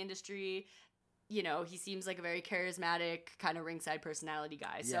legend in the industry. You know, he seems like a very charismatic, kind of ringside personality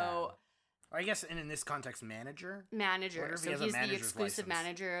guy. Yeah. So... Or I guess in this context, manager? Manager. So he's the exclusive license.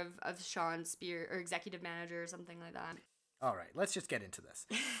 manager of Sean Spear, or executive manager or something like that. All right, let's just get into this.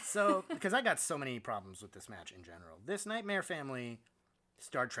 So, because I got so many problems with this match in general. This Nightmare Family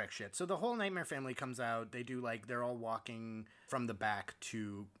Star Trek shit. So the whole Nightmare Family comes out. They do they're all walking from the back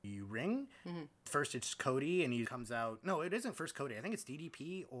to the ring. Mm-hmm. First it's Cody, and he comes out. No, it isn't first Cody. I think it's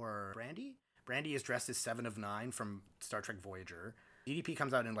DDP or Brandy. Brandy is dressed as 7 of 9 from Star Trek Voyager. DDP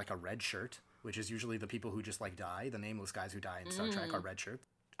comes out in a red shirt, which is usually the people who just die. The nameless guys who die in Star Trek are red shirts.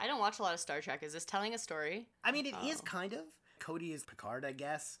 I don't watch a lot of Star Trek. Is this telling a story? I mean, it is kind of. Cody is Picard, I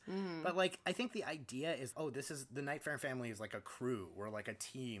guess. Mm-hmm. But I think the idea is, this is the Nightmare Family is like a crew. We're like a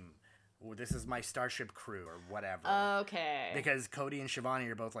team. Or this is my Starship crew or whatever. Okay. Because Cody and Shivani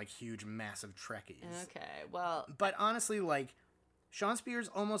are both huge, massive Trekkies. Okay, well. But honestly, Sean Spears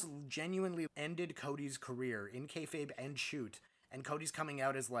almost genuinely ended Cody's career in kayfabe and shoot. And Cody's coming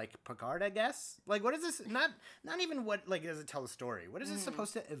out as Picard, I guess. What is this? Not even what does it tell a story? What is this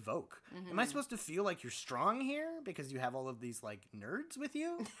supposed to evoke? Am I supposed to feel like you're strong here because you have all of these nerds with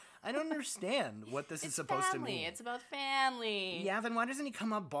you? I don't understand what this is supposed to mean. It's about family. Yeah, then why doesn't he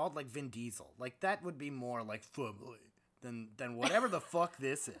come up bald like Vin Diesel? That would be more family than whatever the fuck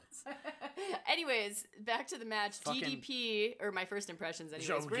this is. Anyways, back to the match. DDP, or my first impressions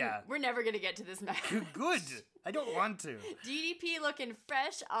anyways. We're never going to get to this match. Good. I don't want to. DDP looking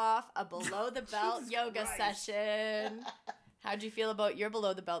fresh off a below-the-belt yoga session. How'd you feel about your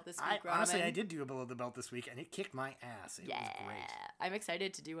below-the-belt this week, Robin? Honestly, I did do a below-the-belt this week, and it kicked my ass. It was great. I'm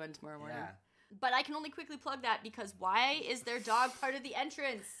excited to do one tomorrow morning. Yeah. But I can only quickly plug that because why is their dog part of the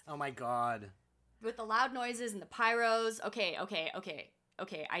entrance? Oh my god. With the loud noises and the pyros. Okay.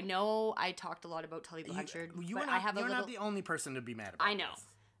 I know I talked a lot about Tully Blanchard. You're not the only person to be mad about I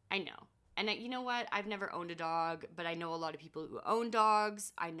know. And you know what? I've never owned a dog, but I know a lot of people who own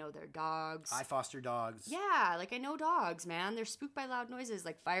dogs. I know their dogs. I foster dogs. Yeah, I know dogs, man. They're spooked by loud noises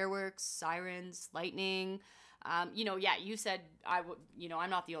like fireworks, sirens, lightning. You said I'm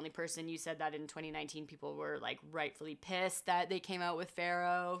not the only person. You said that in 2019 people were rightfully pissed that they came out with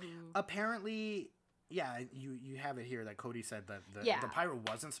Pharaoh. Apparently, yeah, you have it here that Cody said that the pyro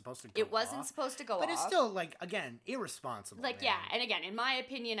wasn't supposed to go off. It wasn't supposed to go off. But it's still, again, irresponsible. Yeah, and again, in my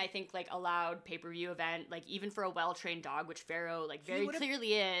opinion, I think, a loud pay-per-view event, even for a well-trained dog, which Pharaoh, very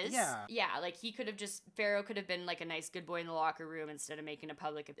clearly is. Yeah. Yeah, Pharaoh could have been, a nice good boy in the locker room instead of making a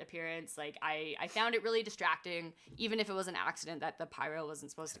public appearance. I found it really distracting, even if it was an accident that the pyro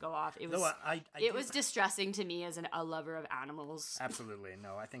wasn't supposed to go off. It was, it was distressing to me as a lover of animals. Absolutely.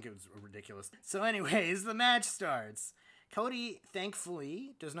 No, I think it was ridiculous. So anyways, the match starts. Cody,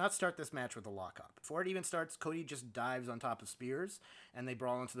 thankfully, does not start this match with a lockup. Before it even starts, Cody just dives on top of Spears, and they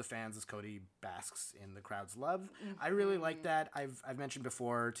brawl into the fans as Cody basks in the crowd's love. Mm-hmm. I really like that. I've mentioned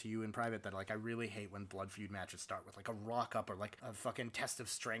before to you in private that I really hate when blood feud matches start with a rock up or a fucking test of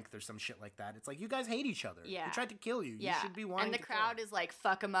strength or some shit like that. It's you guys hate each other. Yeah. He tried to kill you. Yeah. You should be wanting and the to crowd is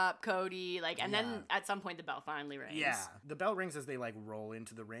fuck him up, Cody. And then at some point the bell finally rings. Yeah. The bell rings as they roll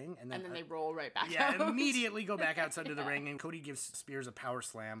into the ring, and then they roll right back out. Yeah, immediately go back outside to the ring, and Cody gives Spears a power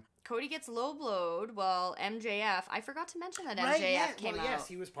slam. Cody gets low blowed while MJF, I forgot to mention that MJF came out. Yes,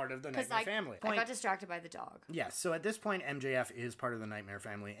 he was part of the Nightmare Family. I got distracted by the dog. Yes, so at this point, MJF is part of the Nightmare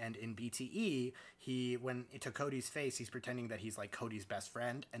Family, and in BTE, to Cody's face, he's pretending that he's Cody's best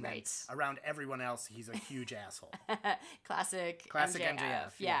friend, and then around everyone else, he's a huge asshole. Classic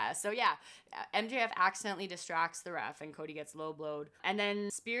MJF. Yeah, so MJF accidentally distracts the ref, and Cody gets low blowed. And then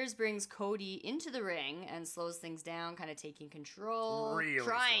Spears brings Cody into the ring and slows things down, kind of taking control. Really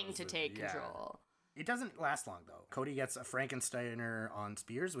trying to take control. It doesn't last long, though. Cody gets a Frankensteiner on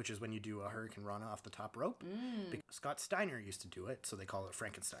Spears, which is when you do a Hurricane Rana off the top rope. Scott Steiner used to do it, so they call it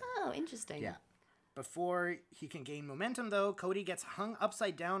Frankenstein. Oh, interesting. Yeah. Before he can gain momentum, though, Cody gets hung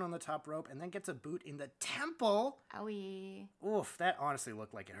upside down on the top rope and then gets a boot in the temple. Owie. Oof, that honestly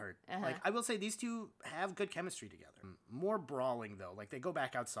looked like it hurt. Like, I will say these two have good chemistry together. More brawling, though. Like, they go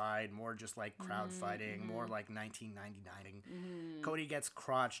back outside, more just like crowd fighting, more like 1999ing. Cody gets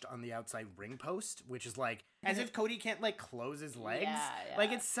crotched on the outside ring post, which is like, as if Cody can't like close his legs. Yeah.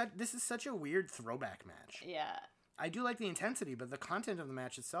 Like, this is such a weird throwback match. Yeah. I do like the intensity, but the content of the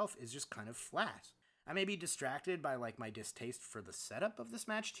match itself is just kind of flat. I may be distracted by, like, my distaste for the setup of this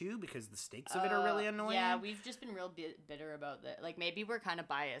match, too, because the stakes of it are really annoying. Yeah, we've just been real bitter about that. Like, maybe we're kind of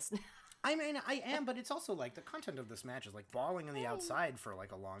biased. I mean, I am, but it's also, like, the content of this match is, like, brawling on the outside for,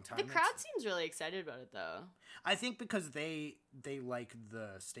 like, a long time. The crowd seems really excited about it, though. I think because they like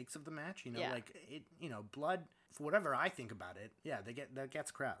the stakes of the match, you know, like, it, you know, blood, for whatever I think about it, that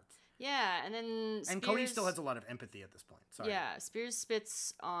gets crowds. Yeah, and then And Cody still has a lot of empathy at this point. Sorry. Yeah, Spears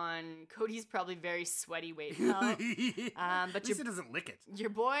spits on Cody's probably very sweaty weight belt. But at least he doesn't lick it. Your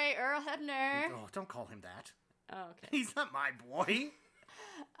boy, Earl Hebner. Oh, don't call him that. Oh, okay. He's not my boy.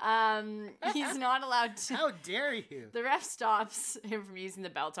 He's not allowed to. How dare you? The ref stops him from using the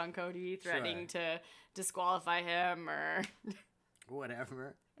belt on Cody, threatening to disqualify him or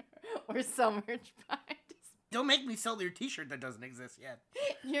whatever. Or so much fine. Don't make me sell your t-shirt that doesn't exist yet.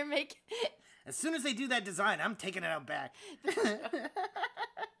 You're making... As soon as they do that design, I'm taking it out back.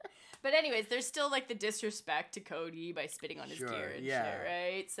 But anyways, there's still, like, the disrespect to Cody by spitting on his gear and shit,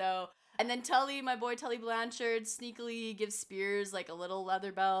 right? So... And then Tully, my boy Tully Blanchard, sneakily gives Spears, like, a little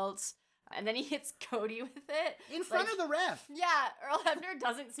leather belt. And then he hits Cody with it. In front of the ref. Yeah, Earl Hebner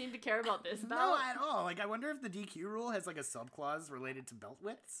doesn't seem to care about this belt. No, at all. Like, I wonder if the DQ rule has, like, a subclause related to belt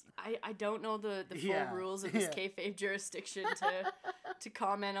widths. I don't know the full rules of this kayfabe jurisdiction to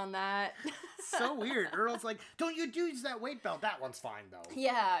comment on that. So weird. Earl's like, don't you use that weight belt? That one's fine, though.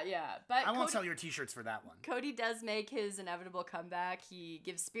 Yeah. But I won't sell your t-shirts for that one. Cody does make his inevitable comeback. He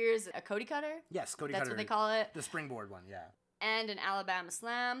gives Spears a Cody cutter. Yes, Cody That's cutter. That's what they call it. The springboard one, yeah. And an Alabama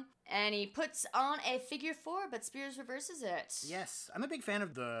slam, and he puts on a figure four, but Spears reverses it. Yes, I'm a big fan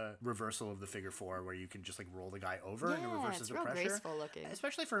of the reversal of the figure four, where you can just like roll the guy over and it reverses the pressure. Yeah, it's real graceful looking.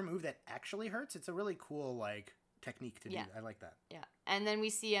 Especially for a move that actually hurts, it's a really cool like technique to do. I like that. Yeah, and then we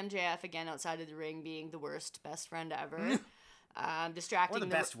see MJF again outside of the ring being the worst best friend ever. Distracting. Or the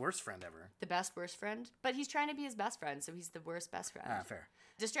best worst friend ever. The best worst friend. But he's trying to be his best friend, so he's the worst best friend. Fair.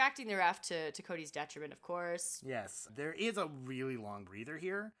 Distracting the ref to Cody's detriment, of course. Yes. There is a really long breather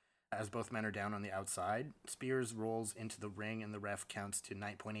here, as both men are down on the outside. Spears rolls into the ring, and the ref counts to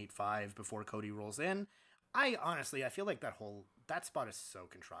 9.85 before Cody rolls in. I feel like that spot is so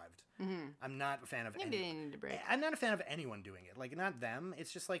contrived. Mm-hmm. I'm not a fan of Maybe they need a break. I'm not a fan of anyone doing it. Like, not them.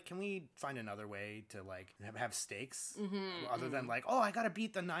 It's just like, can we find another way to like have stakes other than like, oh, I gotta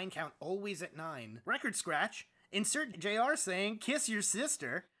beat the 9 count always at 9. Record scratch. Insert JR saying, kiss your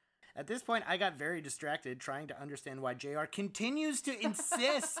sister. At this point, I got very distracted trying to understand why JR continues to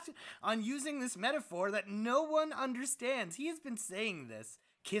insist on using this metaphor that no one understands. He has been saying this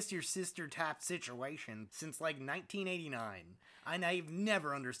kiss your sister type situation since like 1989. And I've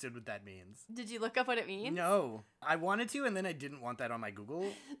never understood what that means. Did you look up what it means? No. I wanted to, and then I didn't want that on my Google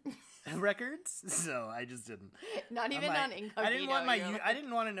records, so I just didn't. Not even on incognito. I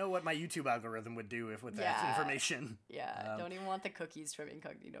didn't want to know what my YouTube algorithm would do with that information. Yeah, don't even want the cookies from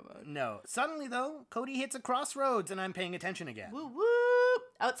incognito mode. No. Suddenly, though, Cody hits a crossroads, and I'm paying attention again. Woo woo!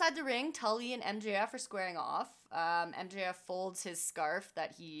 Outside the ring, Tully and MJF are squaring off. MJF folds his scarf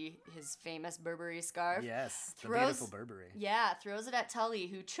his famous Burberry scarf. Yes, the beautiful Burberry. Yeah, throws it at Tully,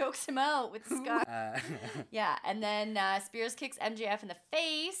 who chokes him out with the scarf. Yeah, and then Spears kicks MJF in the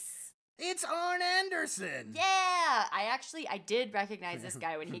face. It's Arn Anderson! Yeah! I did recognize this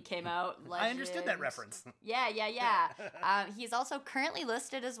guy when he came out. Legend. I understood that reference. Yeah. He's also currently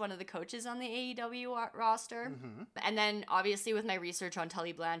listed as one of the coaches on the AEW roster. Mm-hmm. And then, obviously, with my research on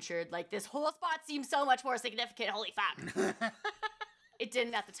Tully Blanchard, like, this whole spot seems so much more significant. Holy fuck! It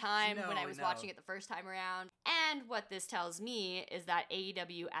didn't at the time when I was watching it the first time around. And what this tells me is that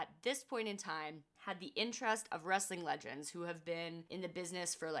AEW at this point in time had the interest of wrestling legends who have been in the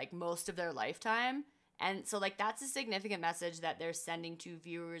business for like most of their lifetime. And so like that's a significant message that they're sending to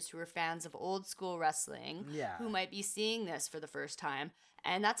viewers who are fans of old school wrestling who might be seeing this for the first time.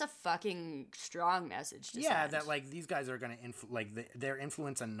 And that's a fucking strong message to send. That like these guys are going to their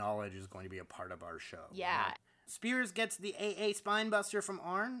influence and knowledge is going to be a part of our show. Yeah. Right? Spears gets the AA spine buster from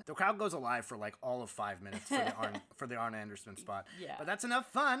Arn. The crowd goes alive for like all of 5 minutes for the Arn Anderson spot. Yeah. But that's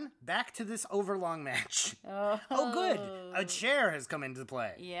enough fun. Back to this overlong match. Oh, good. A chair has come into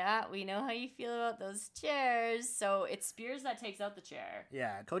play. Yeah, we know how you feel about those chairs. So it's Spears that takes out the chair.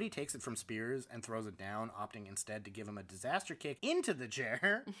 Yeah, Cody takes it from Spears and throws it down, opting instead to give him a disaster kick into the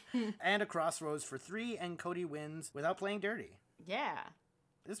chair and a crossroads for 3, and Cody wins without playing dirty. Yeah.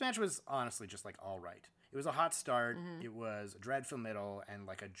 This match was honestly just like all right. It was a hot start, it was a dreadful middle, and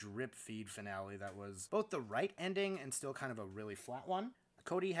like a drip feed finale that was both the right ending and still kind of a really flat one.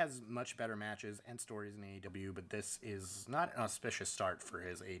 Cody has much better matches and stories in AEW, but this is not an auspicious start for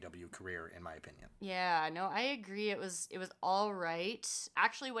his AEW career, in my opinion. Yeah, no, I agree. It was all right.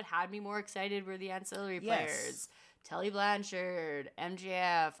 Actually, what had me more excited were the ancillary players. Tully Blanchard,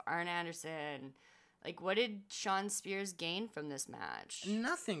 MJF, Arn Anderson. Like, what did Sean Spears gain from this match?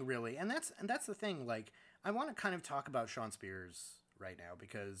 Nothing really, and that's the thing. Like, I want to kind of talk about Sean Spears right now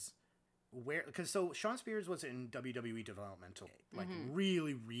because Sean Spears was in WWE developmental like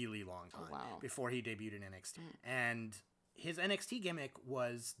really, really long time before he debuted in NXT, and his NXT gimmick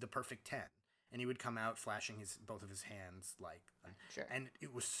was the perfect 10, and he would come out flashing both of his hands and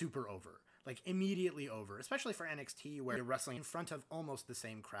it was super over. Like, immediately over, especially for NXT, where you're wrestling in front of almost the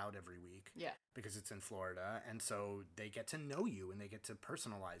same crowd every week. Yeah. Because it's in Florida, and so they get to know you, and they get to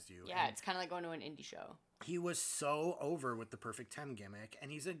personalize you. Yeah, it's kind of like going to an indie show. He was so over with the Perfect 10 gimmick,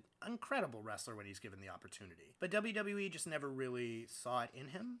 and he's an incredible wrestler when he's given the opportunity. But WWE just never really saw it in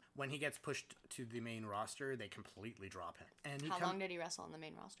him. When he gets pushed to the main roster, they completely drop him. And How long did he wrestle on the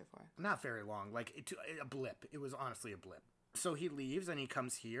main roster for? Not very long. Like, a blip. It was honestly a blip. So he leaves, and he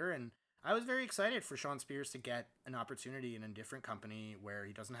comes here, and I was very excited for Sean Spears to get an opportunity in a different company where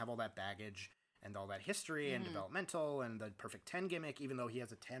he doesn't have all that baggage and all that history and developmental and the Perfect 10 gimmick, even though he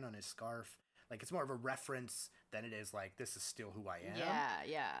has a 10 on his scarf. Like, it's more of a reference than it is like, this is still who I am.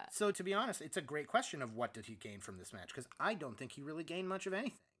 Yeah. So, to be honest, it's a great question of what did he gain from this match, because I don't think he really gained much of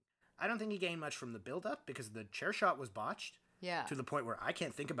anything. I don't think he gained much from the build-up because the chair shot was botched. Yeah. To the point where I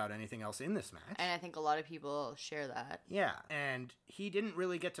can't think about anything else in this match. And I think a lot of people share that. Yeah, and he didn't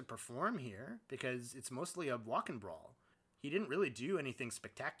really get to perform here because it's mostly a walk and brawl. He didn't really do anything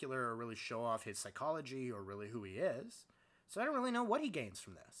spectacular or really show off his psychology or really who he is. So I don't really know what he gains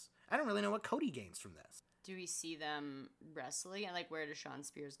from this. I don't really know what Cody gains from this. Do we see them wrestling? And, like, where does Sean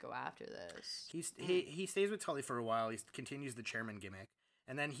Spears go after this? He stays with Tully for a while. He continues the chairman gimmick.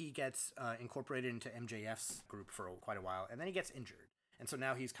 And then he gets incorporated into MJF's group for quite a while. And then he gets injured. And so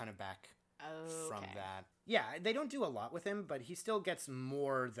now he's kind of back from that. Yeah, they don't do a lot with him, but he still gets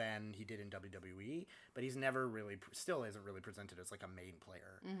more than he did in WWE. But he's never really, still isn't really presented as like a main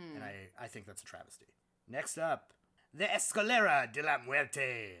player. And I think that's a travesty. Next up, the Escalera de la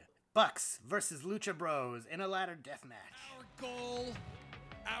Muerte. Bucks versus Lucha Bros in a ladder death match. Our goal,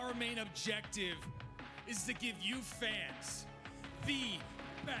 our main objective is to give you fans the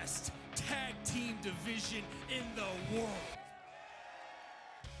best tag team division in the world.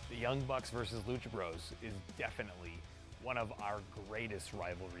 The Young Bucks versus Lucha Bros is definitely one of our greatest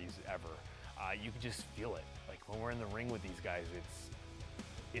rivalries ever. You can just feel it. Like, when we're in the ring with these guys,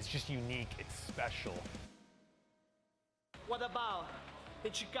 it's just unique, it's special. What about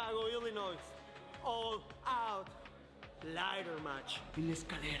in Chicago, Illinois? All out ladder match. En la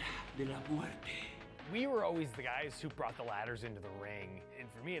escalera de la muerte. We were always the guys who brought the ladders into the ring. And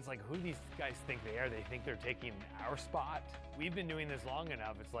for me, it's like, who do these guys think they are? They think they're taking our spot? We've been doing this long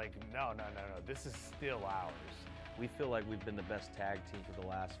enough. It's like, no. This is still ours. We feel like we've been the best tag team for the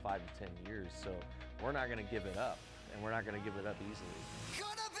last 5 to 10 years, so we're not going to give it up, and we're not going to give it up easily.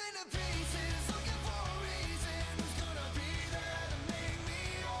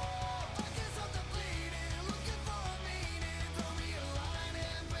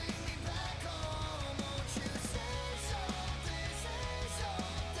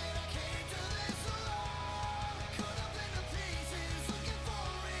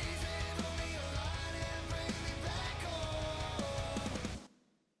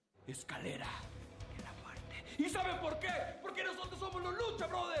 Escalera de la muerte. ¿Y saben por qué? Porque nosotros somos los Lucha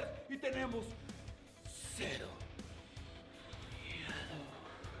Brothers y tenemos cero miedo.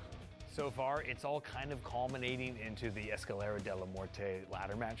 So far, it's all kind of culminating into the Escalera de la Muerte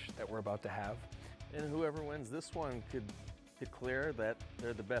ladder match that we're about to have. And whoever wins this one could declare that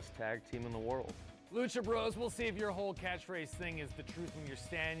they're the best tag team in the world. Lucha Bros, we'll see if your whole catchphrase thing is the truth when you're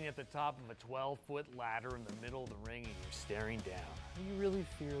standing at the top of a 12-foot ladder in the middle of the ring and you're staring down. Are you really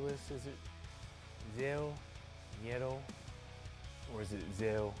fearless? Is it Zeo Miedo? Or is it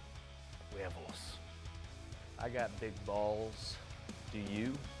Zeo Huevos? I got big balls. Do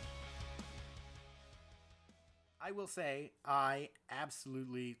you? I will say I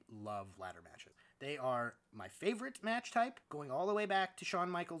absolutely love ladder matches. They are my favorite match type, going all the way back to Shawn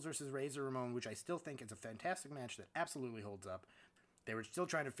Michaels versus Razor Ramon, which I still think is a fantastic match that absolutely holds up. They were still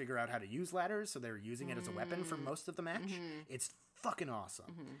trying to figure out how to use ladders, so they were using it as a weapon for most of the match. It's fucking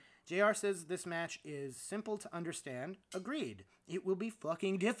awesome. JR says this match is simple to understand. Agreed. It will be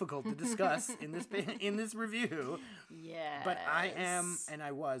fucking difficult to discuss in this review. Yes. But I am, and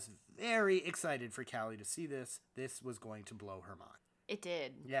I was very excited for Callie to see this. This was going to blow her mind. It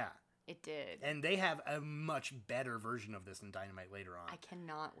did. Yeah. It did. And they have a much better version of this in Dynamite later on. I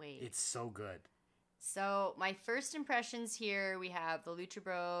cannot wait. It's so good. So, my first impressions here, we have the Lucha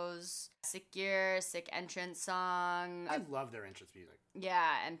Bros, sick gear, sick entrance song. I love their entrance music.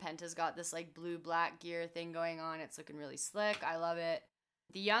 Yeah, and Penta's got this like blue-black gear thing going on. It's looking really slick. I love it.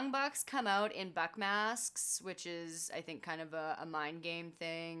 The Young Bucks come out in buck masks, which is, I think, kind of a mind game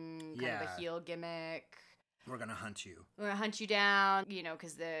thing, kind of a heel gimmick. We're going to hunt you. We're going to hunt you down, you know,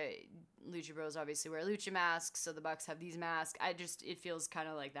 because the Lucha Bros obviously wear lucha masks, so the Bucks have these masks. It feels kind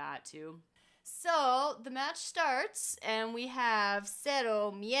of like that, too. So, the match starts, and we have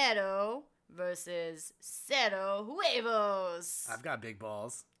Cero Miedo versus Cero Huevos. I've got big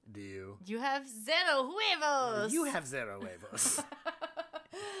balls. Do you? You have Cero Huevos. You have Cero Huevos.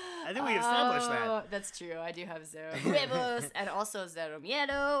 I think we established that. That's true. I do have Cero Huevos and also Cero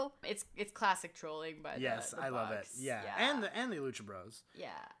Miedo. It's classic trolling by the I love it. Bucks. Yeah. And the Lucha Bros. Yeah.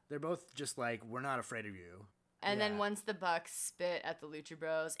 They're both just like, we're not afraid of you. And then once the Bucks spit at the Lucha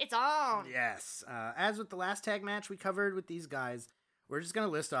Bros, it's on! Yes. As with the last tag match we covered with these guys, we're just going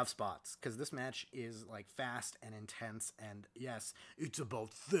to list off spots, because this match is, like, fast and intense, and yes, it's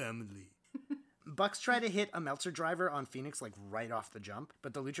about family. Bucks try to hit a Meltzer driver on Phoenix, like, right off the jump,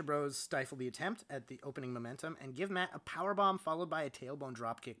 but the Lucha Bros stifle the attempt at the opening momentum and give Matt a powerbomb followed by a tailbone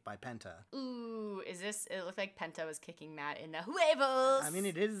dropkick by Penta. Ooh, it looked like Penta was kicking Matt in the huevos! I mean,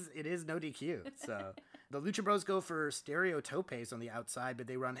 it is no DQ, so... The Lucha Bros go for stereo topes on the outside, but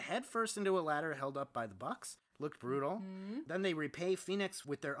they run headfirst into a ladder held up by the Bucks. Looked brutal. Then they repay Phoenix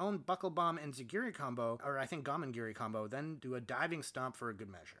with their own buckle bomb and Zagiri combo, or I think Gamangiri combo, then do a diving stomp for a good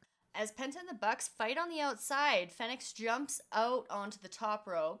measure. As Penta and the Bucks fight on the outside, Phoenix jumps out onto the top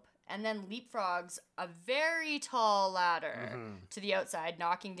rope and then leapfrogs a very tall ladder to the outside,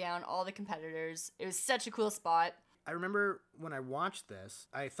 knocking down all the competitors. It was such a cool spot. I remember when I watched this,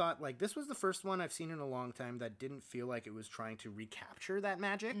 I thought, like, this was the first one I've seen in a long time that didn't feel like it was trying to recapture that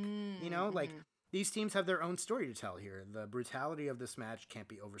magic. You know, like, these teams have their own story to tell here. The brutality of this match can't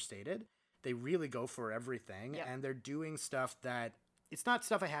be overstated. They really go for everything, and they're doing stuff that... It's not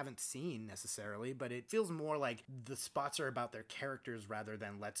stuff I haven't seen necessarily, but it feels more like the spots are about their characters rather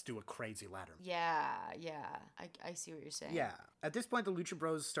than let's do a crazy ladder. Yeah. I see what you're saying. Yeah. At this point, the Lucha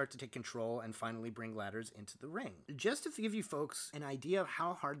Bros start to take control and finally bring ladders into the ring. Just to give you folks an idea of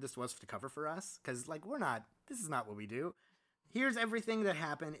how hard this was to cover for us, because, like, this is not what we do. Here's everything that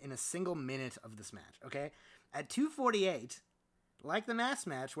happened in a single minute of this match, okay? At 2:48, like the mass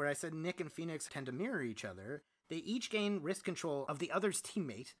match where I said Nick and Phoenix tend to mirror each other, they each gain wrist control of the other's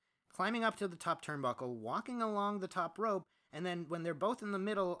teammate, climbing up to the top turnbuckle, walking along the top rope, and then when they're both in the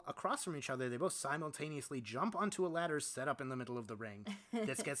middle across from each other, they both simultaneously jump onto a ladder set up in the middle of the ring.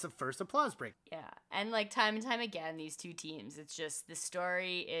 This gets the first applause break. Yeah, and like time and time again, these two teams, it's just the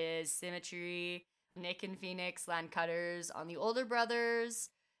story is symmetry. Nick and Phoenix land cutters on the older brothers.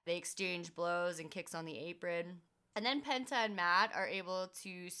 They exchange blows and kicks on the apron. And then Penta and Matt are able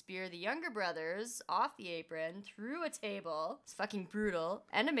to spear the younger brothers off the apron through a table. It's fucking brutal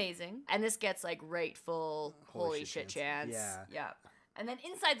and amazing. And this gets like right full holy shit chance. Yeah. And then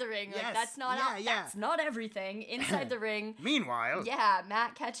inside the ring, like that's not everything. Inside the ring. Meanwhile. Yeah,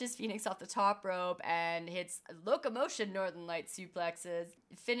 Matt catches Phoenix off the top rope and hits locomotion Northern Light suplexes.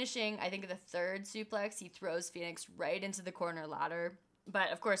 Finishing, I think, the third suplex, he throws Phoenix right into the corner ladder.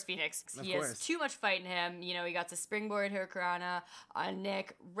 But, of course, Phoenix, he has too much fight in him. You know, he got the springboard Hurricanrana on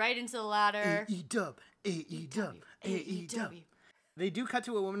Nick right into the ladder. AEW. They do cut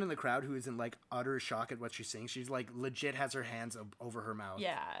to a woman in the crowd who is in, like, utter shock at what she's saying. She's, like, legit has her hands over her mouth.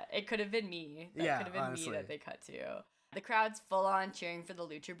 Yeah, it could have been me. That could have been honestly. me that they cut to. The crowd's full on cheering for the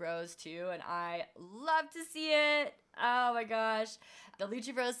Lucha Bros, too, and I love to see it. Oh, my gosh. The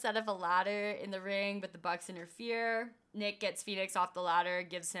Lucha Bros set up a ladder in the ring, but the Bucks interfere. Nick gets Phoenix off the ladder,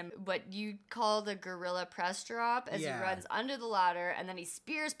 gives him what you call the gorilla press drop as he runs under the ladder, and then he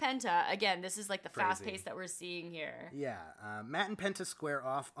spears Penta. Again, this is like the fast pace that we're seeing here. Yeah, Matt and Penta square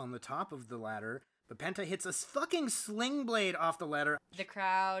off on the top of the ladder, but Penta hits a fucking sling blade off the ladder. The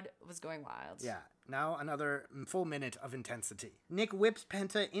crowd was going wild. Yeah, Now another full minute of intensity. Nick whips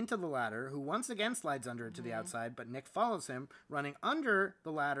Penta into the ladder, who once again slides under it to the outside, but Nick follows him, running under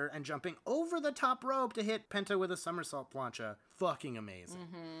the ladder and jumping over the top rope to hit Penta with a somersault plancha. Fucking amazing.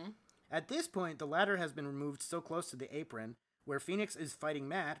 At this point, the ladder has been removed so close to the apron, where Phoenix is fighting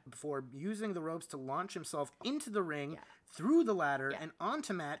Matt before using the ropes to launch himself into the ring, through the ladder, and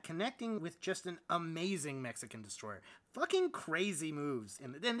onto Matt, connecting with just an amazing Mexican destroyer. Fucking crazy moves.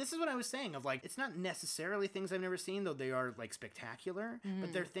 And this is what I was saying of, like, it's not necessarily things I've never seen, though they are, like, spectacular,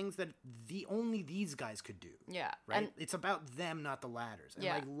 but they're things that only these guys could do. Yeah. Right? And it's about them, not the ladders. And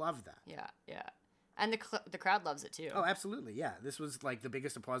I love that. Yeah. And the crowd loves it too. Oh, absolutely, yeah. This was, like, the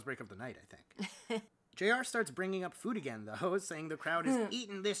biggest applause break of the night, I think. JR starts bringing up food again, though, saying the crowd is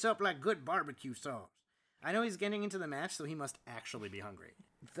eating this up like good barbecue sauce. I know he's getting into the match, so he must actually be hungry.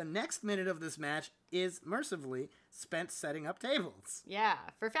 The next minute of this match is, mercifully, spent setting up tables. Yeah,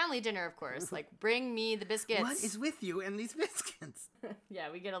 for family dinner, of course. Like, bring me the biscuits. What is with you and these biscuits?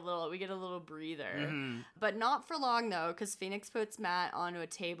 Yeah, we get a little breather. But not for long, though, because Phoenix puts Matt onto a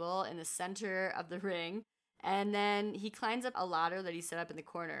table in the center of the ring, and then he climbs up a ladder that he set up in the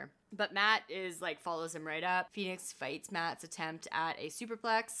corner. But Matt follows him right up. Phoenix fights Matt's attempt at a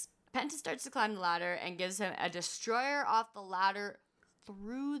superplex. Penta starts to climb the ladder and gives him a destroyer off the ladder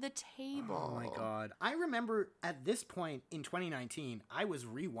through the table. Oh my god. I remember at this point in 2019, I was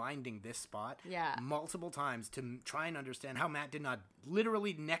rewinding this spot multiple times to try and understand how Matt did not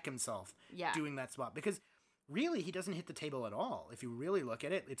literally neck himself doing that spot. Because really, he doesn't hit the table at all. If you really look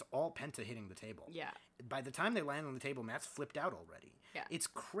at it, it's all Penta hitting the table. Yeah. By the time they land on the table, Matt's flipped out already. Yeah. It's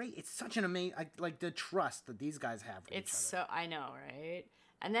great. It's such an amazing, like the trust that these guys have for each other. I know, right?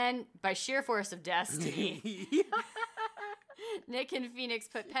 And then, by sheer force of destiny, Nick and Phoenix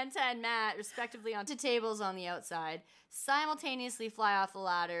put Penta and Matt, respectively, onto tables on the outside, simultaneously fly off the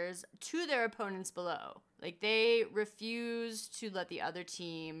ladders to their opponents below. Like, they refuse to let the other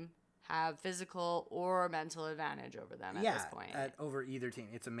team have physical or mental advantage over them at this point. Over either team.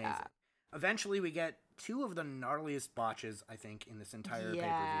 It's amazing. Eventually, we get two of the gnarliest botches, I think, in this entire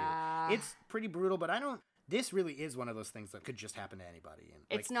pay-per-view. It's pretty brutal, but this really is one of those things that could just happen to anybody. And,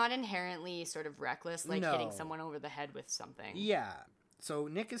 it's not inherently sort of reckless, like hitting someone over the head with something. Yeah. So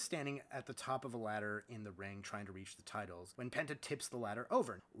Nick is standing at the top of a ladder in the ring trying to reach the titles when Penta tips the ladder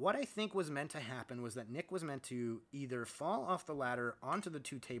over. What I think was meant to happen was that Nick was meant to either fall off the ladder onto the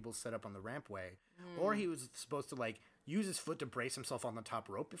two tables set up on the rampway, or he was supposed to, use his foot to brace himself on the top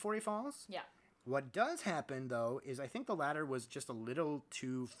rope before he falls. Yeah. What does happen, though, is I think the ladder was just a little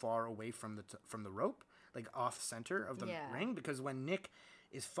too far away from the rope, like off center of the ring, because when Nick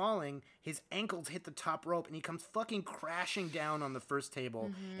is falling, his ankles hit the top rope and he comes fucking crashing down on the first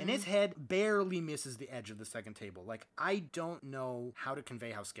table, and his head barely misses the edge of the second table. Like, I don't know how to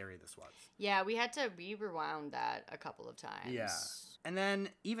convey how scary this was. Yeah, we rewound that a couple of times. Yeah. And then,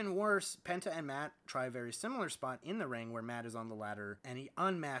 even worse, Penta and Matt try a very similar spot in the ring where Matt is on the ladder and he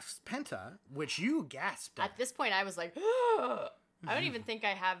unmasks Penta, which you gasped at. At this point, I was like, I don't even think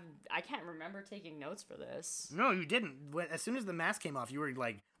I can't remember taking notes for this. No, you didn't. As soon as the mask came off, you were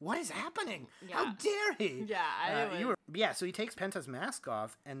like, what is happening? Yeah. How dare he? Yeah, so he takes Penta's mask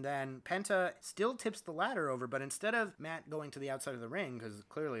off, and then Penta still tips the ladder over, but instead of Matt going to the outside of the ring, because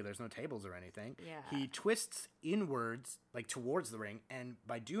clearly there's no tables or anything, he twists inwards, towards the ring, and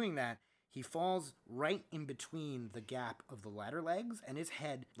by doing that, he falls right in between the gap of the ladder legs, and his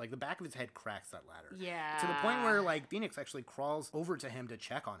head, the back of his head cracks that ladder. Yeah. To the point where, Phoenix actually crawls over to him to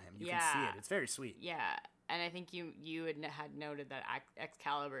check on him. You can see it. It's very sweet. Yeah. And I think you had noted that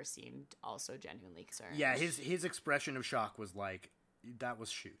Excalibur seemed also genuinely concerned. Yeah, his expression of shock was that was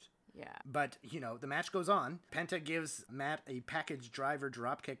shoot. Yeah. But, the match goes on. Penta gives Matt a package driver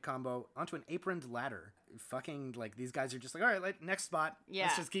dropkick combo onto an aproned ladder. Fucking, these guys are just all right, next spot. Yeah.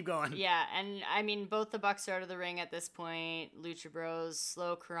 Let's just keep going. Yeah, and, I mean, both the Bucks are out of the ring at this point. Lucha Bros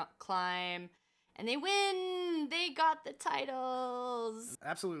slow climb, and they win! They got the titles!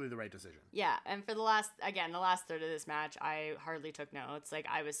 Absolutely the right decision. Yeah, and for the last third of this match, I hardly took notes.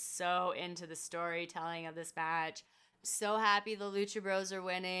 I was so into the storytelling of this match. So happy the Lucha Bros are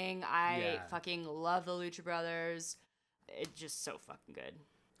winning. I fucking love the Lucha Brothers. It's just so fucking good.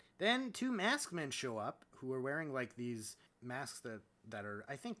 Then two masked men show up who are wearing these masks that are,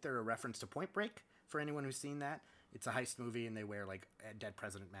 I think they're a reference to Point Break for anyone who's seen that. It's a heist movie and they wear dead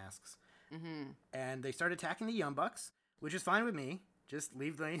president masks. Mm-hmm. And they start attacking the Young Bucks, which is fine with me. Just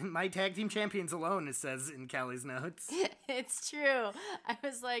leave my tag team champions alone, it says in Callie's notes. It's true. I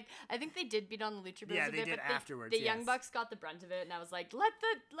was like, I think they did beat on the Lucha Bros Yeah, a they bit, did but afterwards, the Young yes. Bucks got the brunt of it, and I was like, let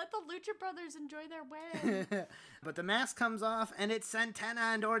the Lucha Brothers enjoy their win. But the mask comes off, and it's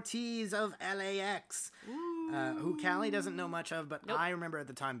Santana and Ortiz of LAX, who Callie doesn't know much of, but I remember at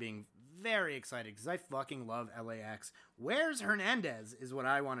the time being very excited because I fucking love LAX. Where's Hernandez is what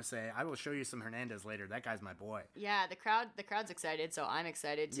I want to say. I will show you some Hernandez later. That guy's my boy. Yeah, the crowd's excited, so I'm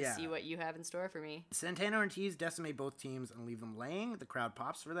excited to see what you have in store for me. Santana and Ortiz decimate both teams and leave them laying. The crowd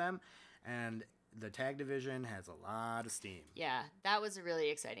pops for them, and the tag division has a lot of steam. Yeah, that was a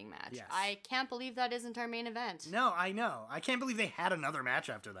really exciting match. Yes. I can't believe that isn't our main event. No, I know. I can't believe they had another match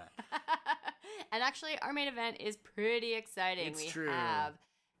after that. And actually, our main event is pretty exciting. It's we true. have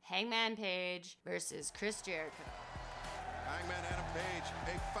Hangman Page versus Chris Jericho. Hangman Adam Page,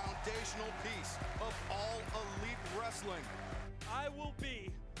 a foundational piece of All Elite Wrestling. I will be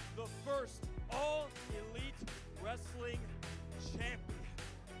the first All Elite Wrestling champion.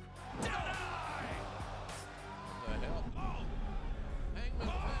 The hell? Oh! Hangman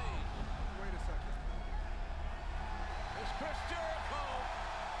Page. Wait a second. It's Chris Jericho.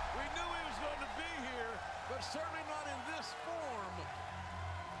 We knew he was going to be here, but certainly not in this form.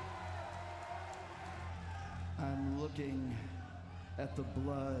 I'm looking at the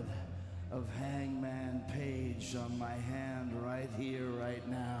blood of Hangman Page on my hand right here, right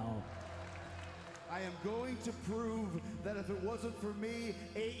now. I am going to prove that if it wasn't for me,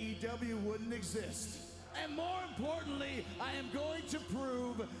 AEW wouldn't exist. And more importantly, I am going to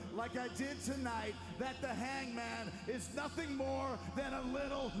prove, like I did tonight, that the Hangman is nothing more than a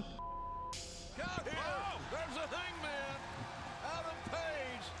little... Count here! Oh, there's a Hangman! Adam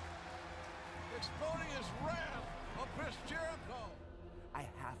Page! Exploding his wrath of Chris Jericho! I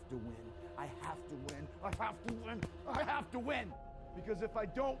have to win. I have to win. I have to win. I have to win. Because if I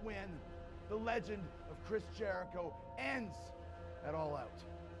don't win, the legend of Chris Jericho ends at All Out.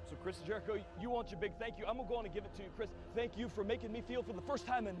 So Chris Jericho, you want your big thank you. I'm gonna go on and give it to you, Chris. Thank you for making me feel for the first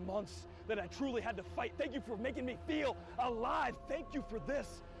time in months that I truly had to fight. Thank you for making me feel alive. Thank you for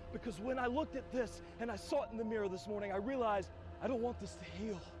this. Because when I looked at this and I saw it in the mirror this morning, I realized I don't want this to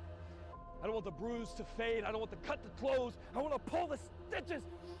heal. I don't want the bruise to fade. I don't want the cut to close. I want to pull the stitches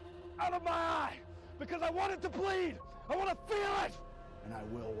out of my eye because I want it to bleed. I want to feel it. And I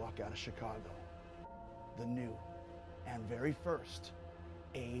will walk out of Chicago, the new and very first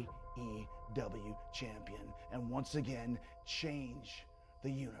AEW champion, and once again change the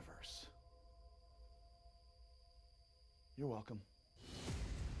universe. You're welcome.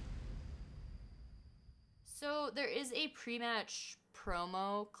 So there is a pre-match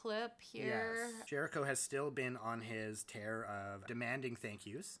promo clip here. Yes. Jericho has still been on his tear of demanding thank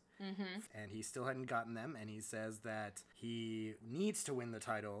yous. Mm-hmm. And he still hadn't gotten them, and he says that he needs to win the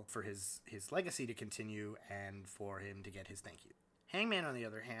title for his legacy to continue and for him to get his thank you. Hangman, on the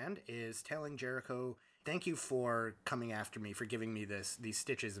other hand, is telling Jericho, thank you for coming after me, for giving me these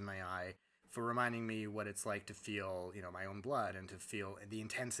stitches in my eye, for reminding me what it's like to feel, my own blood and to feel the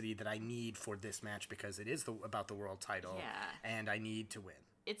intensity that I need for this match because it is about the world title, and I need to win.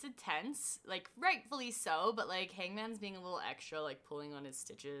 It's intense, rightfully so, but Hangman's being a little extra, pulling on his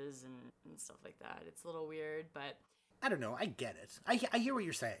stitches and stuff like that. It's a little weird, but I don't know. I get it. I hear what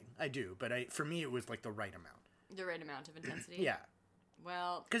you're saying. I do, but for me it was the right amount. The right amount of intensity. Yeah.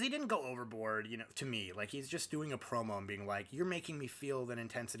 Well, because he didn't go overboard, to me. He's just doing a promo and being like, you're making me feel that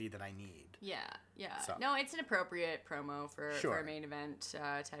intensity that I need. Yeah. So. No, it's an appropriate promo for a main event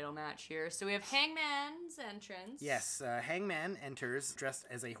title match here. So we have Hangman's entrance. Yes, Hangman enters dressed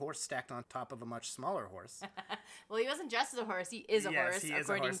as a horse stacked on top of a much smaller horse. Well, he wasn't dressed as a horse. He is a horse,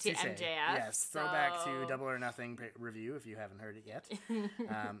 according to MJF. Yes, throwback to Double or Nothing review if you haven't heard it yet.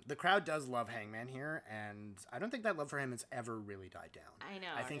 The crowd does love Hangman here, and I don't think that love for him has ever really died down. I know,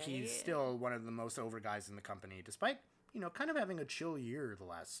 I think he's still one of the most over guys in the company, despite, kind of having a chill year the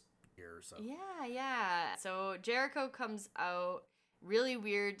last year or so. Yeah. So Jericho comes out. Really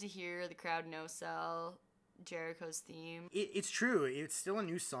weird to hear the crowd no-sell Jericho's theme. It's true. It's still a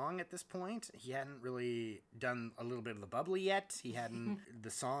new song at this point. He hadn't really done a little bit of the bubbly yet. He hadn't.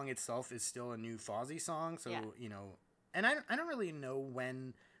 The song itself is still a new Fozzy song. So, and I don't really know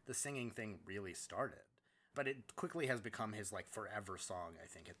when the singing thing really started. But it quickly has become his forever song, I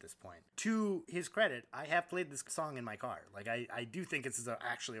think, at this point. To his credit, I have played this song in my car. I do think it's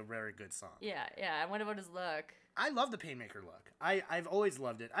actually a very good song. Yeah. And what about his look? I love the Painmaker look. I've always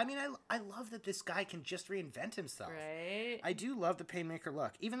loved it. I mean, I love that this guy can just reinvent himself. Right. I do love the Painmaker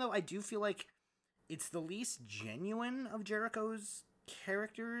look, even though I do feel like it's the least genuine of Jericho's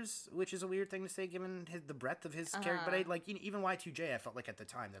characters, which is a weird thing to say given the breadth of his character. But I like even Y2J, I felt like at the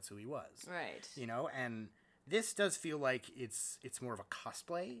time that's who he was. Right. You know, and this does feel like it's more of a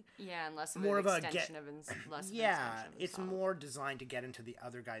cosplay. Yeah, and less of more an of extension of less of an yeah, extension of it's himself. more designed to get into the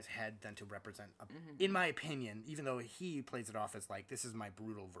other guy's head than to represent, in my opinion, even though he plays it off as like, this is my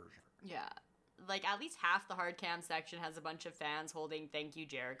brutal version. Yeah. Like, at least half the hard cam section has a bunch of fans holding "Thank You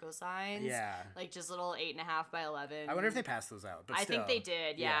Jericho" signs. Yeah. Like, just little 8.5 by 11. I wonder if they passed those out, but I still. think they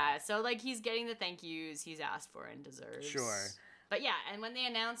did, yeah. So, like, he's getting the thank yous he's asked for and deserves. Sure. But yeah, and when they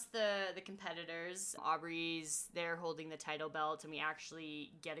announced the competitors, Aubrey's there holding the title belt, and we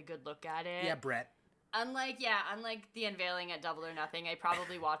actually get a good look at it. Yeah, Brett. Unlike the unveiling at Double or Nothing, I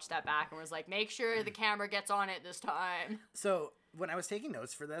probably watched that back and was like, make sure the camera gets on it this time. So when I was taking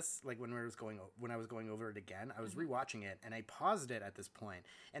notes for this, like when I was going over it again, I was rewatching it and I paused it at this point,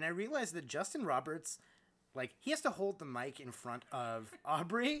 and I realized that Justin Roberts, like, he has to hold the mic in front of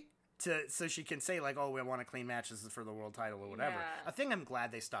Aubrey so she can say like, oh, we want a clean match, this is for the world title or whatever. Yeah. A thing I'm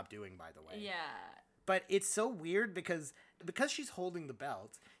glad they stopped doing, by the way. Yeah. But it's so weird because she's holding the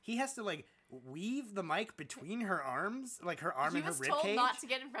belt, he has to like weave the mic between her arms, like her arm and her rib cage. He was told not to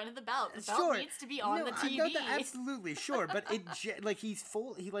get in front of the belt. The belt needs to be on the TV. I know that, absolutely, sure. But it like he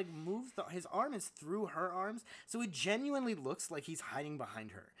moves his arm is through her arms, so it genuinely looks like he's hiding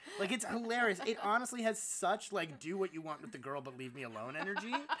behind her. Like, it's hilarious. It honestly has such like do what you want with the girl but leave me alone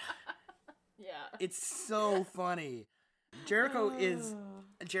energy. Yeah. It's so funny. Jericho is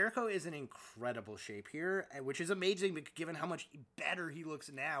in incredible shape here, which is amazing given how much better he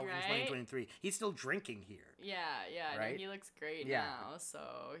looks now in 2023. He's still drinking here. Yeah, yeah. Right? No, he looks great Yeah.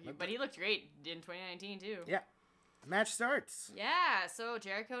 now. But he looked great in 2019 too. Yeah. Match starts. Yeah, so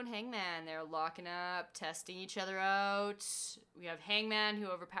Jericho and Hangman, they're locking up, testing each other out. We have Hangman who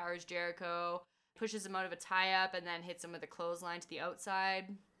overpowers Jericho, pushes him out of a tie-up, and then hits him with a clothesline to the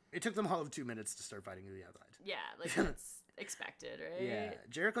outside. It took them all of 2 minutes to start fighting to the outside. Yeah, like that's expected, right? Yeah.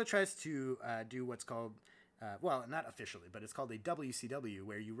 Jericho tries to do what's called, well, not officially, but it's called a WCW,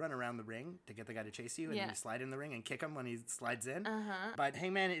 where you run around the ring to get the guy to chase you, and you slide in the ring and kick him when he slides in. But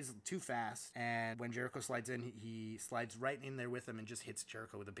Hangman is too fast, and when Jericho slides in, he slides right in there with him and just hits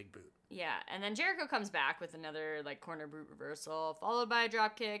Jericho with a big boot. Yeah, and then Jericho comes back with another like corner boot reversal, followed by a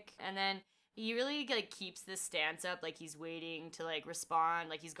drop kick, and then he really like keeps this stance up, like he's waiting to like respond,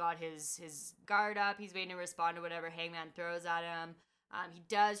 like he's got his guard up, he's waiting to respond to whatever Hangman throws at him. He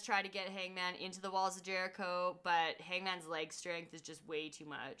does try to get Hangman into the walls of Jericho, but Hangman's leg strength is just way too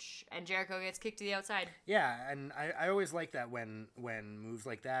much, and Jericho gets kicked to the outside. Yeah, and I always like that when moves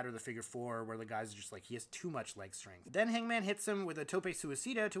like that, or the figure four, where the guy's just like, he has too much leg strength. Then Hangman hits him with a tope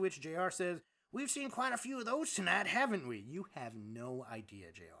suicida, to which JR says, "We've seen quite a few of those tonight, haven't we?" You have no idea,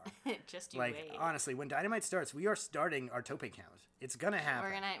 JR. Just you like, wait. honestly, when Dynamite starts, we are starting our tope count. It's gonna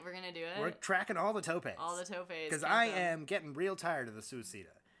happen. We're gonna do it. We're tracking all the topes. All the topes. Because I am getting real tired of the suicida.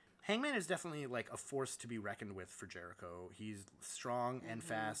 Hangman is definitely like a force to be reckoned with for Jericho. He's strong and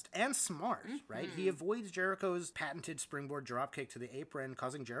fast and smart, right? He avoids Jericho's patented springboard dropkick to the apron,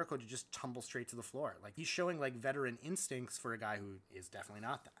 causing Jericho to just tumble straight to the floor. Like, he's showing like veteran instincts for a guy who is definitely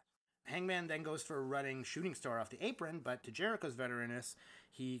not that. Hangman then goes for a running shooting star off the apron, but to Jericho's veteranness,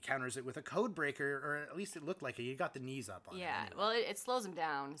 he counters it with a code breaker, or at least it looked like it. He got the knees up on it. Yeah, anyway. well, it slows him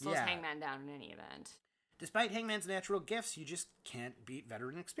down. It slows Hangman down in any event. Despite Hangman's natural gifts, you just can't beat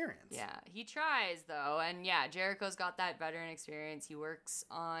veteran experience. Yeah, he tries, though. And yeah, Jericho's got that veteran experience. He works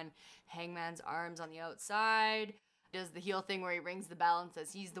on Hangman's arms on the outside, does the heel thing where he rings the bell and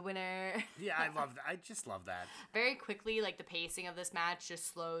says he's the winner. Yeah, I love that. I just love that. Very quickly, like, the pacing of this match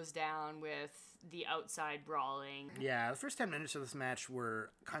just slows down with the outside brawling. Yeah, the first 10 minutes of this match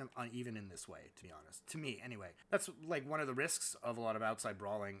were kind of uneven in this way, to be honest. To me, anyway. That's, like, one of the risks of a lot of outside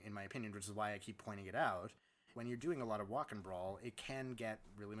brawling, in my opinion, which is why I keep pointing it out. When you're doing a lot of walk and brawl, it can get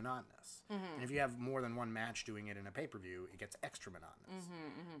really monotonous. And if you have more than one match doing it in a pay-per-view, it gets extra monotonous.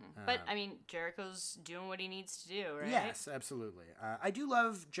 But, I mean, Jericho's doing what he needs to do, right? Yes, absolutely. I do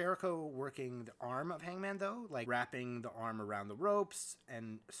love Jericho working the arm of Hangman, though, like wrapping the arm around the ropes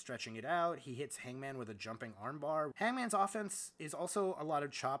and stretching it out. He hits Hangman with a jumping armbar. Hangman's offense is also a lot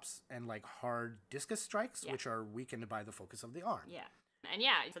of chops and, like, hard discus strikes, which are weakened by the focus of the arm. Yeah. And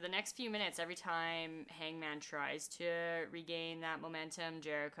yeah, for the next few minutes, every time Hangman tries to regain that momentum,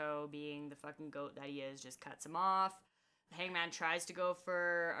 Jericho, being the fucking goat that he is, just cuts him off. Hangman tries to go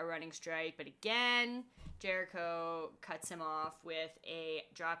for a running strike, but again, Jericho cuts him off with a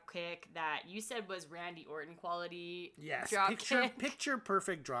drop kick that you said was Randy Orton quality. Yes, drop kick. picture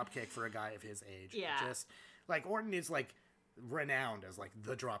perfect drop kick for a guy of his age. Yeah. Just, like, Orton is, like, renowned as, like,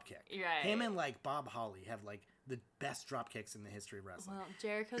 the drop kick. Right. Him and, like, Bob Holly have, like, the best drop kicks in the history of wrestling. Well,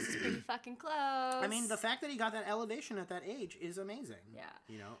 Jericho's is pretty fucking close. I mean, the fact that he got that elevation at that age is amazing. Yeah.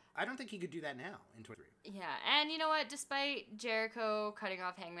 You know, I don't think he could do that now in 23. Yeah, and you know what? Despite Jericho cutting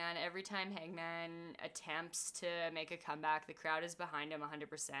off Hangman, every time Hangman attempts to make a comeback, the crowd is behind him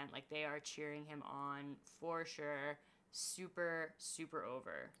 100%. Like, they are cheering him on for sure. Super, super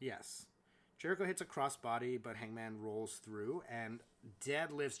over. Yes. Jericho hits a crossbody, but Hangman rolls through and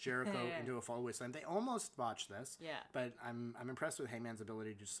deadlifts Jericho into a fallaway slam. They almost botched this. Yeah. But I'm impressed with Hangman's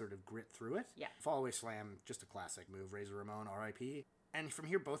ability to just sort of grit through it. Yeah. Fallaway slam, just a classic move. Razor Ramon, R.I.P. And from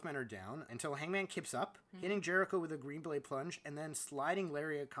here, both men are down until Hangman kips up, hitting Jericho with a green blade plunge, and then sliding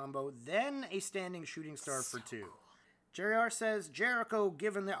lariat combo, then a standing shooting star for two. Cool. JR says, Jericho,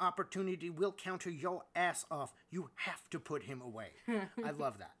 given the opportunity, will counter your ass off. You have to put him away. I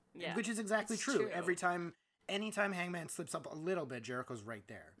love that. Yeah. Which is exactly true. Anytime Hangman slips up a little bit, Jericho's right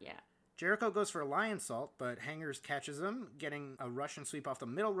there. Yeah. Jericho goes for a lion salt, but Hangers catches him, getting a Russian sweep off the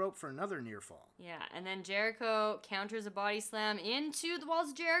middle rope for another near fall. Yeah, and then Jericho counters a body slam into the walls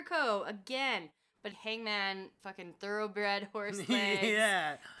of Jericho again. But Hangman, fucking thoroughbred horse legs,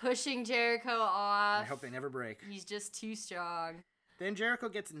 Yeah. pushing Jericho off. I hope they never break. He's just too strong. Then Jericho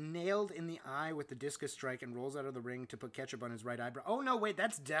gets nailed in the eye with the discus strike and rolls out of the ring to put ketchup on his right eyebrow. Oh, no, wait,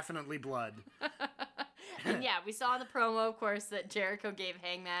 that's definitely blood. And yeah, we saw in the promo, of course, that Jericho gave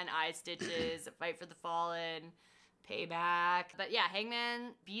Hangman eye stitches, a fight for the fallen, payback. But yeah,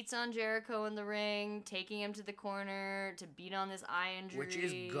 Hangman beats on Jericho in the ring, taking him to the corner to beat on this eye injury. Which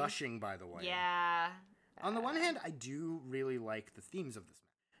is gushing, by the way. Yeah. On the one hand, I do really like the themes of this match.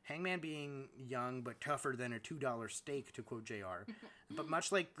 Hangman being young but tougher than a $2 steak, to quote JR. But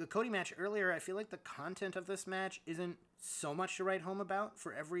much like the Cody match earlier, I feel like the content of this match isn't so much to write home about.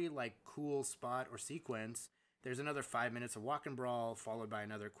 For every cool spot or sequence, there's another 5 minutes of walk and brawl, followed by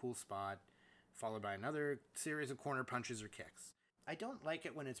another cool spot, followed by another series of corner punches or kicks. I don't like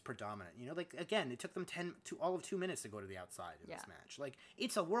it when it's predominant. You know, again, it took them all of 2 minutes to go to the outside in this match.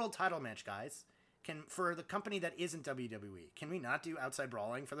 It's a world title match, guys. For the company that isn't WWE, can we not do outside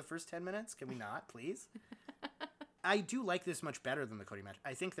brawling for the first 10 minutes? Can we not, please? I do like this much better than the Cody match.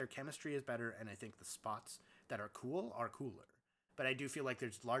 I think their chemistry is better, and I think the spots that are cool are cooler. But I do feel like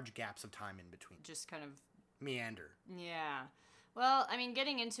there's large gaps of time in between. Just kind of meander. Yeah. Well, I mean,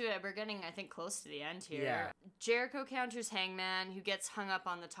 getting into it, we're getting, I think, close to the end here. Yeah. Jericho counters Hangman, who gets hung up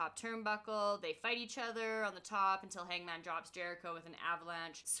on the top turnbuckle. They fight each other on the top until Hangman drops Jericho with an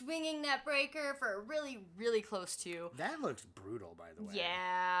avalanche. Swinging net breaker for a really, really close two. That looks brutal, by the way.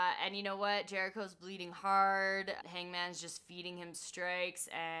 Yeah, and you know what? Jericho's bleeding hard. Hangman's just feeding him strikes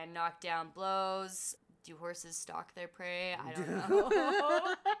and knockdown blows. Do horses stalk their prey? I don't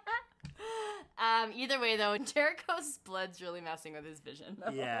know. Either way, though, Jericho's blood's really messing with his vision.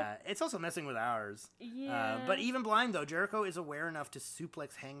 Though. Yeah, it's also messing with ours. Yeah. But even blind, though, Jericho is aware enough to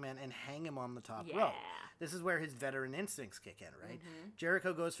suplex Hangman and hang him on the top rope. This is where his veteran instincts kick in, right? Mm-hmm.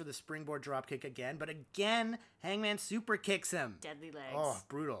 Jericho goes for the springboard dropkick again, but again, Hangman super kicks him. Deadly legs. Oh,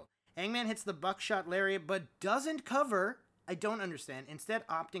 brutal. Hangman hits the buckshot lariat, but doesn't cover. I don't understand. Instead,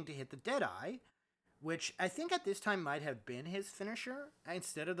 opting to hit the Deadeye, which I think at this time might have been his finisher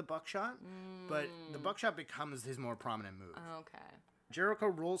instead of the buckshot. But the buckshot becomes his more prominent move. Okay. Jericho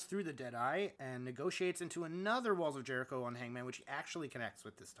rolls through the Deadeye and negotiates into another Walls of Jericho on Hangman, which he actually connects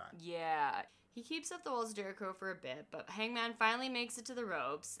with this time. Yeah. He keeps up the Walls of Jericho for a bit, but Hangman finally makes it to the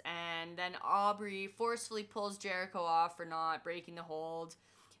ropes, and then Aubrey forcefully pulls Jericho off for not breaking the hold.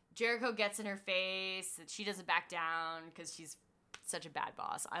 Jericho gets in her face, and she doesn't back down because she's such a bad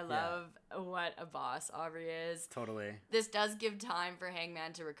boss. I love what a boss Aubrey is. Totally. This does give time for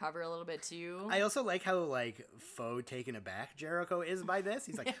Hangman to recover a little bit too. I also like how faux taken aback Jericho is by this.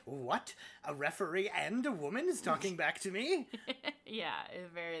 He's like, what? A referee and a woman is talking back to me? Yeah,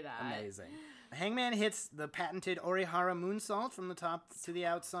 it's very that. Amazing. Hangman hits the patented Orihara moonsault from the top to the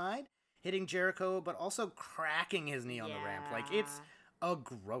outside, hitting Jericho, but also cracking his knee on the ramp. It's a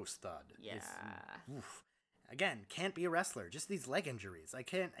gross thud. Yeah. Again, can't be a wrestler. Just these leg injuries. I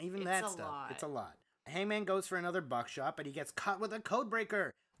can't, even It's that a stuff. lot. It's a lot. Hangman goes for another buckshot, but he gets caught with a code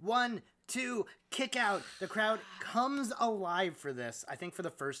breaker. 1, 2, kick out. The crowd comes alive for this, I think for the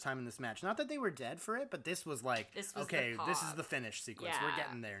first time in this match. Not that they were dead for it, but this was okay, this is the finish sequence. Yeah. We're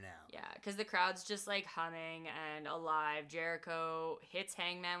getting there now. Yeah, because the crowd's just humming and alive. Jericho hits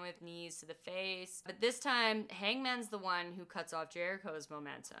Hangman with knees to the face. But this time, Hangman's the one who cuts off Jericho's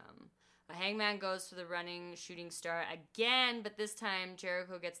momentum. Hangman goes for the running shooting star again, but this time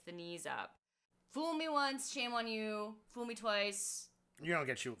Jericho gets the knees up. Fool me once, shame on you. Fool me twice. You don't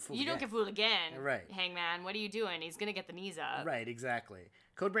get fooled again. You don't get fooled again. Right. Hangman, what are you doing? He's going to get the knees up. Right, exactly.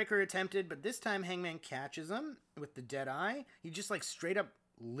 Codebreaker attempted, but this time Hangman catches him with the dead eye. He just like straight up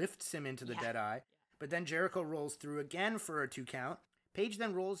lifts him into the dead eye. But then Jericho rolls through again for a 2 count. Page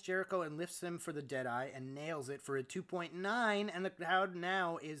then rolls Jericho and lifts him for the dead eye and nails it for a 2.9, and the crowd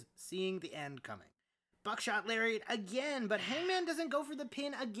now is seeing the end coming. Buckshot lariat again, but Hangman doesn't go for the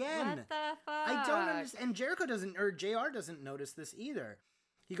pin again. What the fuck? I don't understand. And Jericho doesn't, or JR doesn't notice this either.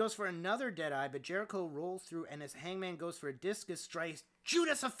 He goes for another Deadeye, but Jericho rolls through, and as Hangman goes for a discus strike,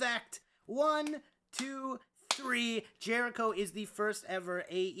 Judas effect! 1, 2, 3. Jericho is the first ever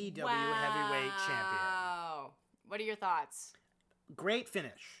AEW heavyweight champion. Wow. What are your thoughts? Great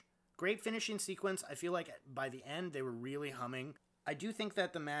finish. Great finishing sequence. I feel like by the end, they were really humming. I do think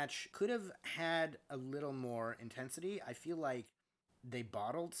that the match could have had a little more intensity. I feel like they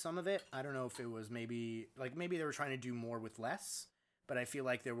bottled some of it. I don't know if it was maybe they were trying to do more with less, but I feel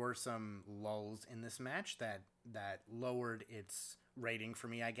like there were some lulls in this match that lowered its rating for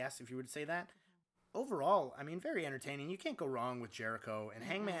me, I guess, if you would say that. Overall, I mean, very entertaining. You can't go wrong with Jericho and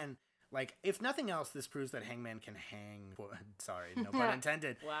Hangman. Like, if nothing else, this proves that Hangman can hang. Sorry, no pun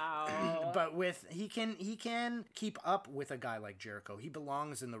intended. Wow. But he can keep up with a guy like Jericho. He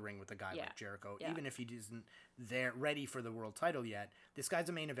belongs in the ring with a guy like Jericho, even if he isn't there ready for the world title yet. This guy's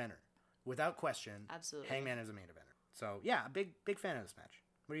a main eventer, without question. Absolutely, Hangman is a main eventer. So yeah, big fan of this match.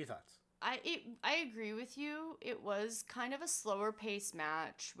 What are your thoughts? I agree with you. It was kind of a slower paced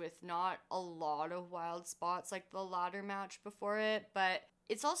match with not a lot of wild spots like the ladder match before it, but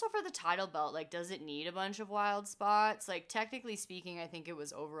it's also for the title belt. Like, does it need a bunch of wild spots? Like, technically speaking, I think it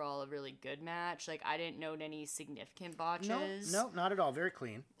was overall a really good match. Like, I didn't note any significant botches. No, not at all. Very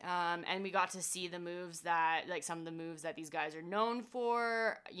clean. And we got to see the moves that, like, some of the moves that these guys are known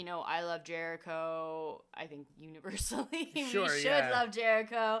for. You know, I love Jericho. I think universally we should love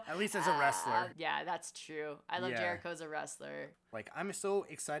Jericho. At least as a wrestler. Yeah, that's true. I love Jericho as a wrestler. Like, I'm so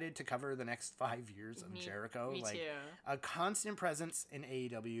excited to cover the next 5 years of Jericho. Me like, too. A constant presence in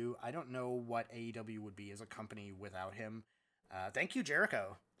AEW. I don't know what AEW would be as a company without him. Thank you,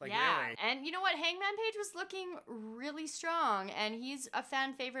 Jericho. Like, really. And you know what? Hangman Page was looking really strong, and he's a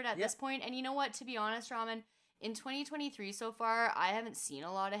fan favorite at this point. And you know what? To be honest, Ramen, in 2023 so far, I haven't seen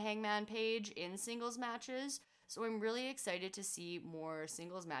a lot of Hangman Page in singles matches. So I'm really excited to see more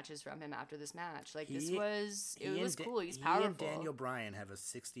singles matches from him after this match. Like, it was cool. He's powerful. He and Daniel Bryan have a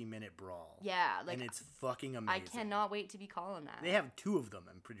 60-minute brawl. Yeah. Like, and it's fucking amazing. I cannot wait to be calling that. They have 2 of them,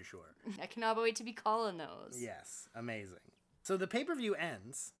 I'm pretty sure. I cannot wait to be calling those. Yes. Amazing. So the pay-per-view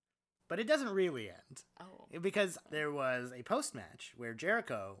ends, but it doesn't really end. Oh. Because there was a post-match where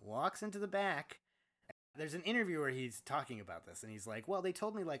Jericho walks into the back. There's an interview where he's talking about this, and he's like, well, they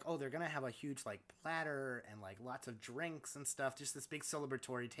told me, like, oh, they're going to have a huge, like, platter and, like, lots of drinks and stuff, just this big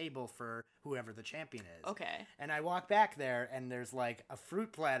celebratory table for whoever the champion is. Okay. And I walk back there, and there's, like, a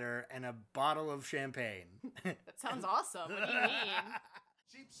fruit platter and a bottle of champagne. That sounds awesome. What do you mean?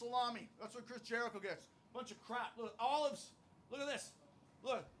 Cheap salami. That's what Chris Jericho gets. Bunch of crap. Look, olives. Look at this.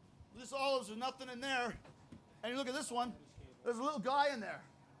 Look. This olives, there's nothing in there. And you look at this one. There's a little guy in there.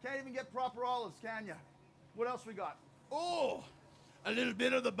 Can't even get proper olives, can you? What else we got? Oh, a little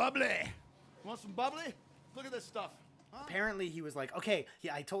bit of the bubbly. Want some bubbly? Look at this stuff. Huh? Apparently he was like, okay,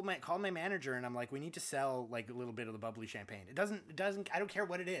 yeah, called my manager, and I'm like, we need to sell, like, a little bit of the bubbly champagne. It doesn't, I don't care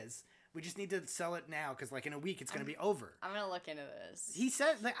what it is. We just need to sell it now, because, like, in a week it's going to be over. I'm going to look into this. He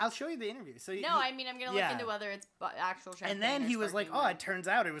said, like, I'll show you the interview. So no, I mean, I'm going to look into whether it's actual champagne. And then he was like, wine. it turns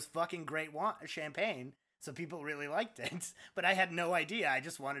out it was fucking great champagne. So people really liked it, but I had no idea. I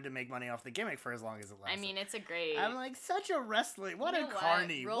just wanted to make money off the gimmick for as long as it lasted. I mean, it's a great... I'm like, such a wrestling... What a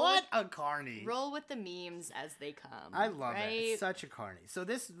carny. What a carny. Roll with the memes as they come. I love it. It's such a carny. So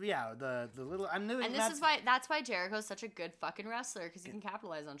this, the little... That's why Jericho's such a good fucking wrestler, because he can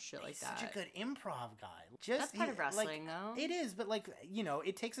capitalize on shit like that. He's such a good improv guy. That's part of wrestling, though. It is, but, like, you know,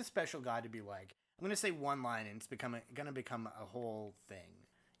 it takes a special guy to be like, I'm going to say one line and it's going to become a whole thing.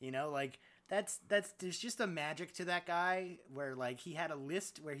 You know, like... There's just a magic to that guy where, like, he had a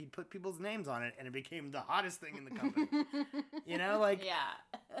list where he'd put people's names on it and it became the hottest thing in the company. You know, like...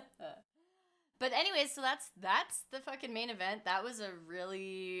 Yeah. But anyways, so that's the fucking main event. That was a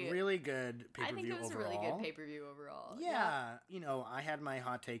really... Really good pay-per-view overall. I think it was a really good pay-per-view overall. Yeah. You know, I had my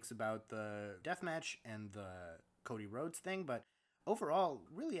hot takes about the deathmatch and the Cody Rhodes thing, but overall,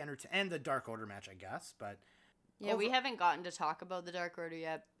 really entertaining. And the Dark Order match, I guess, but... Yeah, we haven't gotten to talk about the Dark Order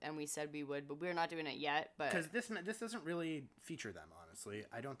yet, and we said we would, but we're not doing it yet. But because this doesn't really feature them, honestly.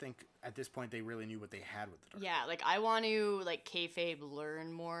 I don't think at this point they really knew what they had with the Dark yeah, like I want to like kayfabe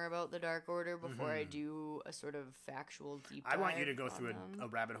learn more about the Dark Order before I do a sort of factual deep dive. I want you to go through them. a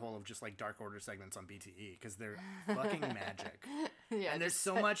rabbit hole of just like Dark Order segments on BTE because they're fucking magic. Yeah, and there's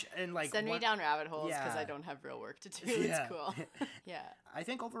so much and like send me down rabbit holes because Yeah. I don't have real work to do. It's cool. Yeah. I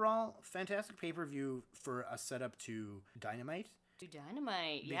think overall, fantastic pay-per-view for a setup to Dynamite. Do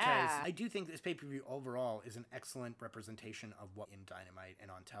Dynamite, Because yeah. I do think this pay-per-view overall is an excellent representation of what in Dynamite and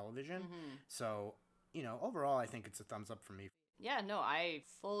on television. So, overall, I think it's a thumbs up for me. Yeah, no, I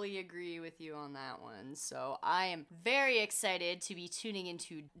fully agree with you on that one. So I am very excited to be tuning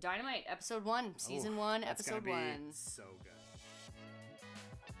into Dynamite Episode 1, Season 1, That's Episode gonna 1. be so good.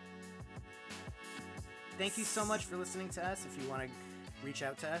 Thank you so much for listening to us. If you want to reach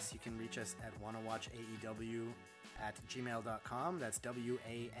out to us, you can reach us at wannawatchaew@gmail.com. That's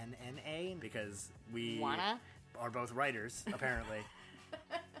WANNA because we are both writers, apparently.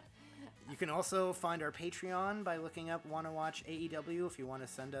 You can also find our Patreon by looking up Wanna Watch AEW if you want to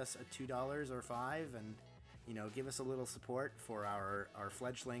send us a $2 or $5 and, give us a little support for our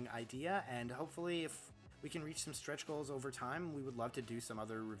fledgling idea. And hopefully if we can reach some stretch goals over time, we would love to do some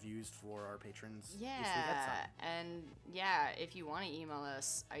other reviews for our patrons if we get some. And if you want to email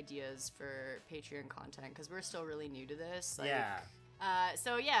us ideas for Patreon content, because we're still really new to this. Give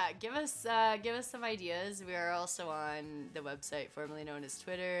us some ideas. We are also on the website formerly known as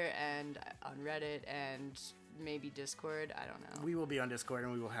Twitter and on Reddit and maybe Discord. I don't know. We will be on Discord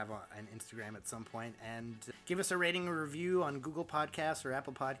and we will have an Instagram at some point. And give us a rating or review on Google Podcasts or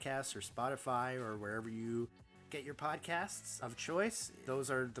Apple Podcasts or Spotify or wherever you get your podcasts of choice.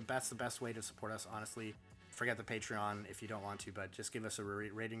 Those are the best way to support us, honestly. Forget the Patreon if you don't want to, but just give us a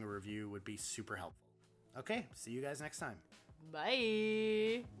rating or review would be super helpful. Okay, see you guys next time.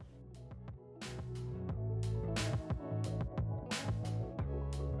 Bye.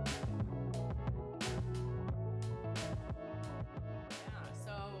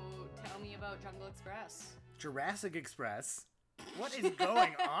 Jungle Express. Jurassic Express? What is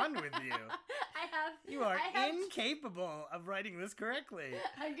going on with you? You are incapable of writing this correctly.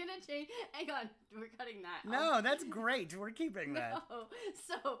 I'm gonna change. Hang on, we're cutting that. No, that's great. We're keeping that. No,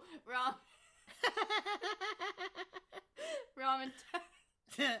 so ramen.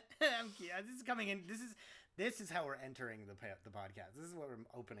 This is coming in. This is how we're entering the podcast. This is what we're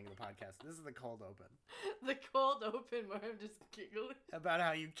opening the podcast. This is the cold open. The cold open where I'm just giggling about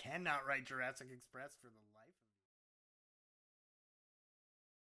how you cannot write Jurassic Express for the